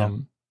 But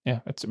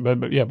most of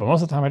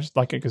the time I just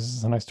like it because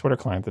it's a nice Twitter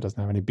client that doesn't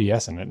have any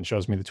BS in it and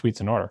shows me the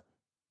tweets in order.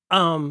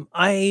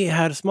 I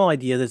had a small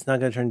idea that's not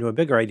going to turn into a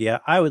bigger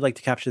idea. I would like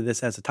to capture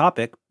this as a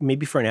topic,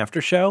 maybe for an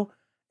after show.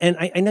 And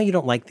I know you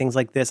don't like things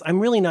like this. I'm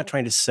really not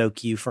trying to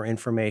soak you for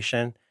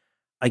information.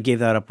 I gave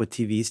that up with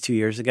TVs 2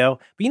 years ago.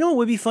 But you know what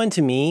would be fun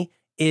to me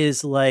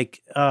is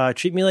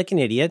treat me like an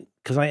idiot,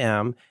 because I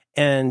am,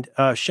 and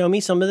show me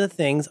some of the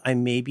things I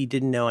maybe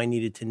didn't know I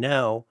needed to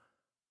know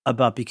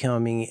about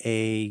becoming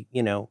a,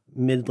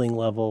 middling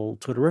level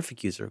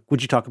Twitterrific user.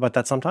 Would you talk about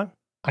that sometime?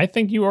 I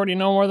think you already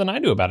know more than I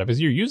do about it, because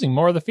you're using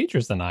more of the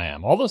features than I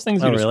am. All those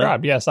things you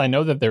described, yes, I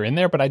know that they're in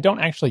there, but I don't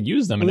actually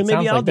use them. And it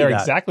sounds like they're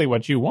exactly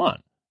what you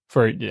want.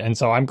 And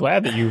so I'm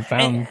glad that you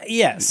found...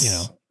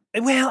 Yes.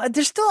 Well, I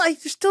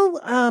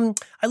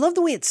love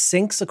the way it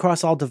syncs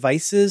across all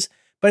devices,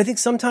 but I think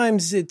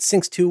sometimes it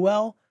syncs too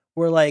well.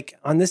 Where like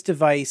on this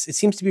device, it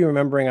seems to be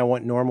remembering I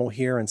want normal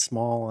here and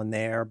small on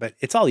there, but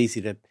it's all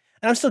easy to... And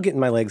I'm still getting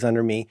my legs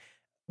under me.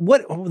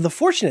 What the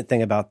fortunate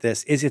thing about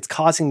this is it's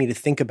causing me to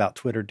think about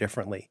Twitter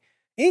differently.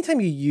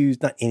 Anytime you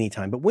use, not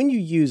anytime, but when you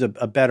use a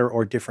better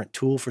or different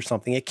tool for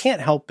something, it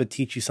can't help but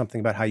teach you something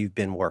about how you've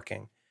been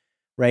working,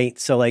 right?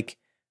 So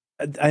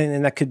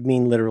and that could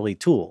mean literally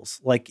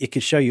tools. Like it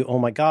could show you, oh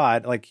my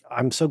God, like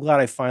I'm so glad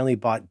I finally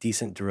bought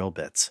decent drill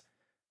bits.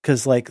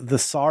 Because like the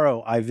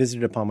sorrow I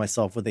visited upon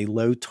myself with a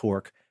low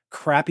torque,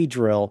 crappy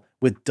drill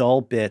with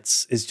dull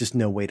bits is just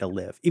no way to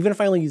live. Even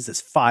if I only use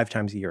this 5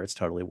 times a year, it's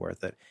totally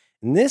worth it.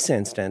 In this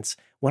instance,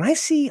 when I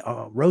see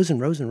rows and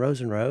rows and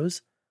rows and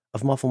rows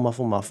of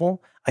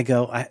muffle, I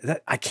go,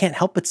 I can't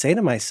help but say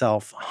to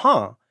myself,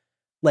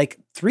 like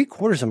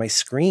 3/4 of my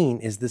screen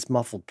is this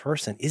muffled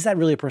person. Is that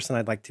really a person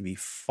I'd like to be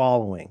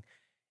following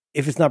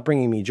if it's not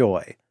bringing me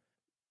joy?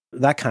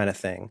 That kind of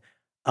thing.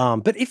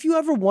 But if you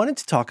ever wanted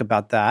to talk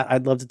about that,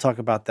 I'd love to talk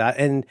about that.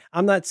 And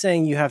I'm not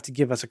saying you have to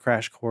give us a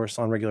crash course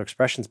on regular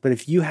expressions, but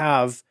if you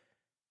have...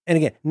 And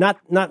again, not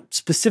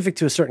specific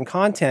to a certain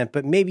content,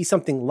 but maybe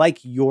something like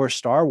your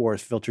Star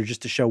Wars filter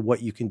just to show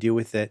what you can do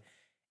with it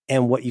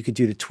and what you could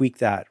do to tweak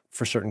that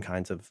for certain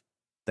kinds of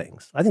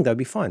things. I think that would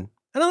be fun.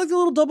 And I like the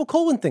little double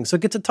colon thing, so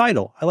it gets a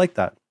title. I like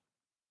that.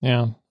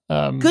 Yeah.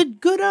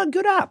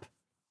 Good app.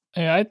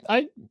 Yeah,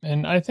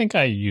 I think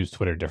I use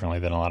Twitter differently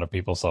than a lot of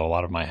people, so a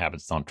lot of my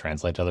habits don't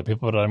translate to other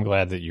people, but I'm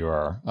glad that you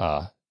are,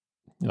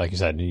 like you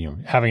said,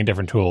 having a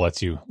different tool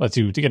lets you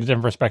to get a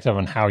different perspective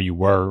on how you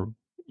were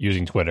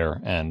using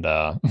Twitter, and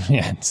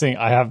seeing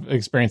I have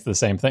experienced the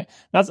same thing.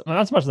 Not so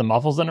much the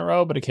muffles in a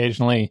row, but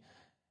occasionally,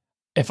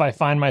 if I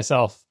find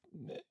myself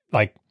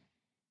like,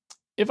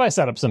 if I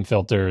set up some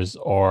filters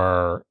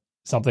or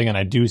something, and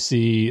I do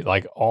see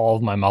like all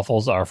of my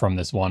muffles are from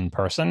this one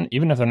person,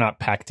 even if they're not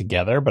packed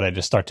together, but I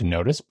just start to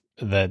notice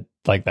that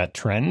like that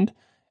trend.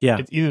 Yeah,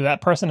 it's either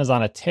that person is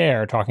on a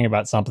tear talking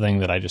about something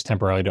that I just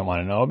temporarily don't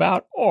want to know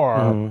about,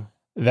 or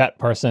that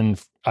person.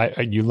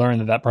 You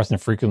learn that person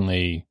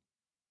frequently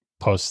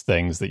posts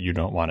things that you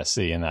don't want to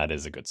see, and that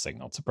is a good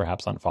signal to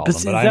perhaps unfollow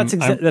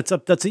them.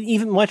 But that's an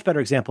even much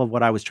better example of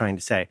what I was trying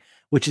to say,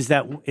 which is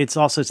that it's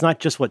not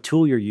just what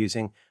tool you're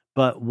using,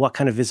 but what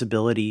kind of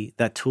visibility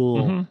that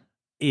tool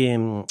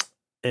in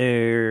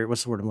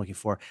what's the word I'm looking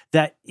for,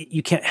 that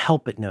you can't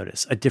help but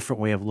notice a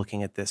different way of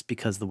looking at this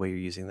because of the way you're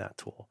using that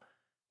tool.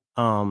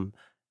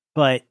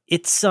 But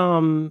it's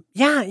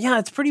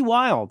it's pretty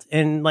wild.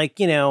 And like,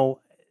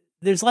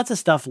 there's lots of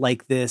stuff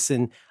like this.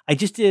 And I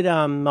just did,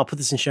 I'll put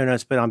this in show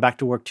notes, but on Back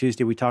to Work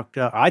Tuesday,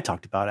 I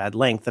talked about at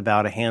length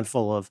about a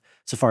handful of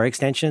Safari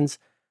extensions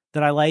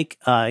that I like,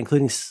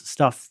 including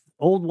stuff,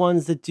 old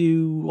ones that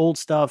do old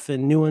stuff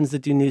and new ones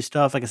that do new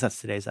stuff. I guess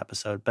that's today's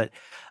episode. But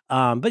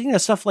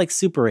stuff like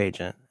Super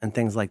Agent and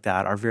things like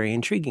that are very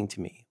intriguing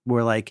to me.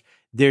 Where like,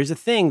 there's a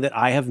thing that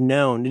I have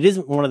known. It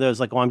isn't one of those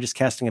like, I'm just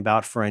casting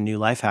about for a new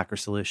life hacker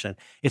solution.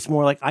 It's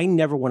more like, I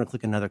never want to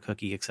click another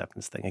cookie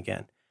acceptance thing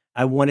again.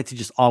 I want it to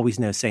just always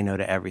say no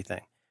to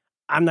everything.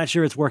 I'm not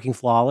sure it's working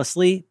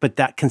flawlessly, but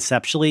that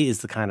conceptually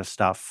is the kind of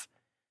stuff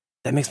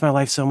that makes my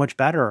life so much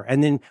better.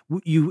 And then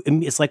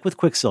it's like with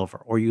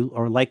Quicksilver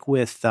or like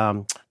with,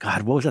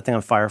 what was that thing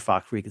on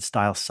Firefox where you could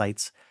style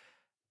sites?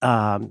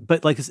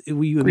 But like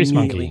Grease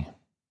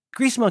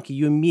Monkey,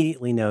 you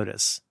immediately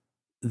notice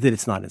that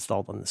it's not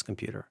installed on this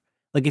computer.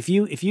 Like if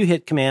you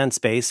hit Command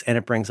Space and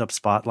it brings up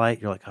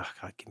Spotlight, you're like, oh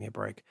God, give me a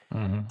break.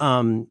 Mm-hmm.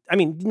 I'm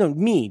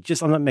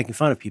not making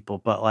fun of people,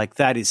 but like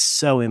that is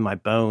so in my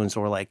bones.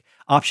 Or like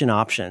Option.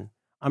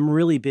 I'm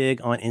really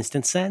big on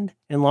instant send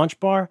in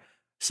Launchbar.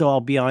 So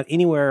I'll be on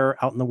anywhere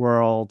out in the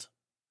world.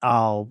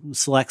 I'll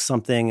select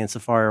something in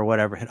Safari or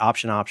whatever, hit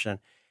Option,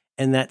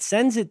 and that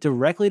sends it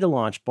directly to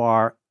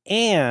Launchbar.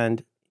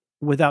 And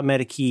without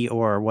MetaKey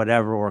or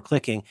whatever, or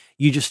clicking,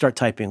 you just start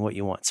typing what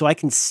you want. So I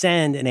can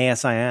send an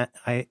ASIN,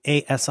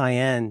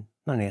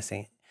 not an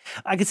ASIN.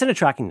 I can send a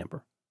tracking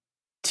number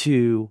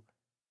to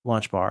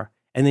Launchbar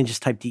and then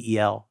just type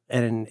DEL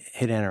and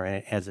hit enter and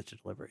it adds it to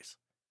deliveries.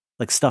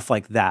 Like stuff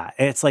like that.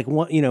 And it's like,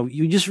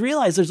 you just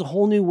realize there's a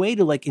whole new way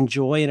to like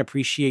enjoy and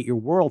appreciate your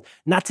world,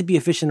 not to be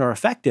efficient or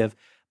effective,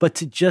 but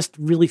to just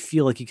really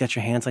feel like you got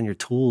your hands on your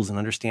tools and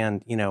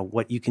understand,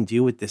 what you can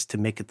do with this to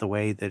make it the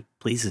way that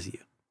pleases you.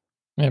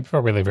 Yeah,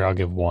 before we leave here, I'll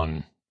give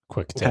one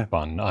quick tip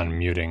on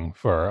muting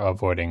for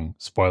avoiding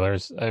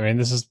spoilers. I mean,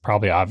 this is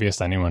probably obvious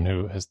to anyone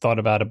who has thought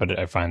about it, but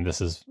I find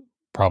this is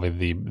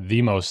probably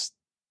the most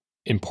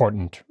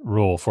important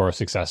rule for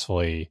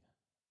successfully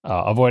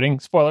avoiding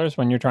spoilers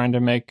when you're trying to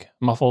make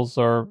muffles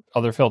or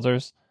other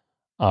filters.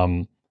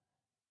 Really,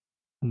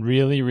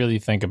 really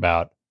think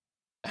about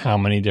how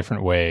many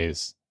different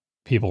ways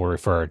people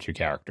refer to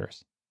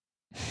characters.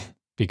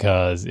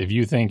 Because if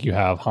you think you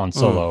have Han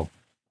Solo...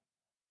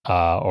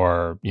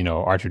 or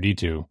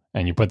R2D2,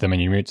 and you put them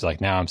in your mute, it's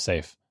like, now I'm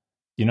safe.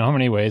 You know how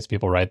many ways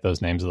people write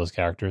those names of those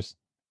characters?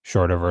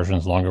 Shorter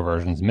versions, longer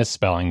versions,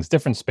 misspellings,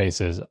 different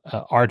spaces.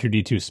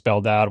 R2D2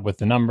 spelled out with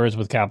the numbers,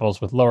 with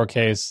capitals, with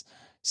lowercase.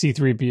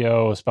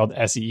 C3PO spelled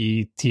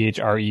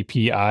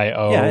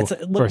SEETHREPIO. Yeah, it's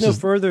look no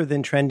further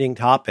than trending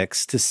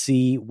topics to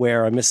see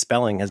where a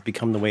misspelling has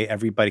become the way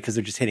everybody, because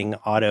they're just hitting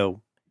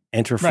auto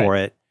enter for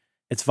it.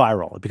 It's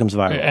viral. It becomes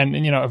viral. And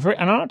and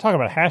I'm not talking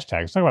about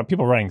hashtags. I'm talking about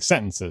people writing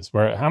sentences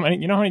where how many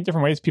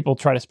different ways people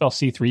try to spell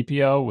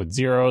C3PO with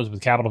zeros,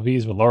 with capital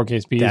P's, with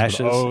lowercase p's,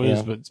 dashes, with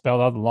O's, but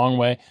spelled out the long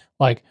way.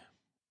 Like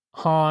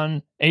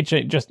Han,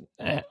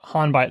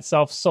 Han by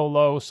itself,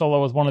 Solo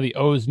with one of the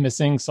O's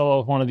missing, Solo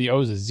with one of the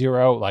O's is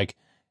zero. Like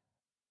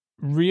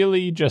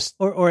really just...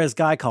 Or as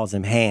Guy calls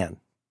him, Han.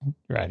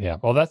 Right, yeah.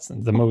 Well,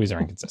 the movies are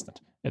inconsistent.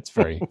 It's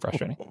very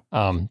frustrating.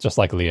 Just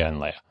like Leia and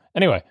Leia.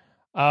 Anyway,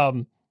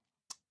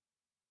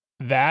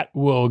 that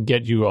will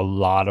get you a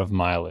lot of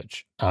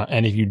mileage.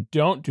 And if you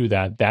don't do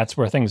that, that's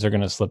where things are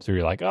going to slip through.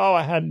 You're like, oh,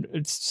 I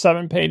had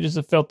 7 pages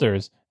of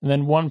filters. And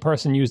then one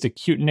person used a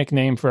cute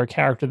nickname for a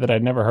character that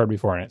I'd never heard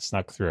before, and it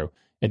snuck through.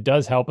 It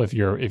does help if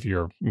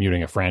you're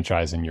muting a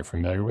franchise and you're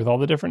familiar with all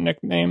the different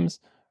nicknames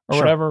or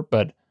whatever.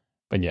 But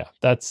yeah,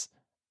 that's...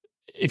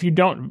 If you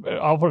don't,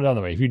 I'll put it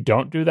another way. If you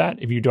don't do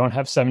that, if you don't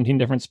have 17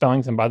 different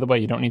spellings, and by the way,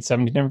 you don't need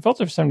 17 different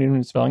filters for 17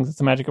 different spellings. It's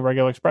the magic of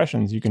regular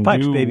expressions. You can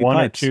do one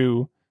or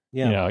two...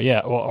 Yeah.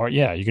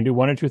 You can do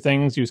 1 or 2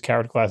 things, use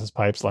character classes,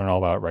 pipes, learn all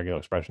about regular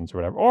expressions or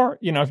whatever. Or,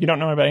 if you don't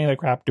know about any of that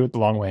crap, do it the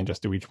long way and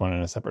just do each one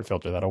in a separate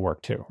filter. That'll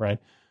work too, right?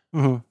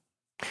 Mm-hmm.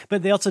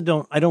 But they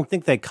also I don't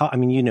think they,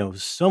 you know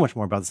so much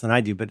more about this than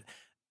I do, but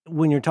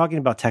when you're talking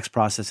about text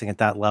processing at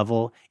that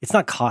level, it's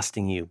not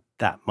costing you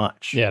that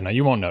much. Yeah, no,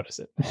 you won't notice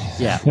it.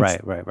 Yeah,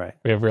 right.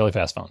 We have really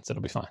fast phones.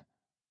 It'll be fine.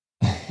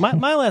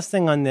 my last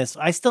thing on this,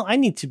 I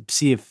need to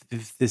see if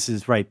this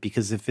is right,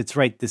 because if it's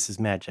right, this is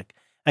magic.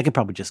 I could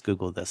probably just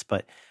Google this,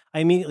 but I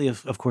immediately,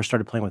 of course,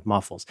 started playing with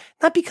muffles.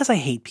 Not because I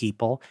hate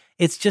people.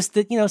 It's just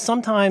that,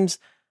 sometimes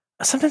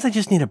I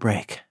just need a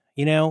break.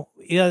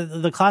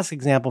 The classic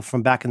example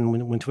from back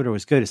when Twitter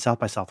was good is South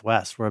by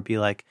Southwest, where it'd be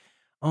like,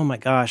 oh my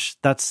gosh,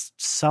 that's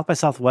South by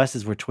Southwest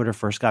is where Twitter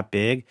first got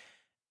big,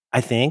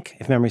 I think,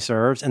 if memory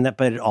serves.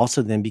 But it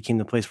also then became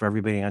the place where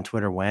everybody on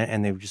Twitter went,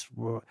 and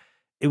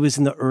it was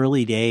in the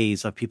early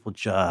days of people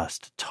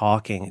just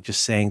talking,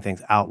 just saying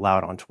things out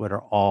loud on Twitter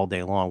all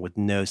day long with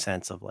no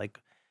sense of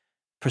like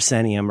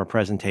proscenium or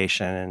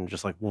presentation, and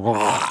just like,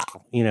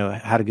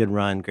 had a good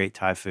run, great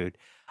Thai food.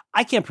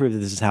 I can't prove that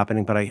this is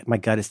happening, but my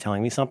gut is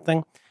telling me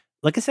something.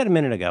 Like I said a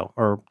minute ago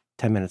or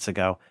 10 minutes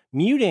ago,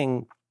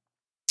 muting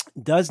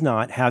does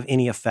not have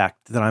any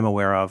effect that I'm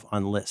aware of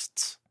on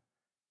lists.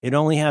 It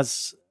only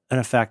has an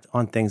effect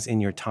on things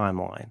in your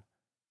timeline,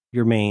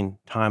 your main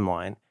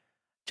timeline.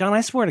 John,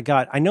 I swear to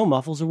God, I know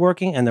muffles are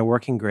working and they're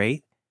working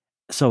great.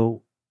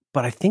 So,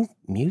 but I think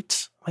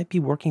mutes might be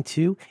working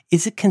too.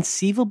 Is it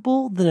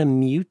conceivable that a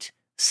mute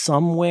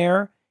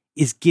somewhere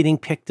is getting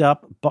picked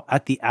up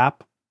at the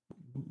app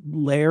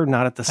layer,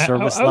 not at the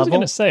service level? I was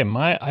going to say,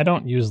 I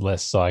don't use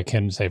lists, so I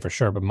can say for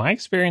sure, but my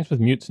experience with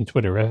mutes and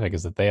Twitterrific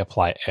is that they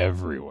apply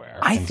everywhere.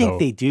 I think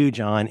they do,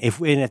 John. If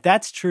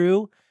that's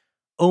true,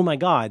 oh my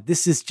God,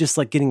 this is just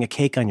like getting a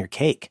cake on your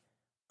cake.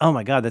 Oh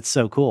my God, that's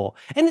so cool.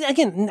 And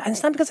again,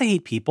 it's not because I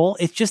hate people.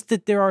 It's just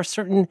that there are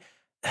certain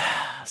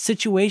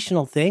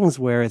situational things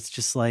where it's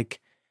just like,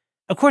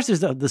 of course,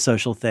 there's the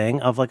social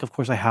thing of like, of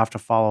course, I have to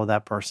follow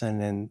that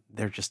person and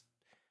they're just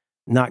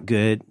not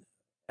good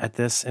at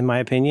this, in my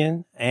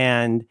opinion.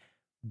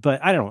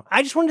 But I don't know.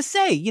 I just wanted to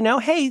say,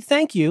 hey,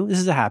 thank you. This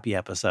is a happy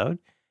episode.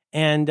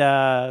 And,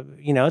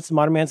 it's the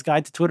Modern Man's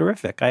Guide to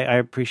Twitterrific. I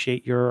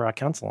appreciate your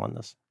counsel on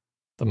this.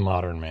 The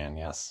modern man,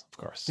 yes, of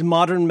course. The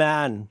modern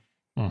man.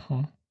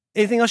 Mm-hmm.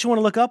 Anything else you want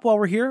to look up while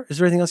we're here? Is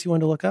there anything else you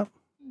want to look up?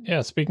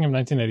 Yeah, speaking of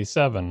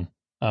 1987,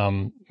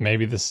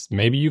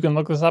 maybe you can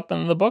look this up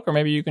in the book, or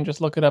maybe you can just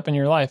look it up in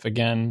your life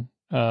again.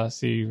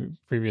 See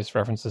previous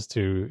references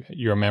to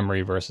your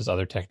memory versus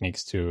other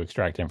techniques to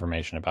extract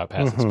information about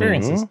past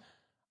experiences.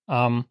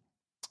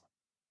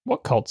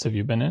 What cults have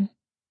you been in?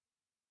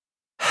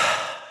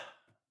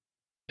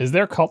 Is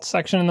there a cult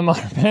section in the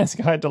Modern Man's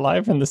Guide to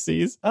Life in the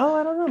Seas? Oh,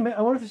 I don't know.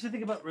 I wonder if there's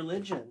something about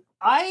religion.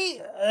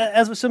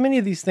 As with so many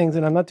of these things,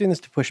 and I'm not doing this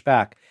to push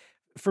back,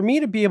 for me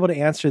to be able to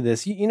answer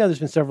this, there's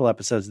been several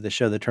episodes of the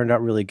show that turned out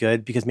really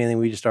good because mainly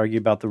we just argue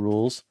about the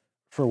rules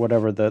for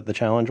whatever the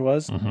challenge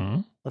was.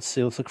 Mm-hmm. Let's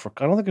see. Let's look for,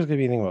 I don't think there's going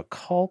to be anything about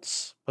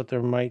cults, but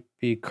there might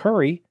be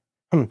curry.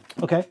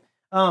 Okay.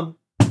 I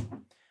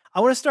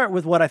want to start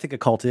with what I think a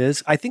cult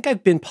is. I think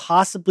I've been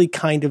possibly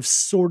kind of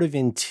sort of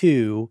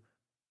into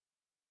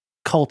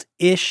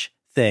cult-ish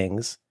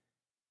things,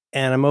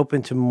 and I'm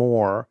open to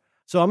more.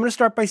 So I'm going to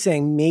start by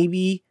saying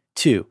maybe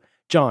 2.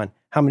 John,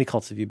 how many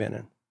cults have you been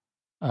in?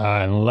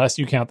 Unless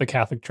you count the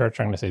Catholic Church,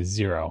 I'm going to say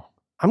 0.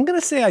 I'm going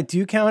to say I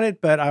do count it,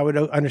 but I would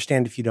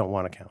understand if you don't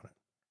want to count it.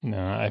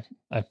 No,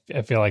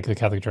 I feel like the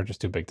Catholic Church is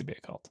too big to be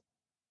a cult.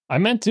 I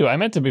meant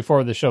to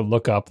before the show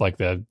look up like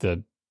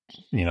the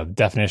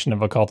definition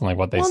of a cult and like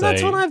what they say. Well,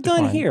 that's what I've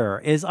done here.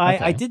 Is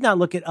I did not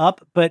look it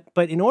up, but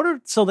in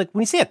order, so like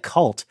when you say a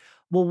cult,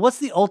 well, what's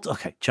the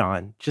okay,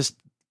 John, just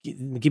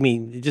give me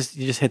you just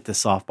hit the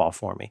softball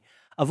for me.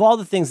 Of all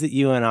the things that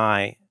you and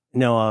I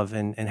know of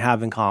and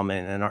have in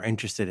common and are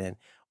interested in,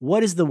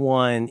 what is the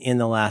one in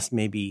the last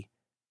maybe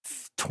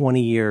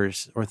 20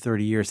 years or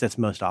 30 years that's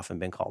most often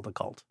been called a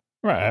cult?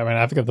 Right. I mean,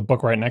 I've got the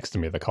book right next to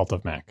me, The Cult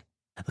of Mac.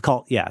 The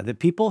cult, yeah. The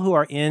people who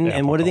are in,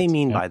 and what do they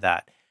mean by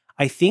that?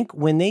 I think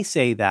when they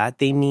say that,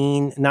 they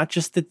mean not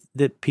just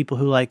that people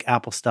who like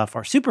Apple stuff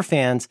are super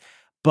fans,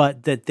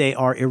 but that they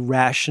are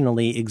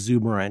irrationally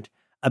exuberant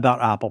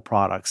about Apple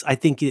products. I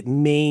think it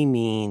may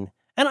mean,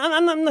 and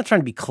I'm not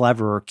trying to be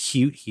clever or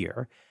cute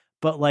here,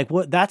 but like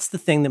that's the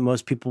thing that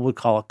most people would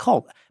call a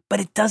cult.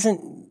 But it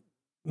doesn't,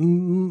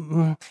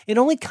 it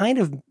only kind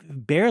of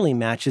barely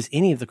matches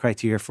any of the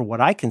criteria for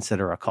what I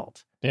consider a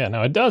cult. Yeah,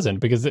 no, it doesn't,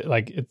 because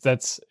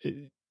it's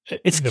cute,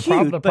 but it's not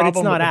accurate.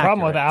 The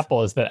problem with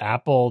Apple is that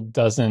Apple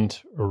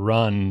doesn't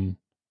run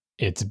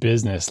its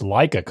business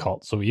like a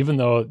cult. So even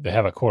though they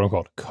have a quote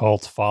unquote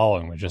cult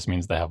following, which just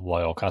means they have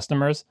loyal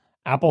customers,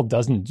 Apple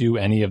doesn't do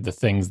any of the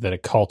things that a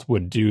cult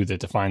would do that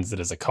defines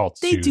it as a cult.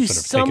 They do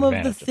some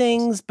of the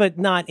things, but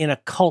not in a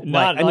cult.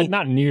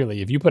 Not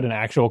nearly. If you put an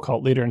actual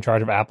cult leader in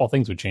charge of Apple,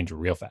 things would change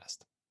real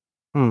fast.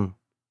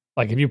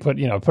 Like if you put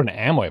an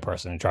Amway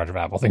person in charge of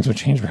Apple, things would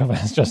change real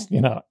fast. Just,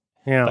 yeah.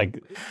 Like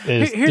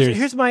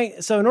here's my,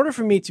 so in order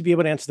for me to be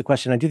able to answer the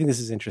question, I do think this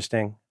is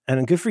interesting,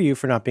 and good for you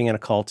for not being in a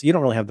cult. You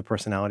don't really have the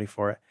personality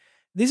for it.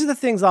 These are the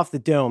things off the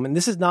dome, and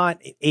this is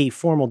not a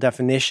formal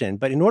definition,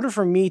 but in order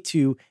for me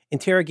to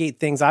interrogate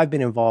things I've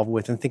been involved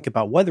with and think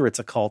about whether it's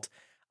a cult,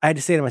 I had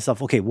to say to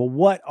myself, okay, well,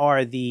 what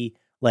are the,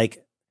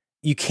 like,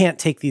 you can't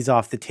take these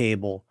off the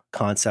table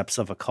concepts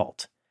of a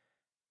cult?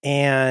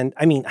 And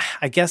I mean,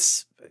 I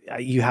guess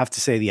you have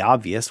to say the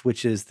obvious,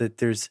 which is that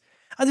there's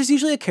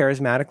usually a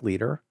charismatic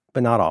leader,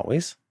 but not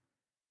always.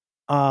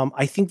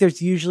 I think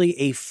there's usually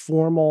a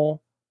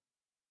formal,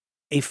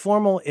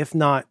 if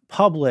not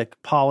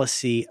public,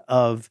 policy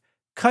of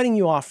cutting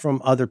you off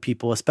from other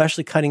people,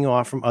 especially cutting you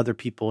off from other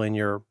people in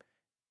your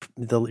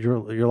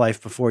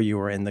life before you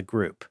were in the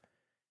group.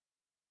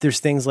 There's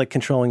things like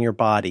controlling your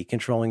body,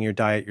 controlling your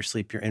diet, your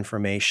sleep, your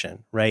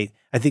information, right?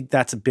 I think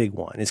that's a big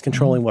one, is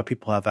controlling what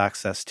people have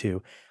access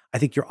to. I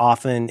think you're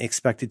often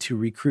expected to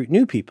recruit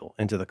new people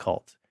into the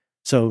cult.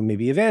 So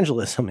maybe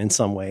evangelism in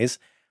some ways.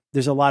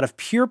 There's a lot of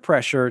peer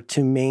pressure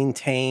to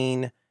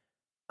maintain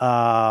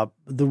the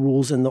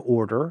rules and the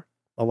order,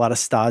 a lot of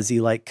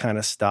Stasi-like kind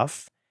of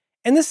stuff.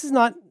 And this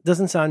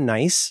doesn't sound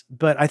nice,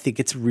 but I think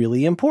it's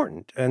really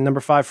important. And number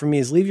 5 for me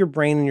is leave your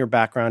brain and your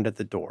background at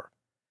the door.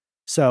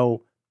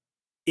 So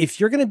if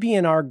you're going to be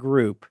in our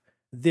group,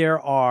 there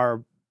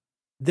are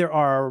there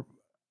are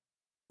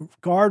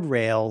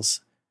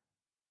guardrails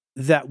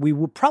that we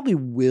probably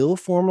will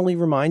formally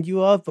remind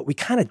you of, but we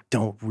kind of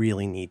don't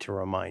really need to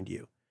remind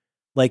you.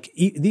 Like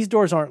these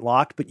doors aren't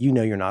locked, but you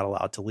know you're not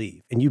allowed to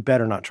leave, and you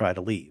better not try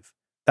to leave.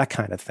 That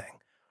kind of thing.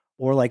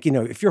 Or like,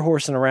 if you're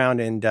horsing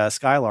around and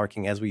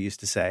skylarking, as we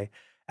used to say,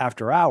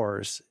 after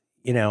hours,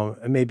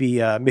 maybe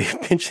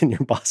pinching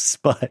your boss's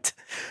butt.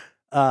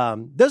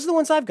 Those are the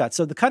ones I've got.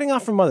 So the cutting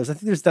off from others, I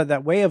think there's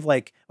that way of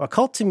like, a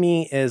cult to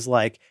me is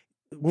like,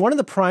 one of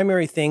the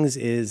primary things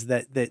is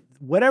that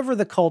whatever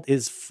the cult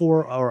is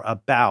for or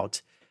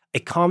about, a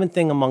common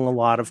thing among a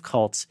lot of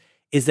cults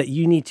is that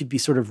you need to be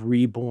sort of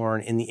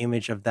reborn in the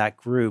image of that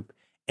group,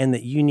 and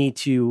that you need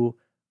to,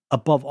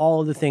 above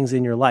all of the things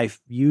in your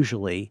life,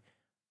 usually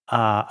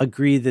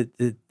agree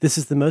that this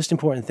is the most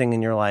important thing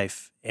in your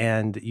life,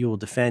 and you will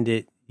defend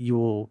it. You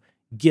will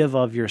give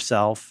of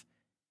yourself.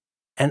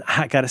 And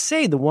I got to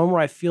say, the one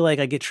where I feel like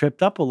I get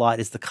tripped up a lot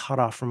is the cut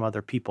off from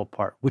other people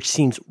part, which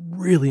seems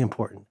really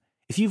important.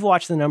 If you've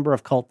watched the number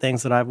of cult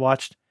things that I've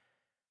watched,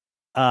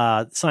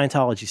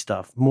 Scientology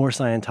stuff, more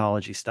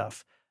Scientology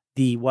stuff,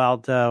 the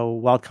Wild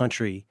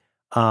Country.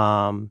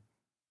 There's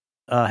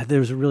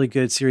a really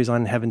good series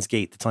on Heaven's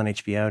Gate that's on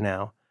HBO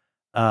now,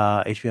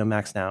 HBO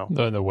Max now.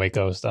 The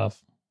Waco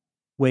stuff.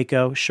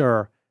 Waco,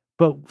 sure.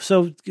 But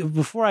so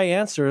before I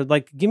answer,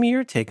 like, give me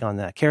your take on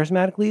that.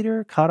 Charismatic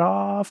leader, cut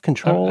off,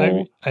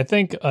 control. I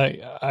think I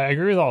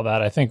agree with all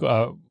that. I think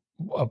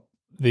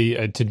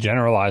to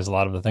generalize a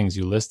lot of the things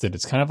you listed,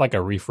 it's kind of like a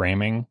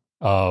reframing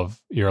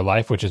of your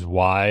life, which is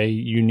why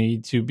you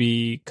need to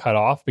be cut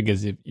off,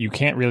 because if you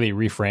can't really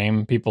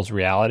reframe people's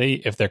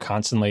reality if they're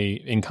constantly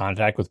in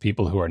contact with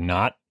people who are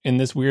not in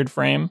this weird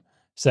frame,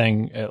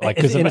 saying like,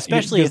 and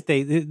especially if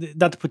they,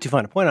 not to put too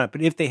fine a point on it,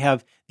 but if they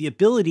have the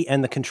ability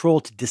and the control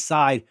to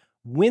decide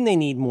when they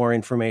need more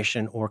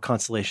information or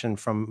consolation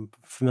from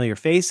familiar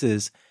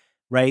faces,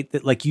 right?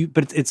 That like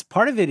but it's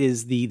part of it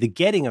is the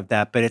getting of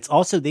that, but it's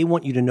also they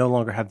want you to no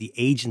longer have the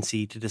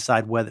agency to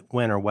decide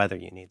when or whether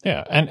you need them.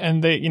 Yeah,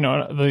 and they,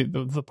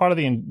 the part of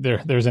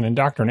there's an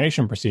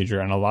indoctrination procedure,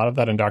 and a lot of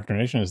that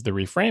indoctrination is the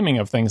reframing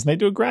of things, and they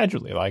do it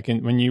gradually. Like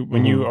when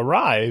you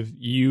arrive,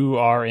 you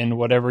are in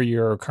whatever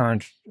your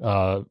current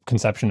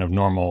conception of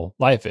normal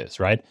life is,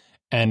 right?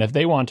 And if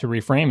they want to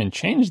reframe and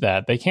change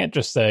that, they can't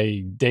just say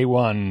day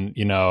one,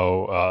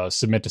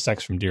 submit to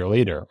sex from dear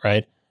leader,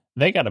 right?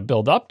 They got to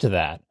build up to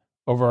that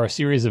over a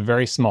series of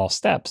very small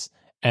steps.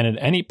 And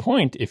at any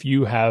point, if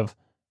you have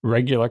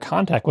regular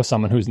contact with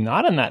someone who's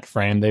not in that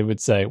frame, they would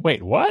say,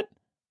 wait, what?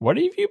 What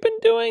have you been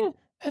doing?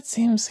 That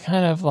seems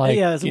kind of like...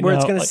 Yeah, where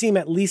it's going to seem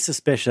at least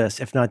suspicious,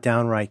 if not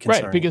downright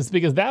concerning. Right,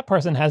 because that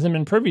person hasn't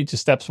been privy to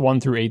steps 1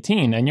 through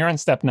 18, and you're on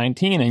step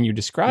 19, and you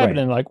describe it,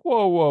 and like,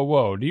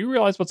 whoa, do you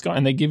realize what's going on?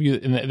 And they give you,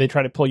 and they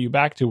try to pull you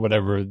back to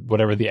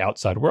whatever the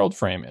outside world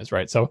frame is,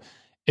 right? So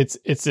it's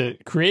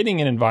creating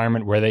an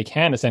environment where they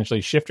can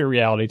essentially shift your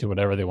reality to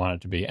whatever they want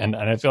it to be. And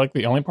I feel like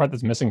the only part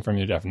that's missing from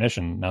your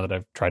definition, now that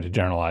I've tried to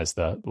generalize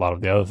a lot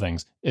of the other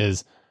things,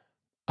 is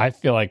I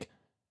feel like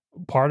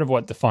part of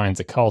what defines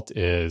a cult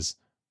is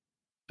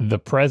the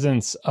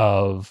presence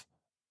of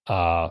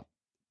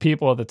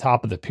people at the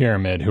top of the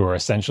pyramid who are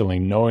essentially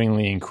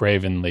knowingly and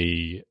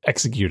cravenly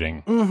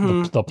executing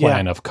the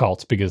plan of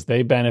cults because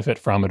they benefit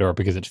from it or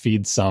because it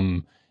feeds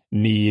some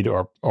need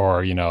or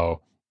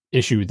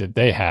issue that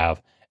they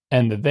have,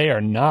 and that they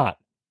are not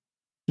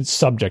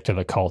subject to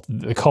the cult.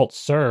 The cult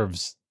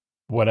serves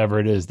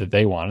whatever it is that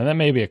they want. And that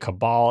may be a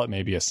cabal, it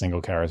may be a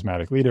single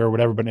charismatic leader or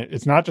whatever, but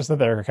it's not just that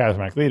they're a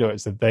charismatic leader,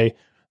 it's that they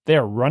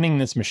are running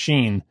this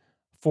machine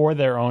for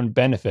their own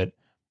benefit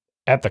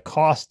at the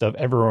cost of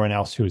everyone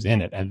else who's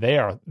in it. And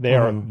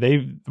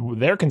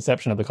their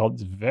conception of the cult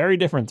is very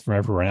different from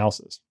everyone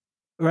else's.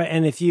 Right.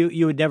 And if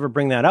you would never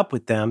bring that up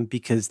with them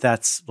because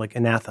that's like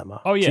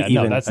anathema. Oh yeah,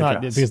 no, that's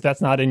not, because that's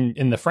not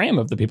in the frame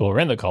of the people who are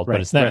in the cult, but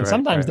it's them. And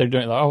sometimes they're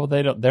doing,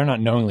 they're not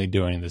knowingly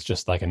doing this,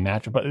 just like a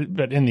natural,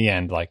 but in the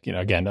end, like,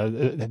 again,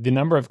 the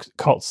number of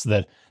cults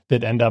that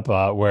end up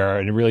where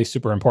a really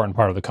super important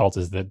part of the cult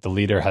is that the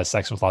leader has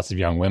sex with lots of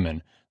young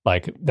women.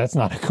 Like, that's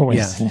not a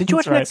coincidence. Yeah. Did you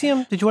watch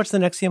NXIVM? Did you watch the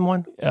NXIVM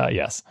one?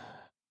 Yes.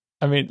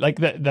 I mean, like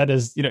that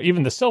is,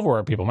 even the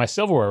silverware people, my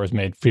silverware was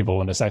made for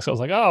people into sex. I was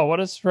like, oh, what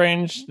a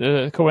strange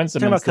coincidence.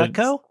 Talking about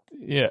Cutco?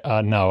 Yeah.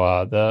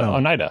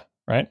 Oneida,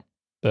 right?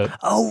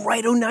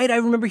 Right. Oneida. I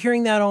remember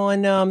hearing that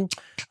on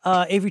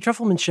Avery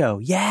Trufelman's show.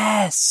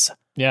 Yes.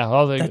 Yeah.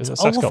 Well, we'll find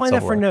silverware.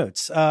 That for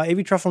notes.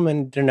 Avery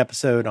Trufelman did an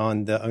episode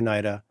on the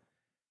Oneida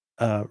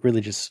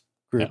religious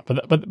group. Yeah,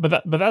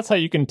 but that's how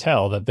you can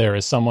tell that there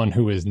is someone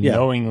who is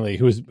knowingly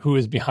who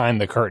is behind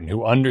the curtain,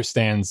 who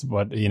understands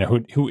what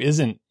who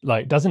isn't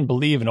like doesn't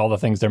believe in all the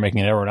things they're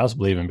making everyone else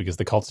believe in because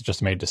the cults are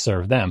just made to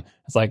serve them.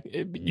 It's like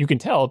you can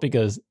tell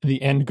because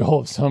the end goal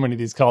of so many of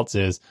these cults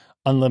is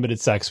unlimited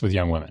sex with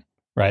young women,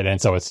 right?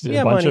 And so it's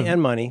a bunch of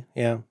money,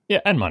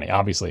 and money,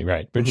 obviously,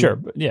 right? But sure,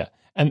 but yeah,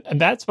 and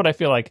that's what I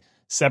feel like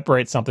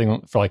separates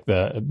something for like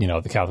the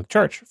the Catholic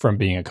Church from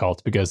being a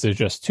cult, because there's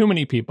just too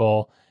many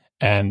people.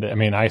 And I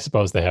mean, I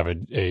suppose they have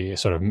a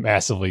sort of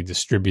massively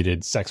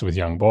distributed sex with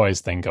young boys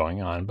thing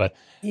going on, but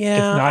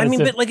yeah, I mean,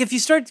 but like if you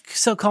start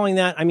calling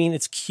that, I mean,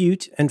 it's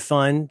cute and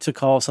fun to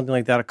call something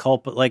like that a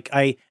cult, but like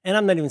and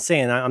I'm not even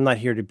saying I'm not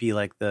here to be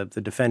like the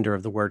defender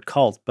of the word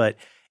cult, but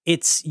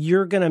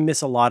you're going to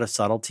miss a lot of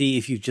subtlety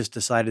if you've just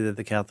decided that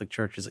the Catholic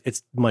Church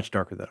it's much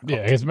darker than a cult.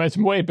 Yeah, it's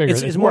way bigger.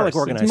 It's more like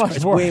organized crime.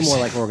 It's way more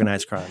like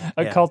organized crime.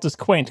 A cult is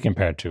quaint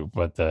compared to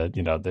what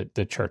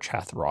the church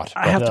hath wrought.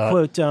 I have to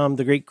quote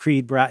the great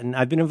Creed Bratton.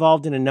 I've been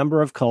involved in a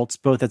number of cults,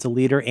 both as a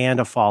leader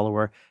and a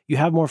follower. You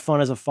have more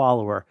fun as a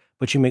follower,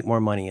 but you make more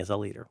money as a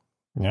leader.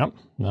 Yep.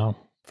 No,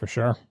 for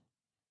sure.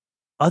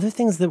 Other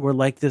things that were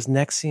like this,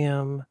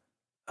 NXIVM.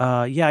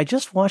 I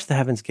just watched the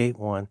Heaven's Gate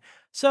one.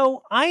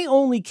 So I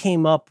only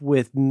came up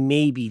with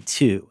maybe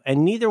 2,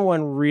 and neither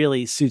one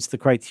really suits the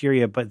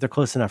criteria, but they're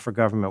close enough for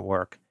government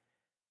work.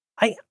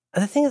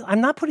 The thing is, I'm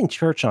not putting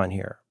church on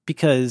here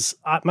because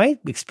my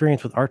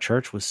experience with our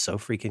church was so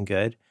freaking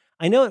good.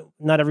 I know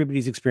not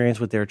everybody's experience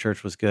with their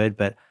church was good,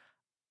 but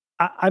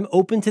I'm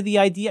open to the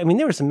idea. I mean,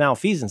 there was some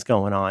malfeasance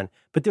going on,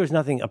 but there was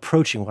nothing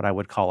approaching what I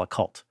would call a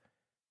cult.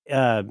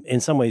 In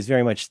some ways,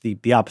 very much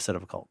the opposite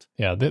of a cult.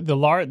 Yeah, the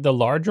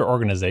larger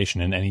organization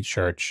in any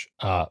church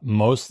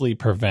mostly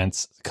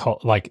prevents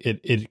cult, like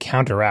it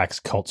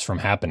counteracts cults from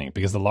happening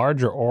because the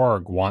larger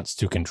org wants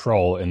to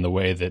control in the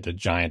way that a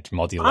giant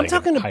multi-legged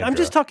hydra, I'm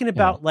just talking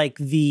about like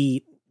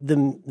the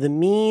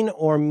mean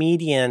or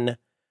median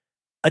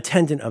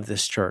attendant of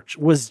this church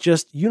was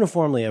just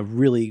uniformly a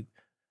really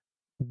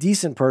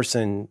decent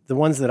person. The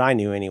ones that I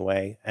knew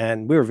anyway,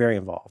 and we were very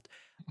involved.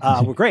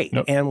 Were great.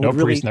 No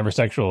priest never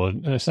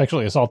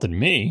sexually assaulted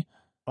me.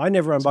 I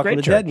never unbuckled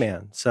a dead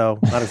man, so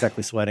not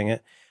exactly sweating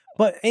it.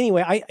 But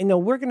anyway, I know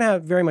we're going to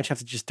very much have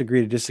to just agree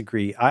to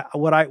disagree.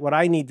 What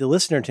I need the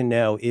listener to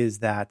know is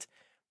that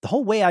the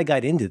whole way I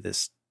got into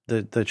this,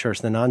 the church,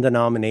 the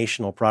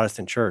non-denominational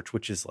Protestant church,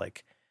 which is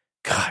like,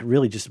 God,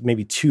 really just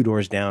maybe 2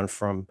 doors down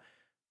from,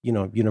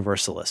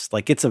 Universalist.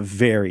 Like it's a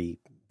very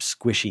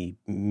squishy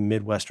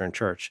Midwestern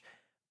church,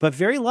 but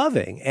very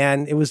loving.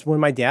 And it was when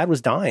my dad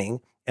was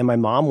dying. And my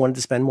mom wanted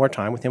to spend more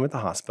time with him at the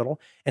hospital.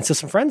 And so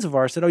some friends of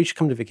ours said, oh, you should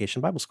come to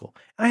Vacation Bible School.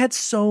 I had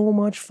so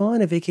much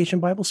fun at Vacation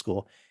Bible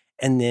School.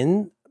 And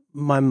then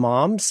my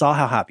mom saw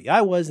how happy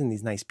I was and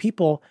these nice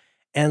people.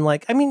 And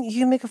like, I mean, you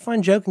can make a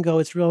fun joke and go,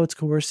 it's real, it's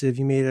coercive.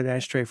 You made an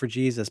ashtray for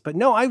Jesus. But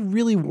no, I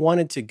really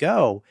wanted to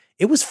go.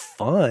 It was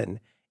fun.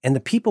 And the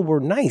people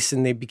were nice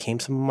and they became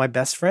some of my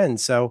best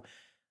friends. So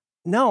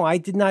no, I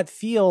did not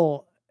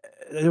feel,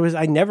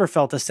 I never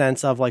felt a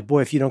sense of like,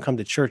 boy, if you don't come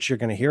to church, you're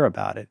going to hear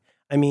about it.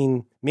 I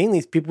mean,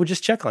 mainly people would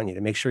just check on you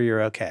to make sure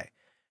you're okay.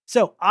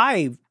 So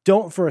I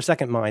don't for a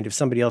second mind if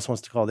somebody else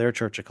wants to call their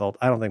church a cult.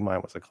 I don't think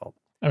mine was a cult.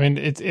 I mean,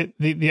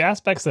 the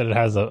aspects that it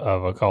has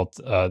of a cult,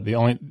 in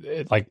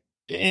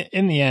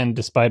the end,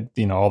 despite,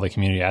 all the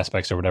community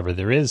aspects or whatever,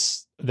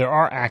 there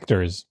are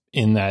actors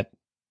in that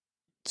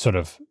sort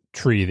of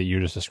tree that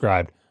you just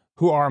described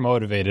who are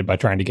motivated by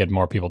trying to get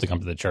more people to come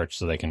to the church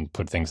so they can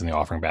put things in the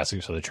offering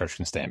basket so the church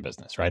can stay in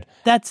business, right?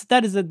 That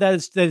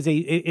is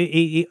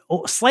a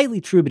slightly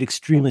true but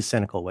extremely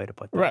cynical way to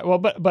put that. Right. Well,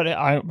 but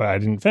I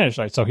didn't finish.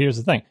 Right? So here's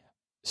the thing.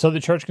 So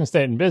the church can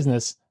stay in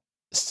business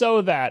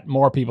so that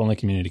more people in the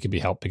community can be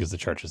helped because the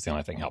church is the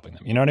only thing helping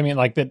them. You know what I mean?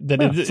 Like that.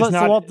 It's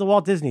not the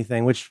Walt Disney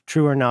thing, which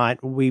true or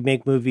not, we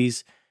make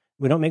movies.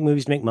 We don't make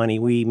movies to make money.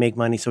 We make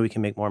money so we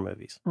can make more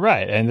movies.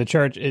 Right. And the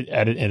church,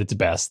 at its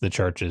best, the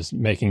church is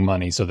making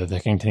money so that they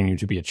continue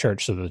to be a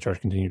church, so that the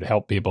church continue to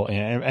help people.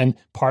 And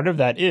part of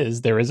that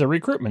is there is a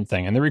recruitment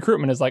thing. And the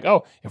recruitment is like,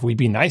 oh, if we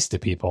be nice to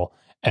people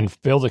and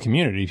build a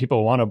community,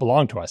 people want to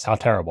belong to us. How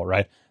terrible,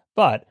 right?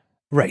 But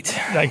right,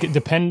 like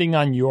depending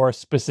on your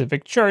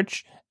specific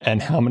church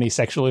and how many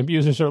sexual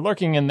abusers are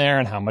lurking in there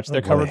and how much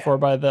they're covered for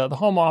by the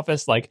home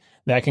office, like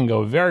that can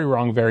go very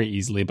wrong very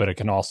easily, but it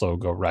can also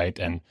go right.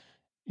 And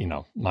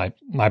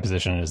my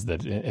position is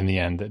that in the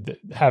end,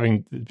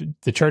 having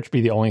the church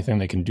be the only thing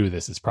that can do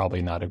this is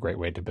probably not a great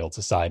way to build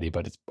society,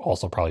 but it's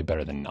also probably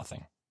better than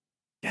nothing.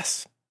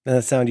 Yes. And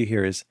the sound you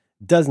hear is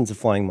dozens of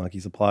flying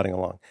monkeys applauding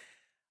along.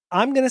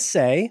 I'm going to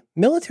say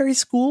military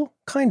school,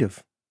 kind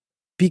of,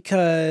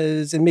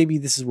 because, and maybe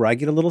this is where I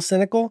get a little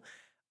cynical.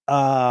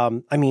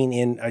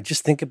 I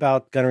just think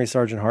about Gunnery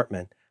Sergeant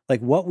Hartman, like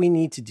what we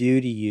need to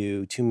do to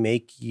you to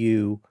make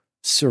you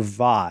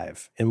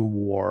survive in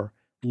war,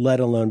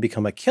 let alone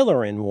become a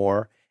killer in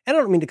war. And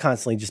I don't mean to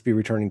constantly just be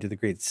returning to the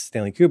great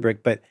Stanley Kubrick,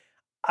 but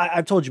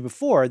I've told you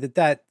before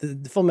that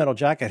the Full Metal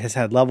Jacket has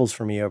had levels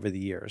for me over the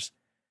years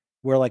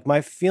where like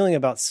my feeling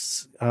about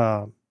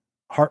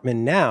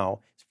Hartman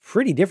now is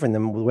pretty different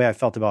than the way I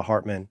felt about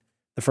Hartman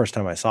the first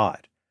time I saw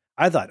it.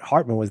 I thought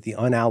Hartman was the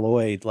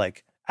unalloyed,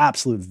 like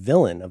absolute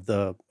villain of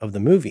the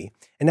movie.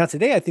 And now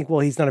today I think, well,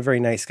 he's not a very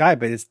nice guy,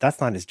 but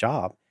that's not his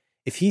job.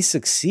 If he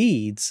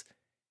succeeds,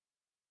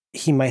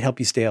 he might help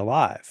you stay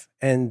alive.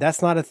 And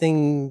that's not a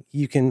thing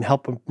you can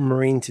help a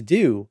Marine to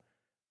do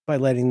by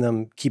letting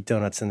them keep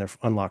donuts in their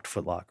unlocked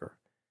footlocker.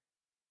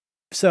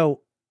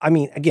 So, I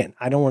mean, again,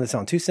 I don't want to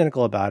sound too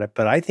cynical about it,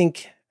 but I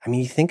think I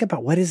mean, you think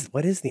about what is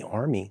the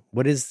Army?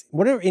 What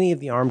are any of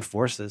the armed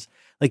forces?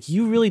 Like,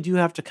 you really do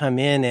have to come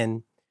in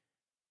and,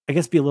 I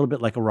guess, be a little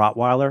bit like a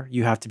Rottweiler.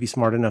 You have to be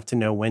smart enough to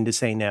know when to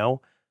say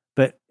no.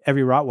 But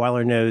every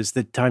Rottweiler knows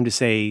that time to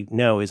say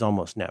no is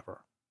almost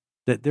never.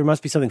 That there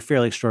must be something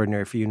fairly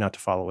extraordinary for you not to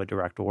follow a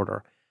direct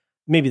order.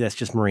 Maybe that's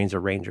just Marines or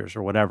Rangers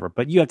or whatever.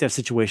 But you have to have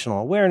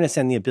situational awareness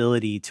and the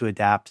ability to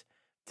adapt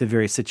to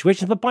various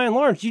situations. But by and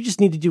large, you just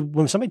need to do,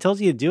 when somebody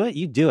tells you to do it,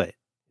 you do it.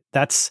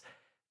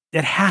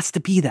 It has to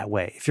be that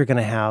way if you're going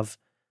to have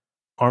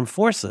armed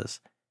forces.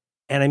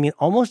 And I mean,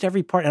 almost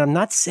every part, and I'm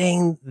not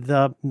saying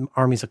the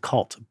Army's a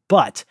cult,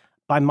 but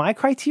by my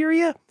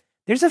criteria,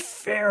 there's a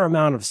fair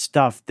amount of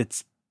stuff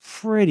that's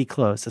pretty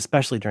close,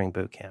 especially during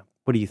boot camp.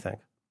 What do you think?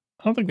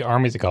 I don't think the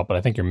Army's a cult, but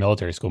I think your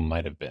military school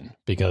might have been,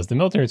 because the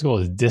military school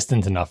is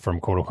distant enough from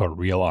quote unquote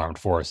real armed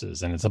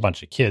forces, and it's a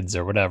bunch of kids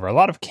or whatever. A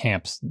lot of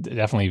camps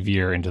definitely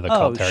veer into the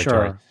cult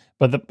territory. Sure.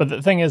 But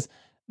the thing is,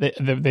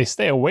 they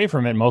stay away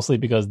from it mostly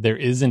because there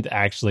isn't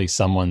actually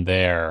someone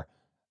there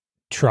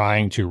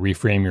trying to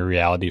reframe your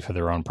reality for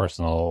their own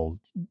personal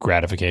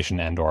gratification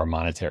and or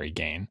monetary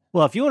gain.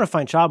 Well, if you want to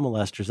find child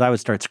molesters, I would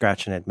start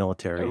scratching at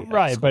military.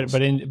 Right, schools.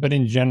 but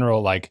in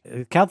general, like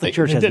Catholic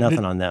Church has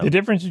nothing on them. The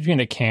difference between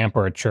a camp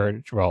or a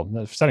church, well,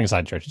 setting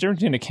aside church, the difference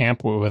between a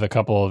camp with a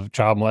couple of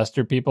child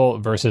molester people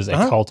versus a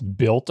cult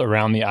built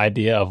around the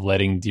idea of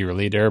letting dear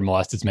leader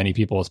molest as many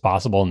people as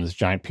possible in this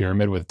giant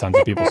pyramid with tons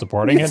of people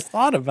supporting it.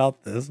 Thought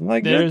about this,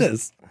 my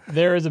goodness.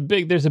 There's a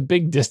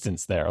big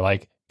distance there,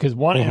 like because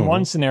in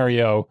one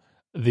scenario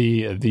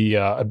the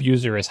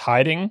abuser is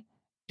hiding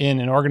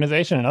in an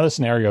organization. In another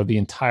scenario, the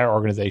entire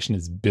organization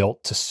is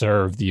built to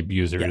serve the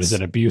abuser. Yes. It is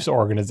an abuse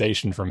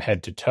organization from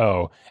head to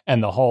toe.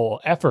 And the whole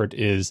effort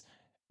is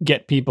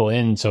get people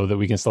in so that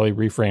we can slowly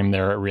reframe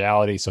their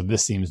reality so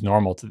this seems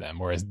normal to them.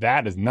 Whereas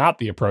that is not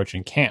the approach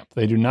in camp.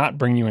 They do not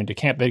bring you into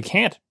camp. They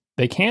can't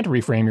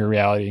reframe your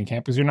reality in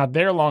camp because you're not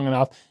there long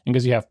enough, and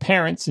because you have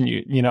parents and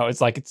you know,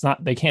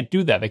 they can't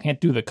do that. They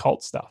can't do the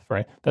cult stuff,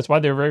 right? That's why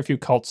there are very few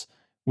cults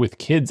with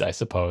kids, I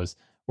suppose.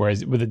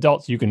 Whereas with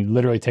adults, you can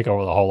literally take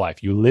over the whole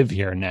life. You live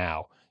here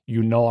now.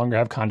 You no longer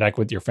have contact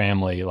with your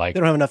family. Like, they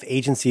don't have enough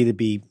agency to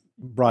be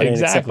brought in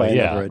except by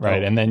another adult.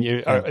 Right. And then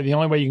the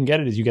only way you can get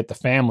it is you get the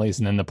families,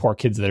 and then the poor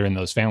kids that are in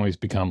those families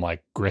become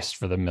like grist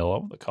for the mill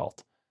of the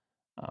cult.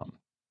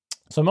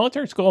 So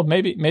military school,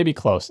 maybe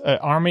close.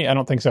 Army, I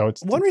don't think so.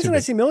 It's one reason I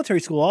say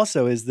military school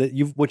also is that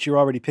what you're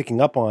already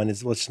picking up on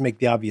is, let's just make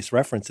the obvious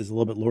references, a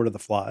little bit Lord of the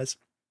Flies.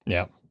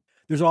 Yeah.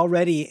 There's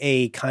already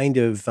a kind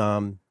of,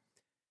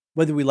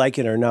 whether we like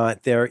it or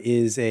not, there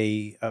is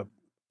a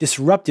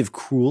disruptive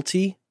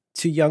cruelty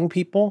to young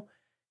people.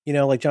 You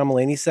know, like John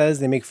Mulaney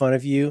says, they make fun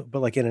of you,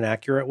 but like in an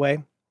accurate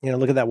way. You know,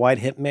 look at that wide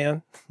hip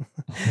man.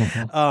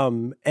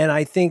 And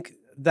I think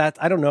that,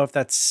 I don't know if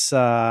that's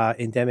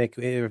endemic,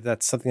 or if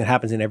that's something that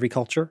happens in every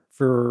culture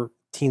for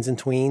teens and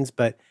tweens,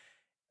 but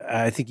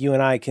I think you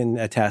and I can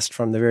attest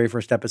from the very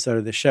first episode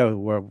of the show,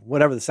 or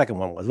whatever the second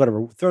one was,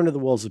 whatever, thrown to the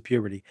wolves of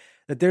puberty,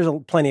 that there's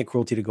plenty of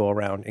cruelty to go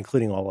around,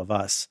 including all of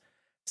us.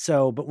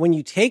 So, but when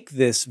you take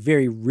this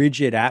very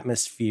rigid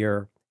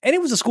atmosphere, and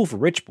it was a school for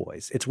rich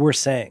boys, it's worth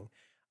saying,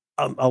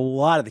 a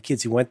lot of the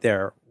kids who went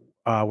there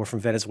were from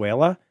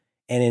Venezuela.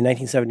 And in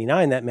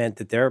 1979, that meant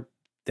that their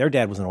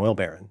dad was an oil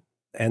baron,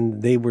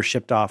 and they were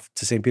shipped off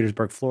to St.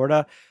 Petersburg,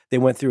 Florida. They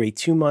went through a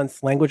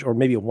 2-month language, or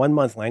maybe a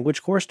 1-month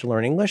language course to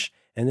learn English.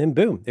 And then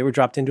boom, they were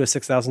dropped into a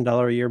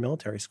 $6,000 a year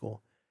military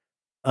school.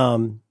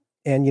 And,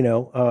 you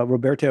know,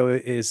 Roberto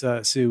is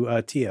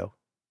su Tio.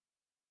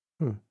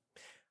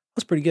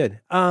 That's pretty good.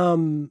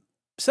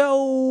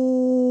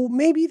 So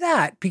maybe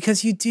that,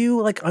 because you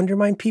do like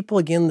undermine people,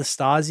 again, the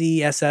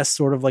Stasi SS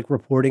sort of like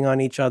reporting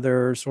on each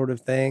other sort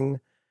of thing.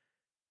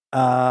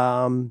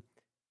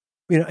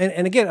 You know,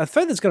 and again, a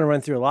thread that's going to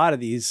run through a lot of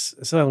these.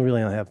 So I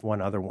really only have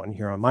one other one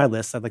here on my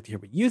list. I'd like to hear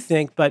what you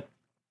think, but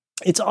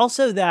it's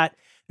also that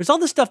there's all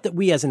the stuff that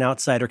we as an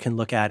outsider can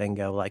look at and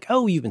go like,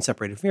 oh, you've been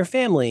separated from your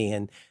family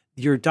and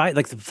you're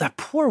like that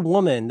poor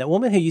woman, that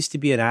woman who used to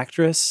be an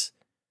actress.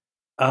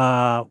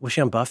 Was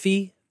she on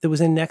Buffy that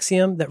was in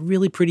NXIVM? That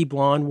really pretty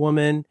blonde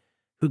woman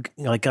who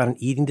like got an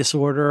eating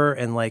disorder,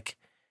 and like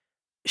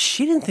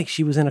she didn't think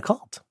she was in a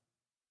cult.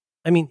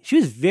 I mean, she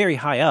was very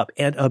high up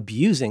and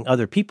abusing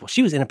other people.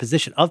 She was in a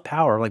position of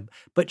power, like,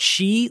 but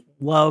she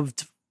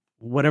loved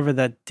whatever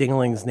that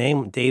dingling's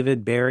name,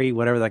 David Barry,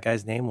 whatever that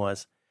guy's name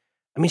was.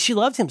 I mean, she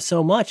loved him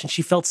so much, and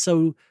she felt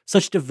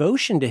such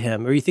devotion to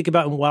him. Or you think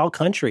about in Wild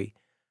Country,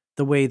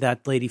 the way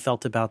that lady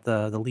felt about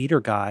the leader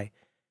guy.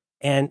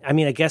 And I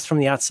mean, I guess from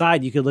the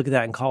outside, you could look at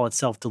that and call it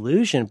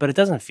self-delusion, but it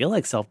doesn't feel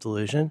like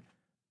self-delusion.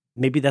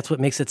 Maybe that's what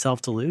makes it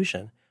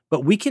self-delusion.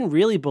 But we can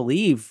really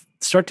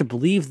start to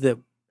believe that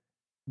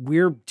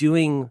we're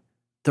doing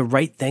the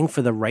right thing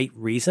for the right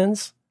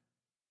reasons,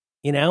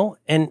 you know?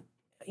 And,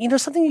 you know,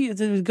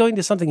 going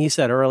to something you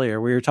said earlier,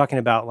 we were talking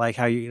about like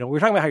how we were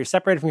talking about how you're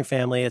separated from your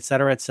family, et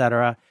cetera, et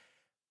cetera.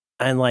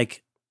 And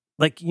like,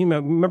 you know,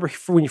 remember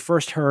when you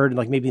first heard,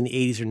 like maybe in the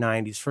 80s or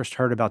 90s, first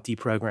heard about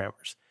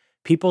deprogrammers.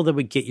 people that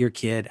would get your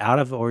kid out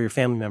of, or your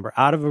family member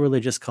out of a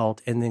religious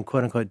cult and then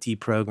quote unquote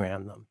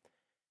deprogram them.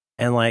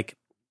 And like,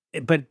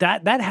 but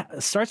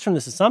that starts from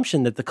this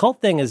assumption that the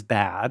cult thing is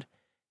bad.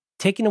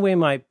 Taking away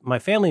my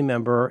family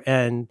member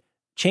and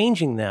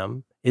changing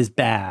them is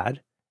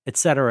bad, et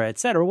cetera, et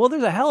cetera. Well,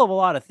 there's a hell of a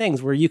lot of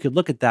things where you could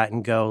look at that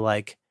and go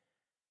like,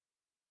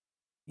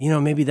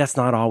 maybe that's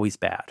not always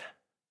bad.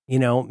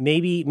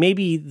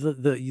 Maybe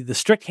the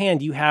strict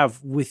hand you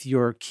have with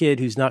your kid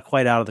who's not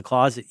quite out of the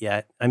closet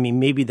yet. I mean,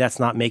 maybe that's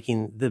not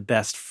making the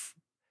best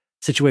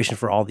situation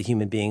for all the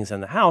human beings in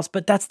the house,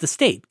 but that's the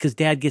state because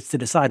dad gets to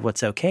decide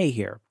what's okay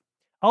here.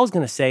 All I was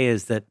going to say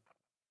is that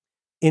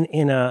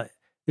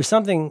there's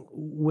something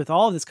with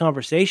all of this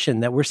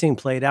conversation that we're seeing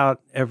played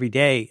out every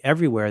day,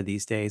 everywhere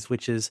these days,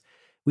 which is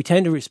we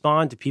tend to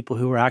respond to people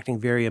who are acting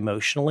very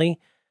emotionally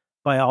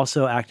by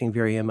also acting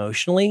very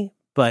emotionally,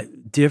 but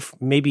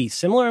maybe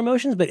similar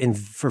emotions, but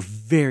for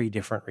very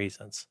different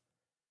reasons.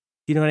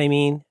 Do you know what I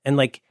mean? And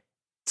like,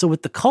 so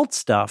with the cult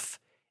stuff,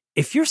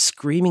 if you're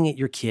screaming at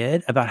your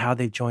kid about how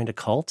they've joined a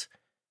cult,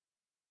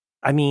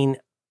 I mean,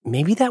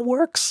 maybe that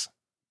works,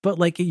 but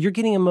like you're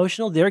getting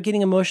emotional, they're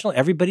getting emotional,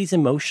 everybody's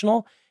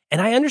emotional. And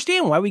I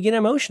understand why we get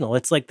emotional.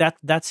 It's like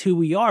that's who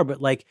we are.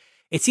 But like,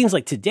 it seems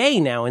like today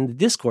now in the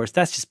discourse,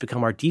 that's just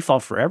become our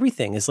default for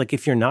everything. It's like,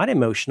 if you're not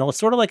emotional, it's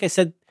sort of like I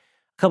said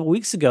a couple of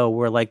weeks ago,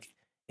 where like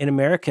in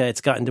America, it's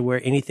gotten to where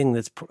anything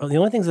the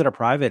only things that are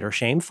private are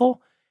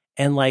shameful.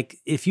 And like,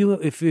 if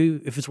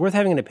it's worth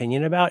having an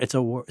opinion about, it's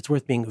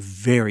worth being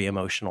very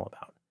emotional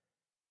about.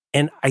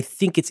 And I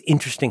think it's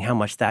interesting how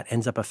much that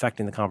ends up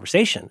affecting the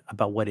conversation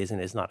about what is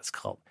and is not a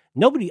cult.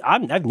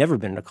 I've never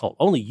been in a cult.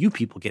 Only you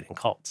people get in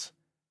cults.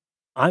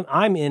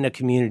 I'm in a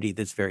community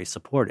that's very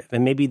supportive.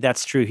 And maybe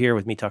that's true here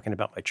with me talking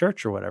about my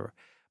church or whatever.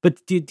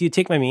 But do you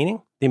take my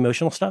meaning, the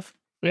emotional stuff?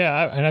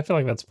 Yeah, and I feel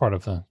like that's part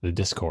of the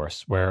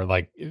discourse where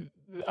like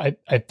I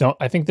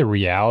think the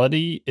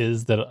reality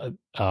is that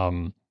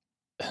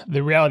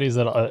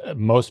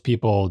most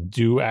people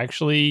do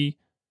actually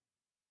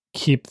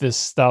keep this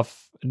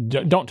stuff,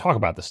 don't talk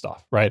about this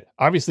stuff, right?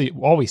 Obviously,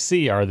 all we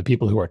see are the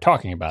people who are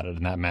talking about it,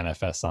 and that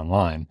manifests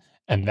online.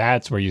 And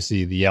that's where you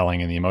see the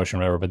yelling and the emotion,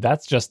 whatever. But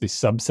that's just the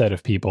subset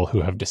of people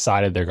who have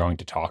decided they're going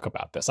to talk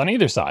about this on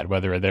either side,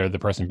 whether they're the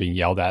person being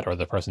yelled at or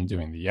the person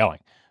doing the yelling.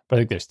 But I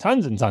think there's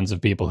tons and tons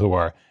of people who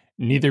are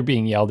neither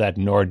being yelled at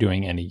nor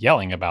doing any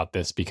yelling about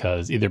this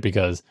because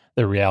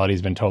the reality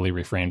has been totally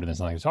reframed and there's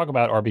nothing to talk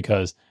about, or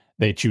because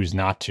they choose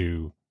not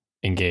to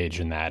engage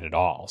in that at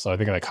all. So I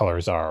think that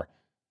colors our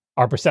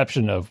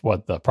perception of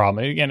what the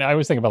problem is. Again, I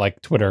always think about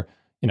like Twitter.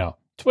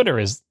 Twitter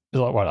is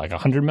what, like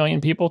 100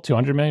 million people,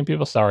 200 million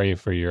people? Sorry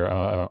for your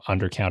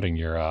undercounting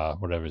your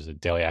whatever is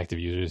it, daily active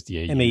users,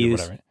 DAUs,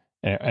 MAUs.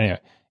 Whatever. Anyway,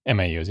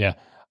 MAUs, yeah.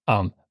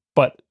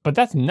 But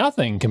that's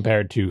nothing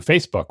compared to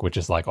Facebook, which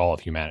is like all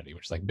of humanity,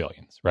 which is like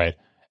billions, right?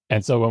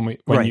 And so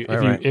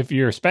if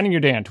you're spending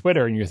your day on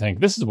Twitter and you think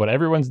this is what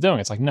everyone's doing,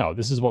 it's like, no,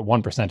 this is what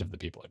 1% of the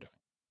people are doing.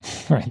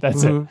 Right,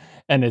 that's it,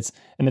 and it's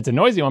a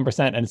noisy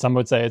 1%, and some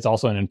would say it's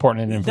also an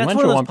important and influential 1%.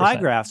 That's one of those pie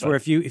graphs where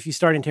if you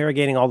start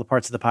interrogating all the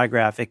parts of the pie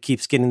graph, it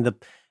keeps getting the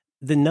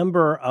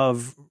number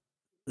of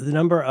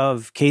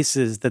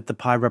cases that the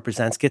pie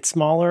represents gets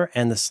smaller,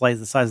 and the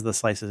size of the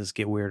slices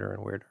get weirder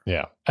and weirder.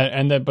 Yeah,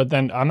 but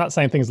then I'm not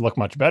saying things look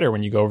much better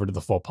when you go over to the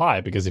full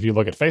pie, because if you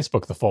look at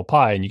Facebook, the full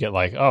pie, and you get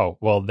like, oh,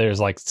 well, there's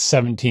like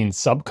 17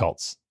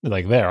 subcults.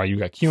 Like there, you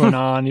got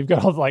QAnon, you've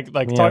got all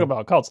talk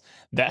about cults.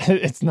 That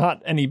it's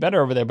not any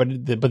better over there,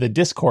 but the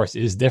discourse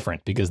is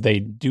different because they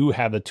do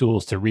have the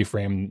tools to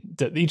reframe.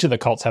 Each of the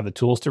cults have the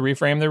tools to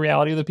reframe the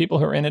reality of the people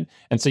who are in it,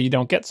 and so you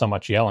don't get so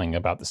much yelling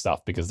about the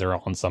stuff because they're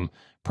all in some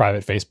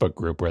private Facebook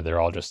group where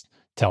they're all just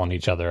telling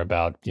each other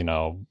about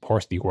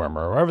horse dewormer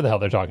or whatever the hell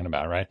they're talking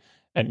about, right?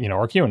 And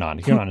or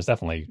QAnon. QAnon is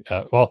definitely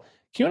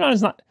QAnon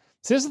is not.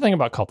 So here's the thing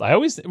about cult. I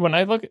always, when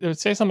I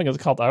say something as a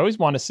cult, I always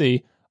want to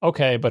see.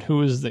 Okay, but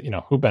who is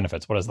who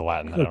benefits? What is the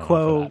Latin? Right.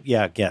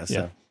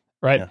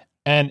 Yeah.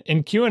 And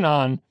in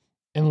QAnon,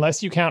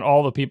 unless you count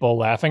all the people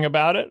laughing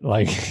about it,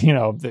 like,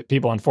 the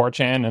people on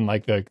 4chan and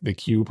like the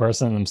Q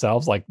person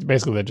themselves, like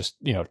basically they're just,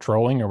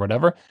 trolling or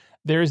whatever.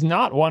 There's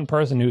not one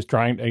person who's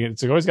trying,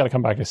 it's always got to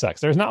come back to sex.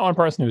 There's not one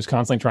person who's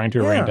constantly trying to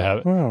arrange to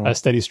have a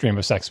steady stream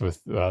of sex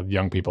with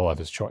young people of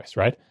his choice,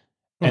 right?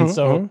 And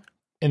so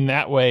in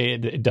that way,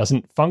 it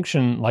doesn't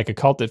function like a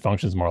cult. It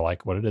functions more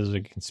like what it is,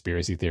 a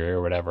conspiracy theory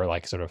or whatever,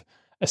 like sort of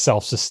a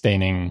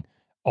self-sustaining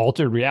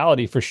altered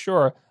reality for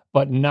sure,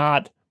 but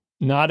not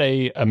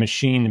a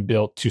machine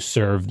built to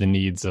serve the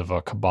needs of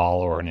a cabal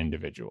or an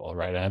individual,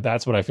 right? And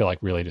that's what I feel like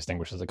really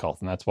distinguishes a cult,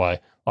 and that's why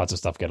lots of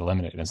stuff get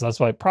eliminated. And so that's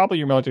why probably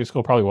your military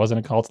school probably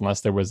wasn't a cult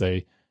unless there was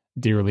a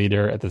dear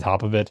leader at the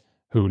top of it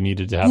who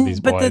needed to have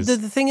these boys.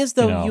 But the thing is,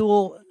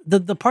 though,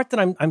 the part that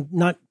I'm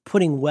not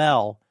putting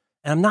well.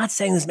 And I'm not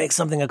saying this makes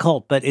something a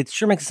cult, but it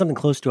sure makes something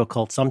close to a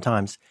cult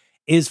sometimes,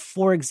 is,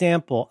 for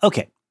example,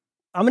 okay,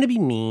 I'm going to be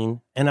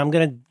mean, and I'm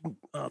going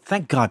to,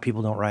 thank God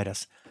people don't write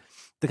us.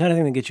 The kind of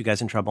thing that gets you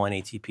guys in trouble on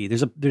ATP.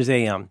 There's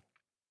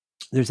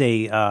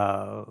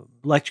a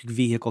electric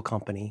vehicle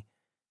company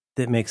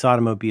that makes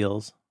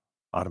automobiles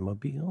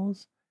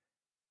automobiles.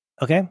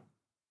 Okay,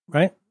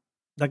 right?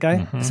 That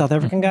guy, the South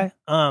African guy.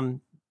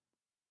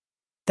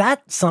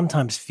 That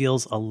sometimes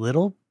feels a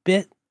little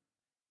bit,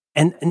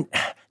 and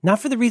not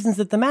for the reasons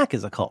that the Mac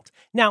is a cult.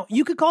 Now,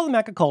 you could call the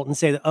Mac a cult and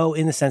say that,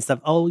 in the sense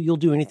of, you'll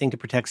do anything to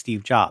protect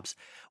Steve Jobs.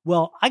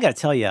 Well, I got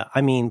to tell you,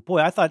 I mean, boy,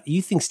 I thought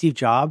you think Steve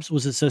Jobs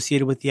was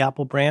associated with the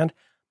Apple brand.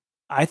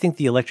 I think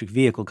the electric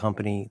vehicle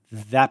company,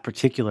 that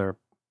particular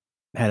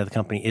head of the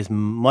company, is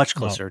much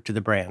closer to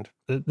the brand.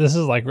 This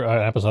is like an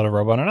episode of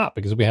Robot or Not,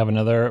 because we have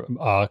another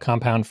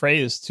compound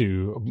phrase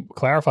to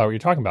clarify what you're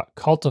talking about: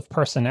 cult of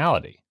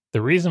personality.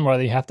 The reason why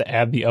they have to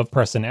add the of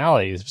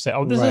personality is to say,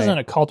 this isn't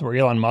a cult where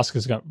Elon Musk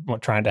is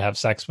trying to have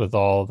sex with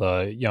all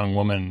the young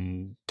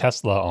woman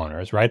Tesla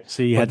owners, right?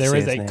 So there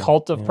is a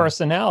cult of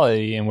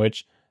personality in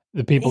which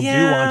the people do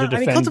want to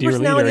defend your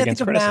leader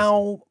against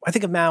criticism. I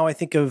think of Mao, I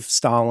think of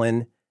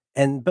Stalin.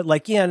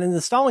 But and in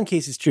the Stalin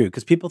case is true,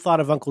 because people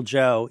thought of Uncle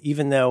Joe,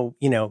 even though,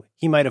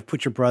 he might have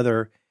put your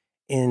brother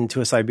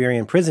into a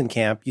Siberian prison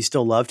camp, you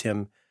still loved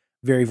him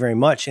very, very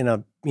much.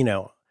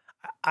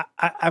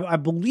 I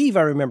believe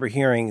I remember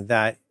hearing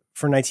that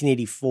for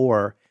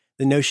 1984,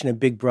 the notion of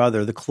Big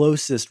Brother, the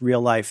closest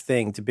real life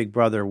thing to Big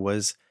Brother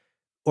was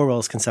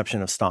Orwell's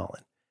conception of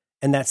Stalin.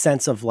 And that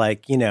sense of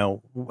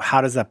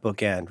how does that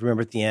book end?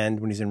 Remember at the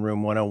end when he's in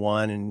room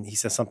 101 and he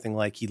says something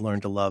like he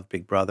learned to love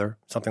Big Brother,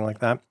 something like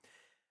that.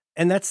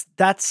 And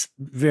that's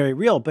very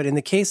real. But in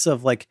the case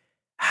of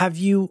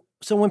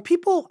so when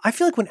people, I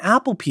feel like when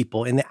Apple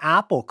people in the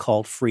Apple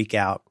cult freak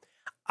out,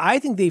 I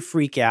think they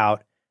freak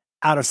out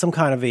of some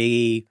kind of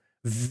a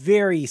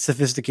very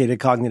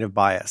sophisticated cognitive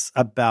bias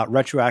about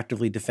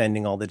retroactively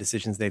defending all the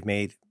decisions they've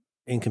made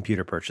in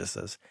computer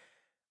purchases.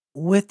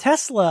 With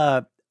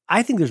Tesla,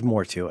 I think there's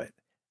more to it.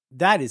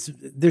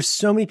 There's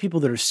so many people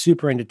that are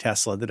super into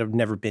Tesla that have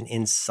never been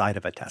inside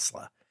of a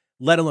Tesla,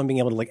 let alone being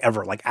able to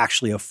ever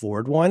actually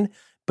afford one.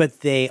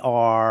 But they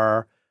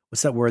are,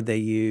 what's that word they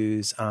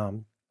use?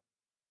 Where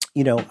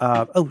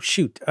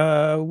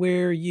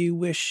you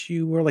wish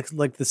you were,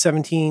 like the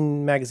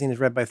 17 magazine is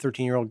read by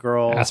 13-year-old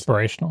girls.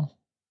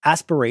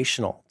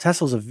 Aspirational.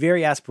 Tesla's a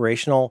very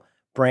aspirational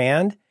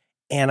brand.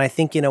 And I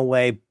think in a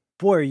way,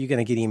 boy, are you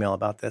going to get email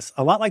about this.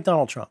 A lot like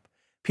Donald Trump.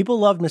 People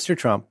loved Mr.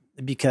 Trump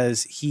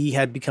because he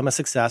had become a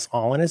success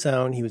all on his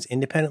own. He was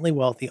independently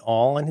wealthy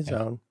all on his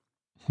own.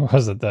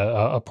 Was it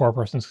a poor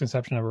person's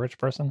conception of a rich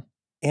person?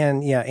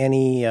 And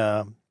Annie,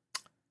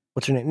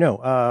 what's her name?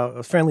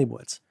 No, Fran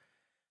Lebowitz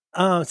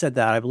said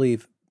that, I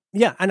believe.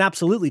 Yeah, and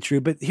absolutely true.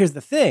 But here's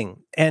the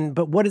thing.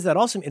 But what does that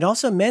also mean? It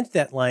also meant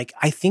that,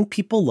 I think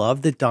people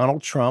loved that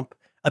Donald Trump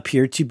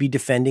appeared to be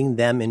defending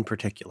them in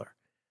particular.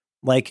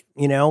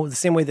 The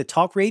same way that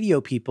talk radio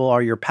people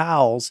are your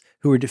pals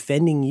who are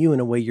defending you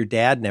in a way your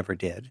dad never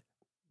did.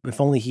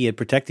 If only he had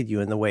protected you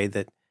in the way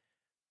that,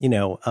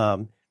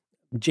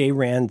 J.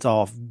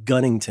 Randolph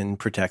Gunnington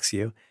protects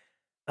you.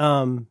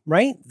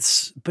 Right?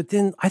 But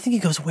then I think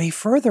it goes way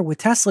further with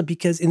Tesla,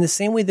 because in the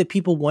same way that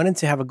people wanted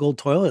to have a gold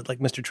toilet like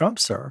Mr. Trump,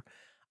 sir,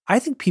 I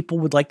think people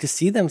would like to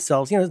see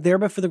themselves, there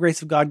but for the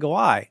grace of God go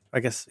I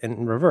guess,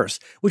 in reverse,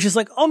 which is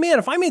oh man,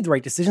 if I made the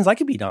right decisions, I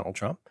could be Donald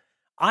Trump.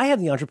 I have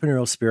the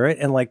entrepreneurial spirit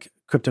and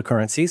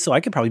cryptocurrency, so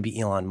I could probably be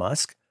Elon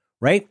Musk,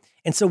 right?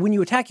 And so when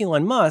you attack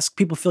Elon Musk,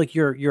 people feel like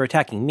you're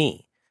attacking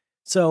me.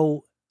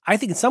 So I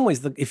think in some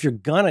ways, if you're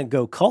gonna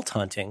go cult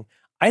hunting,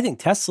 I think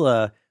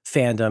Tesla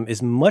fandom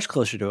is much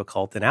closer to a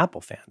cult than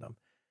Apple fandom.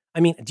 I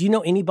mean, do you know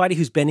anybody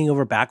who's bending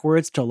over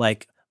backwards to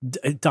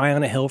die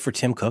on a hill for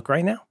Tim Cook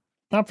right now?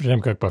 Not for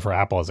Tim Cook, but for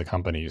Apple as a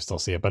company, you still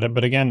see it.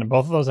 But again,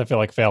 both of those I feel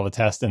like fail the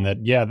test in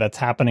that, that's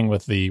happening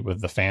with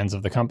the fans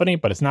of the company,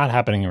 but it's not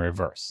happening in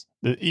reverse.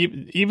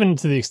 Even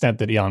to the extent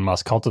that Elon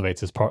Musk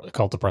cultivates his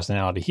cult of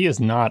personality, he is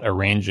not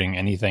arranging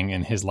anything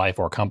in his life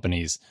or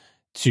companies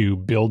to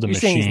build a machine.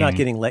 Saying he's not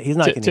getting laid. He's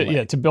not getting laid.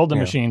 Yeah, to build a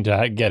machine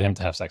to get him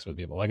to have sex with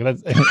people.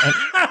 That's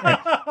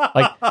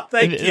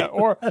Thank you.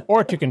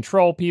 Or to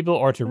control people,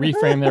 or to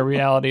reframe their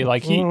reality.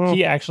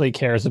 He actually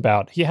cares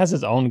about. He has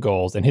his own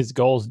goals, and his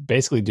goals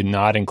basically do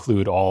not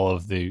include all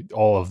of the.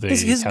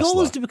 His goal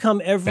is to become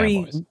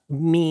every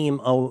meme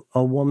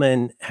a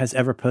woman has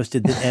ever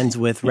posted that ends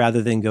with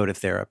rather than go to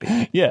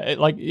therapy. Yeah,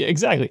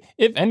 exactly.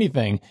 If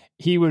anything,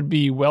 he would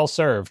be well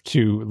served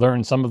to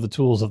learn some of the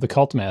tools of the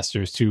cult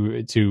masters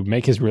to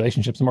make his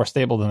relationships more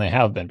stable than they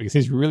have been, because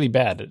he's really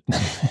bad at.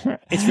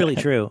 It's really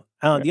true.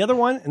 The other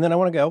one, and then I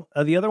want to go.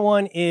 The other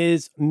one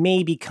is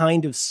maybe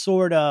kind of,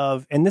 sort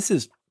of, and this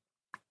is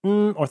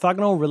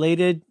orthogonal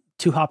related,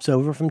 2 hops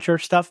over from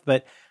church stuff.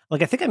 But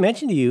I think I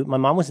mentioned to you, my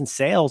mom was in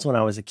sales when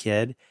I was a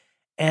kid,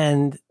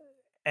 and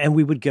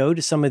we would go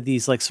to some of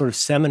these sort of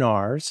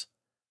seminars.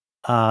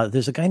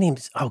 There's a guy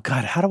named, oh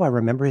God, how do I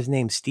remember his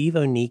name? Steve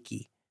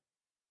Oniki.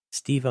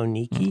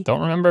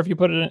 Don't remember if you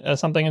put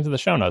something into the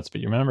show notes,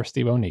 but you remember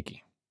Steve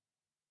Oniki.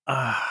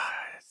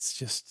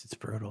 It's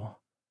brutal.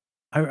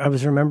 I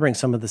was remembering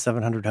some of the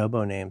 700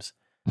 hobo names.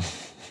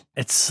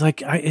 It's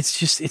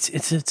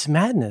it's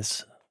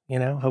madness,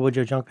 Hobo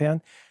Joe Junk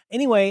Pan.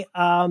 Anyway,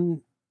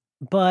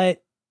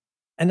 but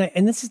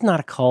this is not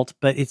a cult,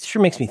 but it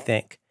sure makes me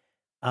think.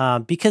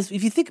 Because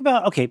if you think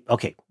about,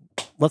 okay,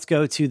 let's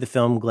go to the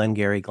film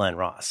Glengarry Glen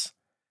Ross.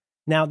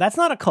 Now, that's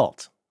not a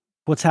cult,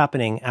 what's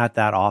happening at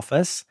that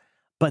office,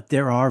 but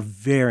there are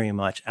very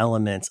much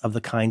elements of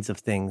the kinds of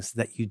things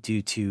that you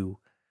do to,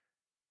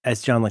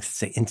 as John likes to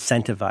say,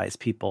 incentivize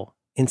people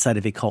inside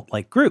of a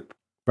cult-like group,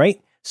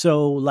 right?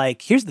 So,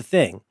 like, here's the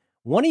thing.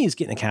 One of you is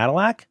getting a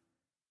Cadillac.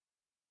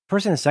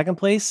 Person in second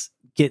place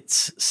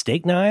gets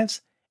steak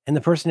knives, and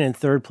the person in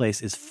third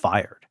place is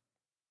fired.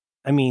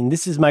 I mean,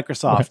 this is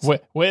Microsoft.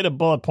 Way to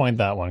bullet point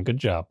that one. Good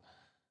job.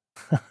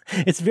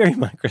 It's very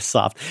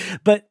Microsoft.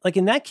 But like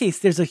in that case,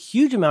 there's a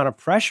huge amount of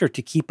pressure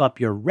to keep up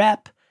your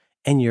rep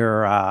and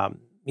your,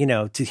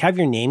 to have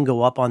your name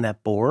go up on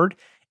that board.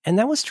 And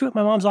that was true at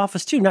my mom's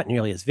office too. Not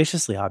nearly as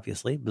viciously,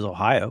 obviously. It was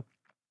Ohio.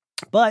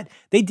 But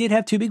they did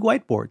have two big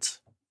whiteboards.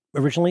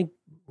 Originally,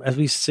 as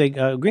we say,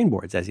 green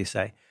boards, as you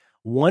say.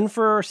 One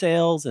for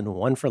sales and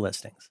one for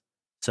listings.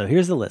 So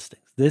here's the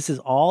listings. This is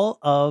all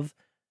of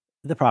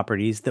the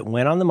properties that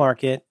went on the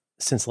market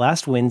since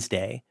last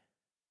Wednesday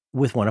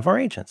with one of our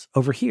agents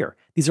over here.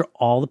 These are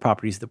all the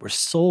properties that were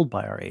sold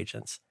by our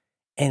agents.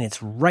 And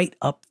it's right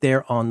up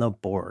there on the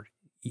board.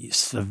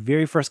 The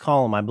very first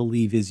column, I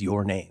believe, is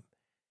your name.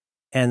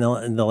 And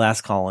the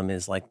last column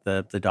is like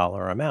the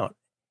dollar amount.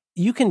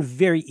 You can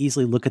very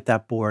easily look at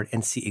that board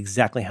and see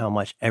exactly how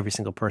much every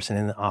single person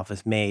in the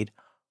office made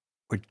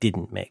or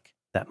didn't make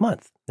that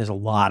month. There's a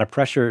lot of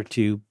pressure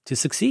to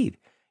succeed.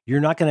 You're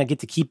not going to get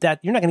to keep that.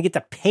 You're not going to get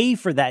to pay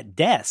for that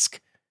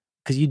desk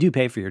because you do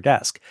pay for your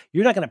desk.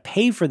 You're not going to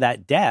pay for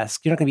that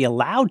desk. You're not going to be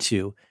allowed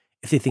to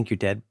if they think you're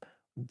dead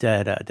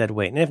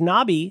weight. And if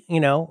Nobby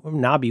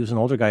was an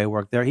older guy who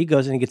worked there, he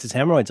goes in and gets his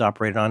hemorrhoids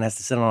operated on, has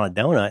to sit on a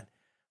donut.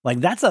 Like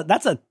that's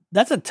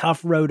a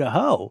tough row to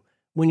hoe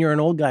when you're an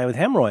old guy with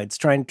hemorrhoids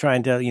trying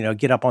to,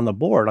 get up on the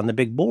board, on the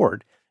big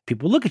board.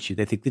 People look at you.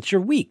 They think that you're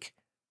weak.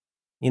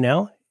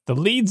 The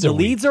leads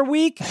are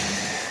weak.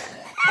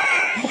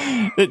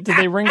 Did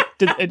they ring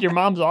at your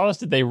mom's office?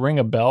 Did they ring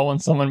a bell when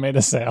someone made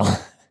a sale?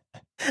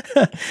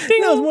 No,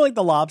 it was more like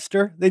the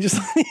lobster. They just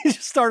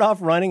start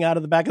off running out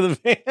of the back of the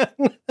van.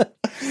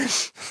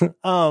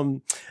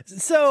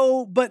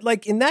 But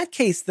like in that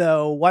case,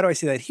 though, why do I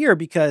say that here?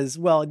 Because,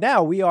 well,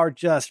 now we are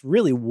just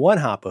really one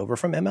hop over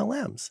from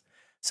MLMs.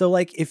 So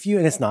like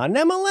and it's not an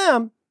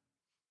MLM,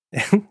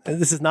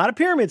 this is not a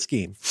pyramid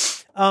scheme.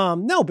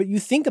 No, but you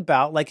think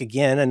about, like,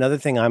 again, another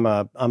thing I'm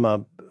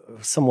a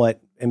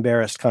somewhat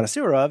embarrassed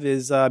connoisseur of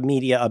is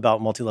media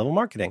about multi-level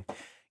marketing.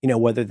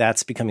 Whether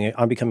that's becoming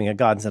a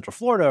god in Central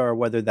Florida, or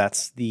whether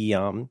that's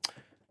that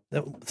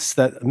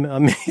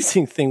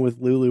amazing thing with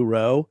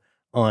LuLaRoe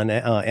on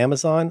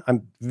Amazon.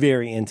 I'm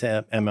very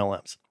into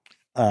MLMs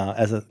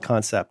as a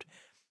concept.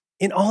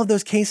 In all of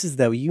those cases,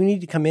 though, you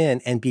need to come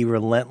in and be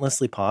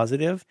relentlessly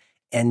positive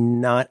and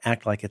not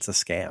act like it's a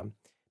scam.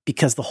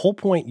 Because the whole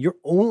point, your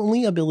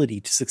only ability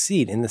to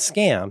succeed in the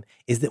scam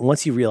is that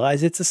once you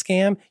realize it's a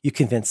scam, you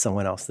convince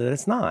someone else that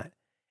it's not.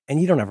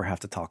 And you don't ever have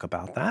to talk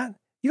about that.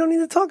 You don't need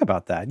to talk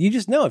about that. You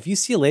just know if you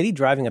see a lady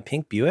driving a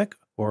pink Buick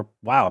or,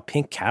 wow, a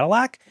pink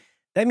Cadillac,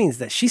 that means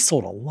that she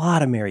sold a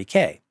lot of Mary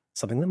Kay,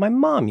 something that my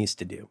mom used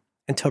to do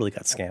and totally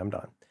got scammed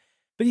on.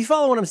 But you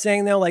follow what I'm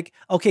saying, though? Like,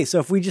 okay, so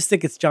if we just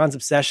think it's John's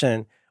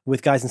obsession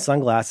with guys in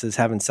sunglasses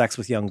having sex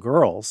with young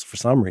girls for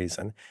some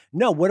reason.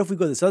 No, what if we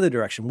go this other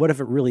direction? What if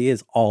it really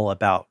is all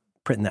about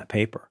printing that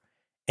paper?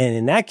 And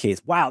in that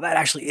case, wow, that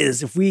actually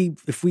is. If we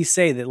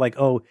say that, like,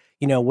 oh,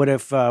 what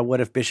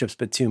if Bishop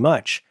spent too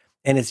much,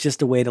 and it's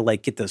just a way to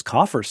like get those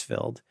coffers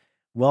filled?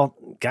 Well,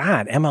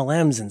 God,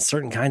 MLMs and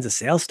certain kinds of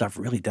sales stuff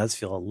really does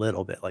feel a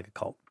little bit like a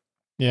cult.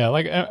 Yeah,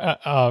 like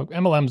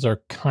MLMs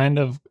are kind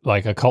of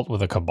like a cult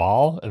with a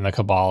cabal, and the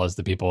cabal is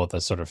the people at the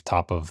sort of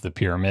top of the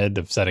pyramid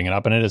of setting it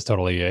up, and it is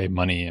totally a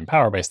money and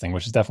power-based thing,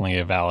 which is definitely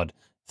a valid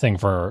thing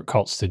for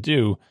cults to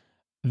do.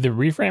 The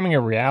reframing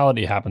of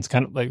reality happens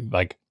kind of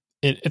like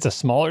it's a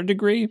smaller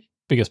degree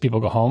because people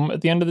go home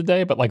at the end of the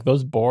day, but like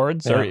those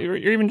boards, or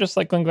even just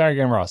like Glengarry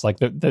Glen Ross, like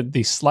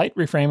the slight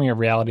reframing of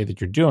reality that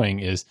you're doing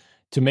is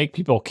to make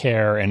people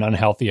care an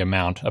unhealthy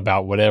amount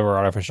about whatever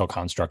artificial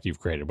construct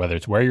you've created, whether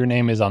it's where your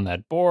name is on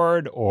that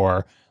board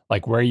or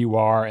like where you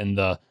are in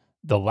the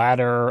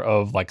ladder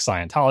of like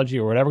Scientology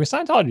or whatever. Because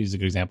Scientology is a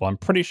good example. I'm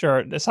pretty sure,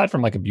 aside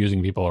from like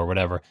abusing people or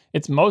whatever,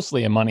 it's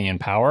mostly a money and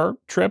power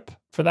trip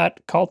for that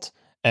cult.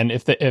 And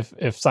if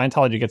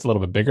Scientology gets a little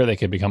bit bigger, they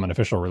could become an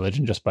official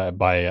religion just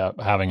by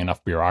having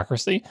enough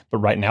bureaucracy. But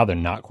right now, they're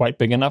not quite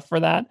big enough for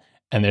that.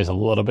 And there's a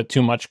little bit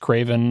too much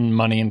craven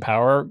money and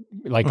power.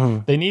 Like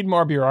they need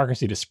more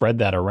bureaucracy to spread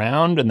that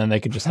around, and then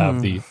they could just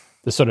have the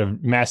sort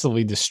of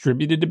massively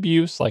distributed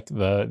abuse, like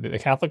the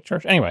Catholic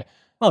Church. Anyway,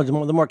 well,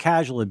 the more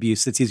casual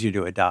abuse, it's easier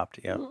to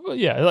adopt. Yeah,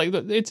 like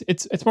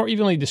it's more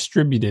evenly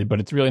distributed, but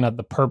it's really not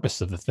the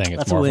purpose of the thing. It's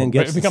That's more. It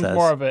becomes says.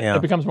 More of a. Yeah.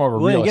 It becomes more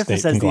of a real estate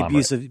says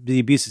conglomerate. the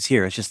abuse is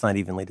here. It's just not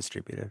evenly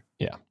distributed.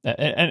 Yeah,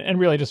 and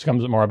really just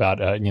becomes more about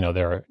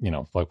they're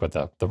like with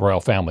the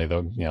royal family,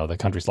 the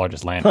country's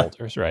largest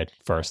landholders, right?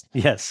 First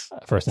and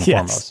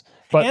foremost.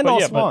 and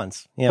all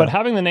swans. Yeah. But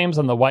having the names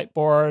on the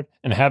whiteboard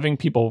and having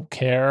people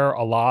care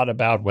a lot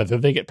about whether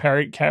they get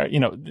fired,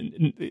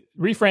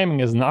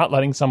 reframing is not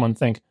letting someone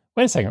think,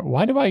 wait a second,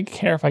 why do I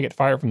care if I get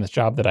fired from this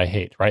job that I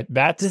hate, right?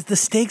 That's the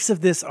stakes of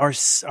this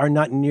are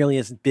not nearly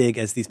as big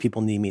as these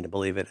people need me to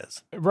believe it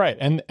is. Right.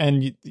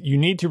 And you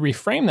need to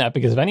reframe that,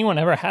 because if anyone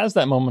ever has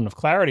that moment of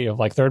clarity of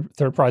like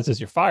third prize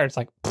is you're fired, it's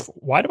like,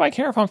 why do I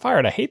care if I'm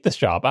fired? I hate this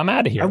job. I'm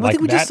out of here. I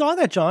think we just saw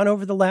that, John,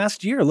 over the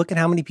last year. Look at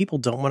how many people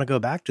don't want to go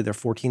back to their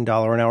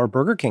 $14 an hour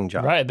Burger King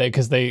job. Right.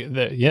 Because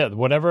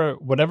whatever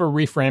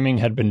reframing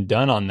had been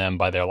done on them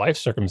by their life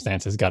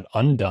circumstances got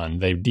undone.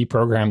 They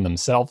deprogrammed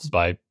themselves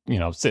by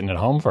sitting at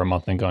home for a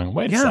month and going,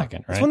 wait a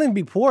second, right? It's one thing to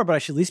be poor, but I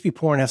should at least be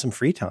poor and have some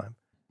free time.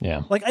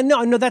 Yeah. Like, I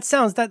know that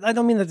sounds, that I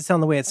don't mean that to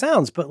sound the way it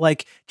sounds, but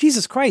like,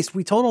 Jesus Christ,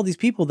 we told all these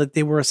people that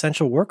they were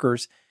essential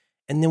workers,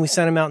 and then we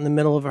sent them out in the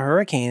middle of a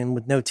hurricane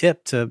with no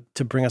tip to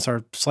bring us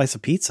our slice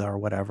of pizza or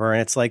whatever.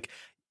 And it's like,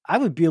 I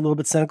would be a little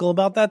bit cynical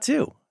about that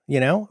too,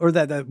 or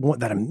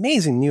that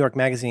amazing New York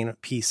Magazine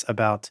piece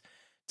about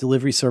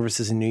delivery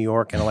services in New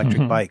York and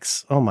electric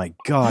bikes. Oh my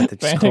God, that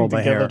just curled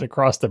my hair. To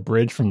cross the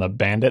bridge from the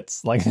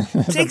bandits, like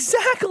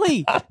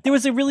exactly. There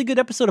was a really good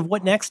episode of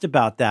What Next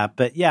about that,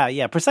 but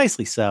yeah,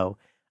 precisely so.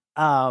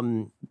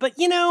 But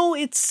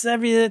it's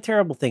every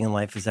terrible thing in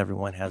life is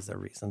everyone has their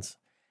reasons,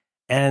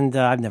 and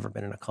I've never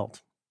been in a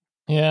cult.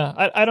 Yeah,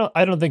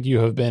 I don't think you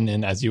have been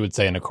in, as you would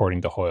say, an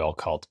according to Hoyle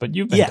cult, but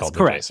you've been cult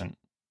adjacent.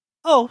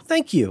 Oh,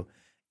 thank you.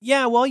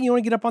 Yeah, well, you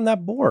want to get up on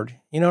that board.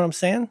 You know what I'm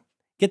saying?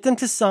 Get them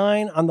to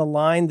sign on the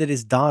line that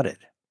is dotted.